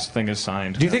last thing is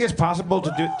signed. Do you think it's possible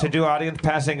to do audience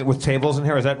passing with tables in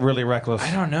here? Or is that really reckless?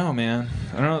 I don't know, man.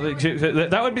 I don't know.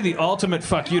 That would be the ultimate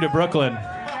fuck you to Brooklyn.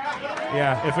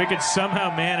 Yeah. If we could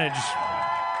somehow manage.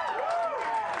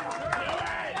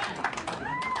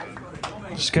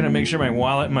 Just gotta make sure my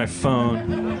wallet and my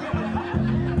phone.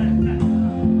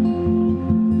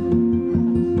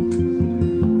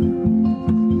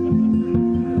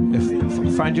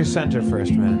 Find your center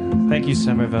first, man. Thank you,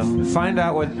 Sommerville. Find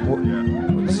out what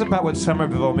this is about. What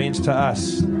Sommerville means to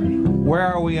us. Where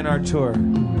are we in our tour?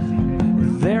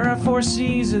 There are 4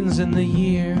 seasons in the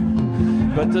year,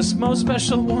 but the most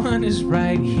special one is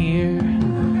right here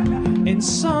in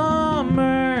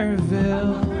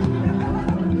Sommerville.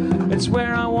 It's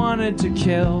where I wanted to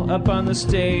kill, up on the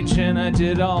stage, and I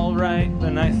did all right.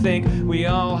 And I think we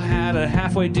all had a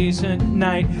halfway decent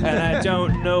night. And I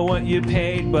don't know what you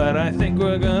paid, but I think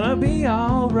we're gonna be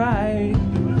all right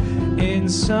in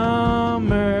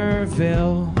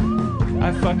Sommerville.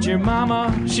 I fucked your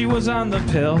mama, she was on the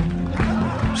pill.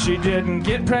 She didn't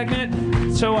get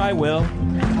pregnant, so I will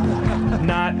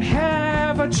not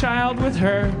have a child with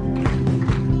her.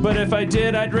 But if I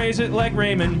did, I'd raise it like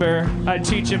Raymond Burr. I'd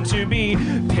teach him to be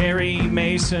Perry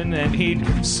Mason, and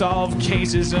he'd solve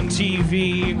cases on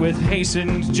TV with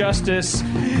hastened justice.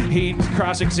 He'd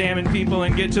cross-examine people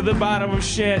and get to the bottom of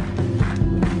shit.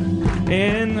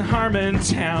 In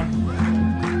Harmontown.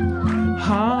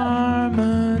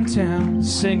 Harmontown.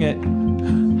 Sing it.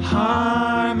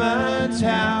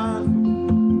 Harmontown.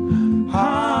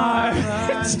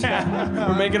 Harmontown.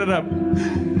 We're making it up.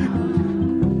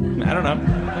 I don't know.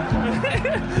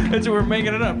 We're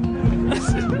making it up.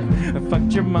 I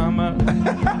fucked your mama. I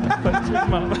fucked your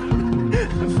mama.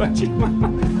 I fucked your mama.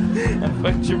 I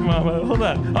fucked your mama. Hold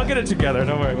on. I'll get it together.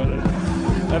 Don't worry about it.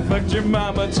 I fucked your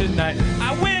mama tonight.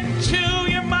 I went to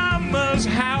your mama's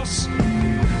house.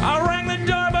 I rang the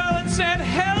doorbell and said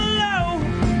hello.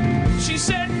 She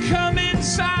said, come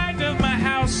inside of my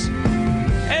house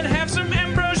and have some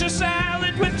ambrosia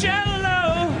salad with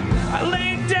jello. I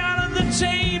laid down on the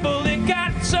table. It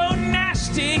got so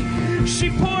nasty. She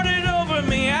poured it over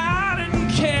me. I didn't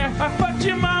care. I fucked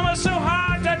your mama so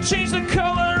hard I changed the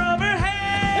color of her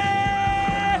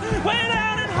hair. Went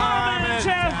out in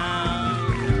Harmontown.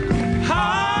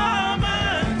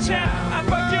 Harmontown. I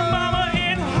fucked your mama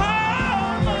in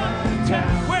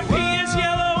Harmontown, where pee is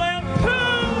yellow and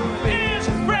poo is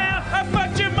brown. I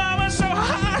fucked your mama so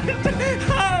hard in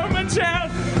Harmontown.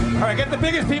 All right, get the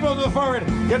biggest people to the forward.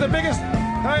 Get the biggest.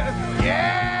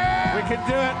 Yeah! We can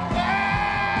do it.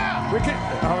 Yeah! We can.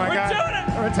 Oh my God. We're doing it.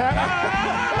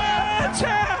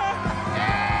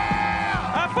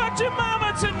 I fucked your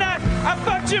mama tonight. I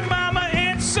fucked your mama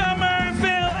in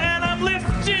Sommerville, and I'm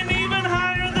lifting even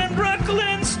higher than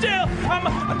Brooklyn still. I'm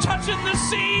touching the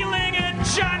ceiling in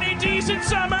Johnny D's in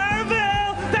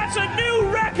Sommerville. That's a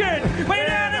new record. Way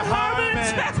down in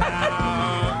Harmontown.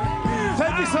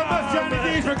 Thank you so much, Johnny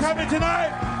D's, for coming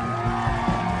tonight.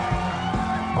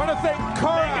 I want to thank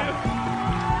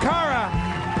Cara,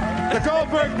 the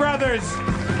Goldberg brothers,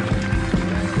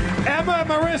 Emma,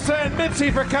 Marissa, and Mitzi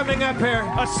for coming up here.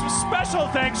 A special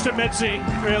thanks to Mitzi,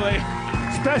 really.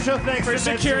 Special thanks for to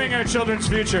securing our children's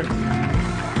future.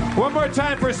 One more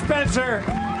time for Spencer.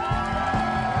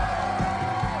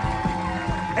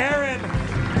 Erin.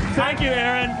 Thank you,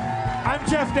 Erin. I'm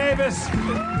Jeff Davis.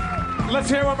 Let's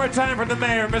hear one more time from the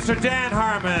mayor, Mr. Dan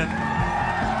Harmon.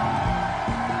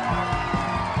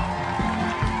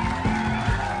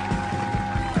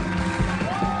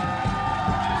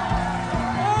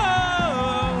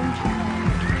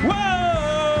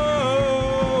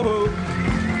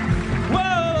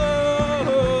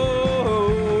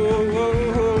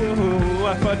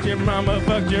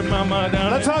 Fuck your mama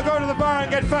down. Let's all go to the bar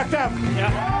and get fucked up. Yeah.